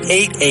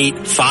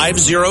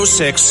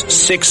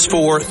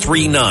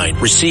 888-506-6439.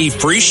 Receive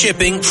free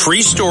shipping,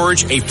 free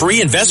storage, a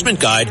free investment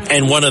guide,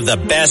 and one of the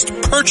best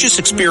purchase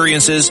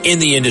experiences in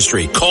the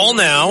industry. Call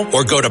now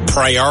or go to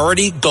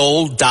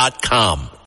PriorityGold.com.